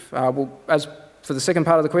proof? Well, as for the second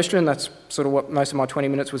part of the question, that's sort of what most of my 20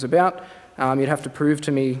 minutes was about. You'd have to prove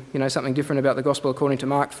to me, something different about the Gospel according to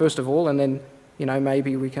Mark, first of all, and then,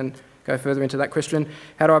 maybe we can go further into that question.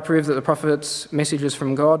 How do I prove that the Prophet's message is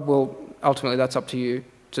from God? Well, ultimately, that's up to you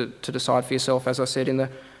to decide for yourself, as I said in the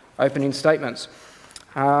opening statements.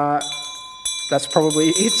 That's probably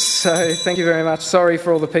it, so thank you very much. Sorry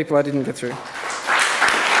for all the people I didn't get through.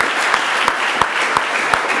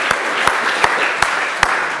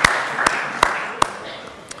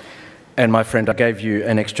 And my friend, I gave you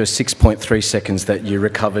an extra 6.3 seconds that you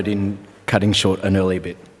recovered in cutting short an early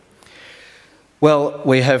bit. Well,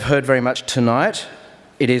 we have heard very much tonight.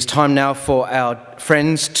 It is time now for our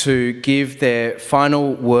friends to give their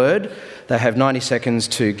final word. They have 90 seconds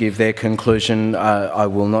to give their conclusion. I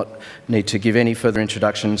will not need to give any further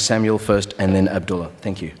introduction. Samuel first and then Abdullah.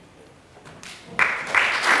 Thank you.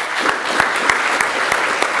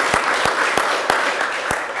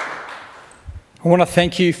 I want to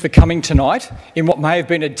thank you for coming tonight in what may have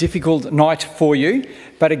been a difficult night for you.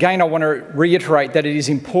 But again, I want to reiterate that it is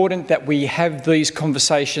important that we have these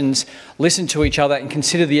conversations, listen to each other and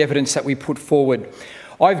consider the evidence that we put forward.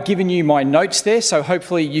 I've given you my notes there, so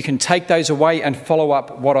hopefully you can take those away and follow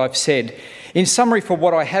up what I've said. In summary for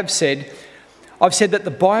what I have said, I've said that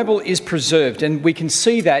the Bible is preserved, and we can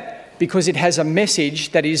see that because it has a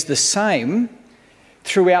message that is the same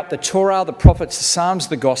throughout the Torah, the prophets, the Psalms,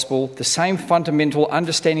 the Gospel, the same fundamental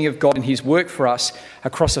understanding of God and his work for us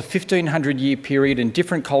across a 1500-year period in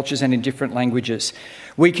different cultures and in different languages.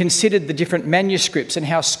 We considered the different manuscripts and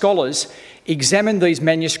how scholars examine these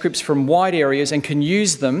manuscripts from wide areas and can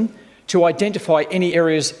use them to identify any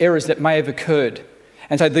errors that may have occurred.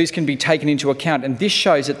 And so these can be taken into account, and this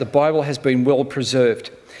shows that the Bible has been well preserved.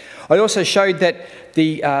 I also showed that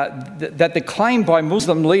the claim by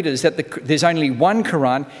Muslim leaders that there's only one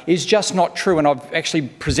Qur'an is just not true, and I've actually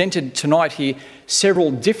presented tonight here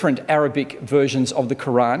several different Arabic versions of the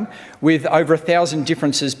Qur'an with over 1,000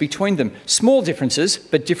 differences between them. Small differences,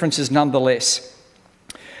 but differences nonetheless.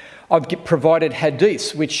 I've provided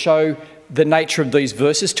hadiths which show the nature of these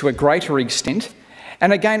verses to a greater extent.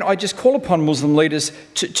 And again, I just call upon Muslim leaders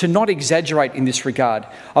to not exaggerate in this regard.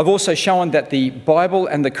 I've also shown that the Bible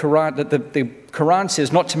and the Qur'an, that the Qur'an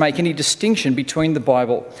says not to make any distinction between the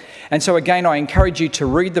Bible. And so again, I encourage you to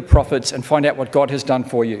read the prophets and find out what God has done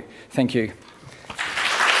for you. Thank you.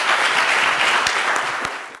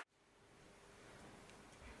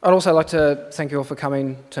 I'd also like to thank you all for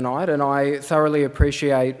coming tonight, and I thoroughly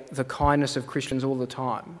appreciate the kindness of Christians all the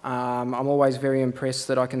time. I'm always very impressed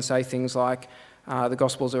that I can say things like, the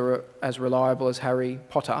Gospels are as reliable as Harry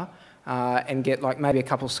Potter, and get like maybe a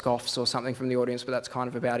couple scoffs or something from the audience, but that's kind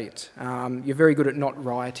of about it. You're very good at not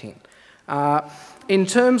rioting. In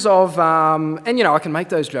terms of, and you know, I can make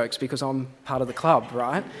those jokes because I'm part of the club,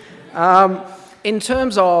 right? In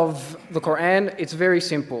terms of the Qur'an, it's very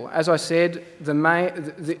simple. As I said,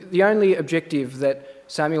 the only objective that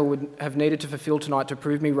Samuel would have needed to fulfill tonight to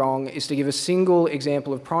prove me wrong is to give a single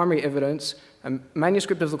example of primary evidence, a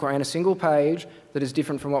manuscript of the Qur'an, a single page that is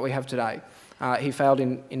different from what we have today. He failed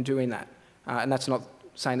in doing that. And that's not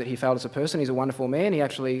saying that he failed as a person. He's a wonderful man. He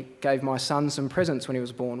actually gave my son some presents when he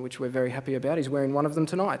was born, which we're very happy about. He's wearing one of them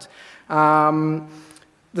tonight.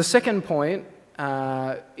 The second point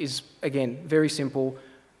is, again, very simple.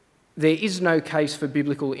 There is no case for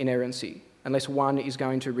biblical inerrancy unless one is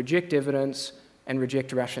going to reject evidence and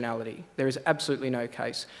reject rationality. There is absolutely no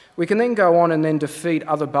case. We can then go on and then defeat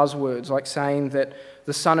other buzzwords like saying that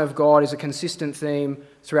the Son of God is a consistent theme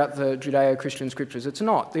throughout the Judeo-Christian scriptures. It's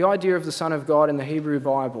not. The idea of the Son of God in the Hebrew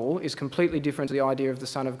Bible is completely different to the idea of the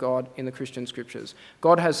Son of God in the Christian scriptures.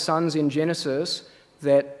 God has sons in Genesis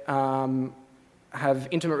that have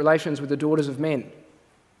intimate relations with the daughters of men.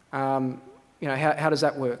 You know, how does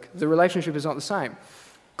that work? The relationship is not the same.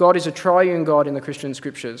 God is a triune God in the Christian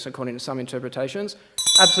scriptures, according to some interpretations.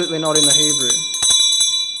 Absolutely not in the Hebrew.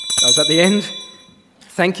 That was at the end.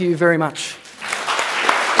 Thank you very much.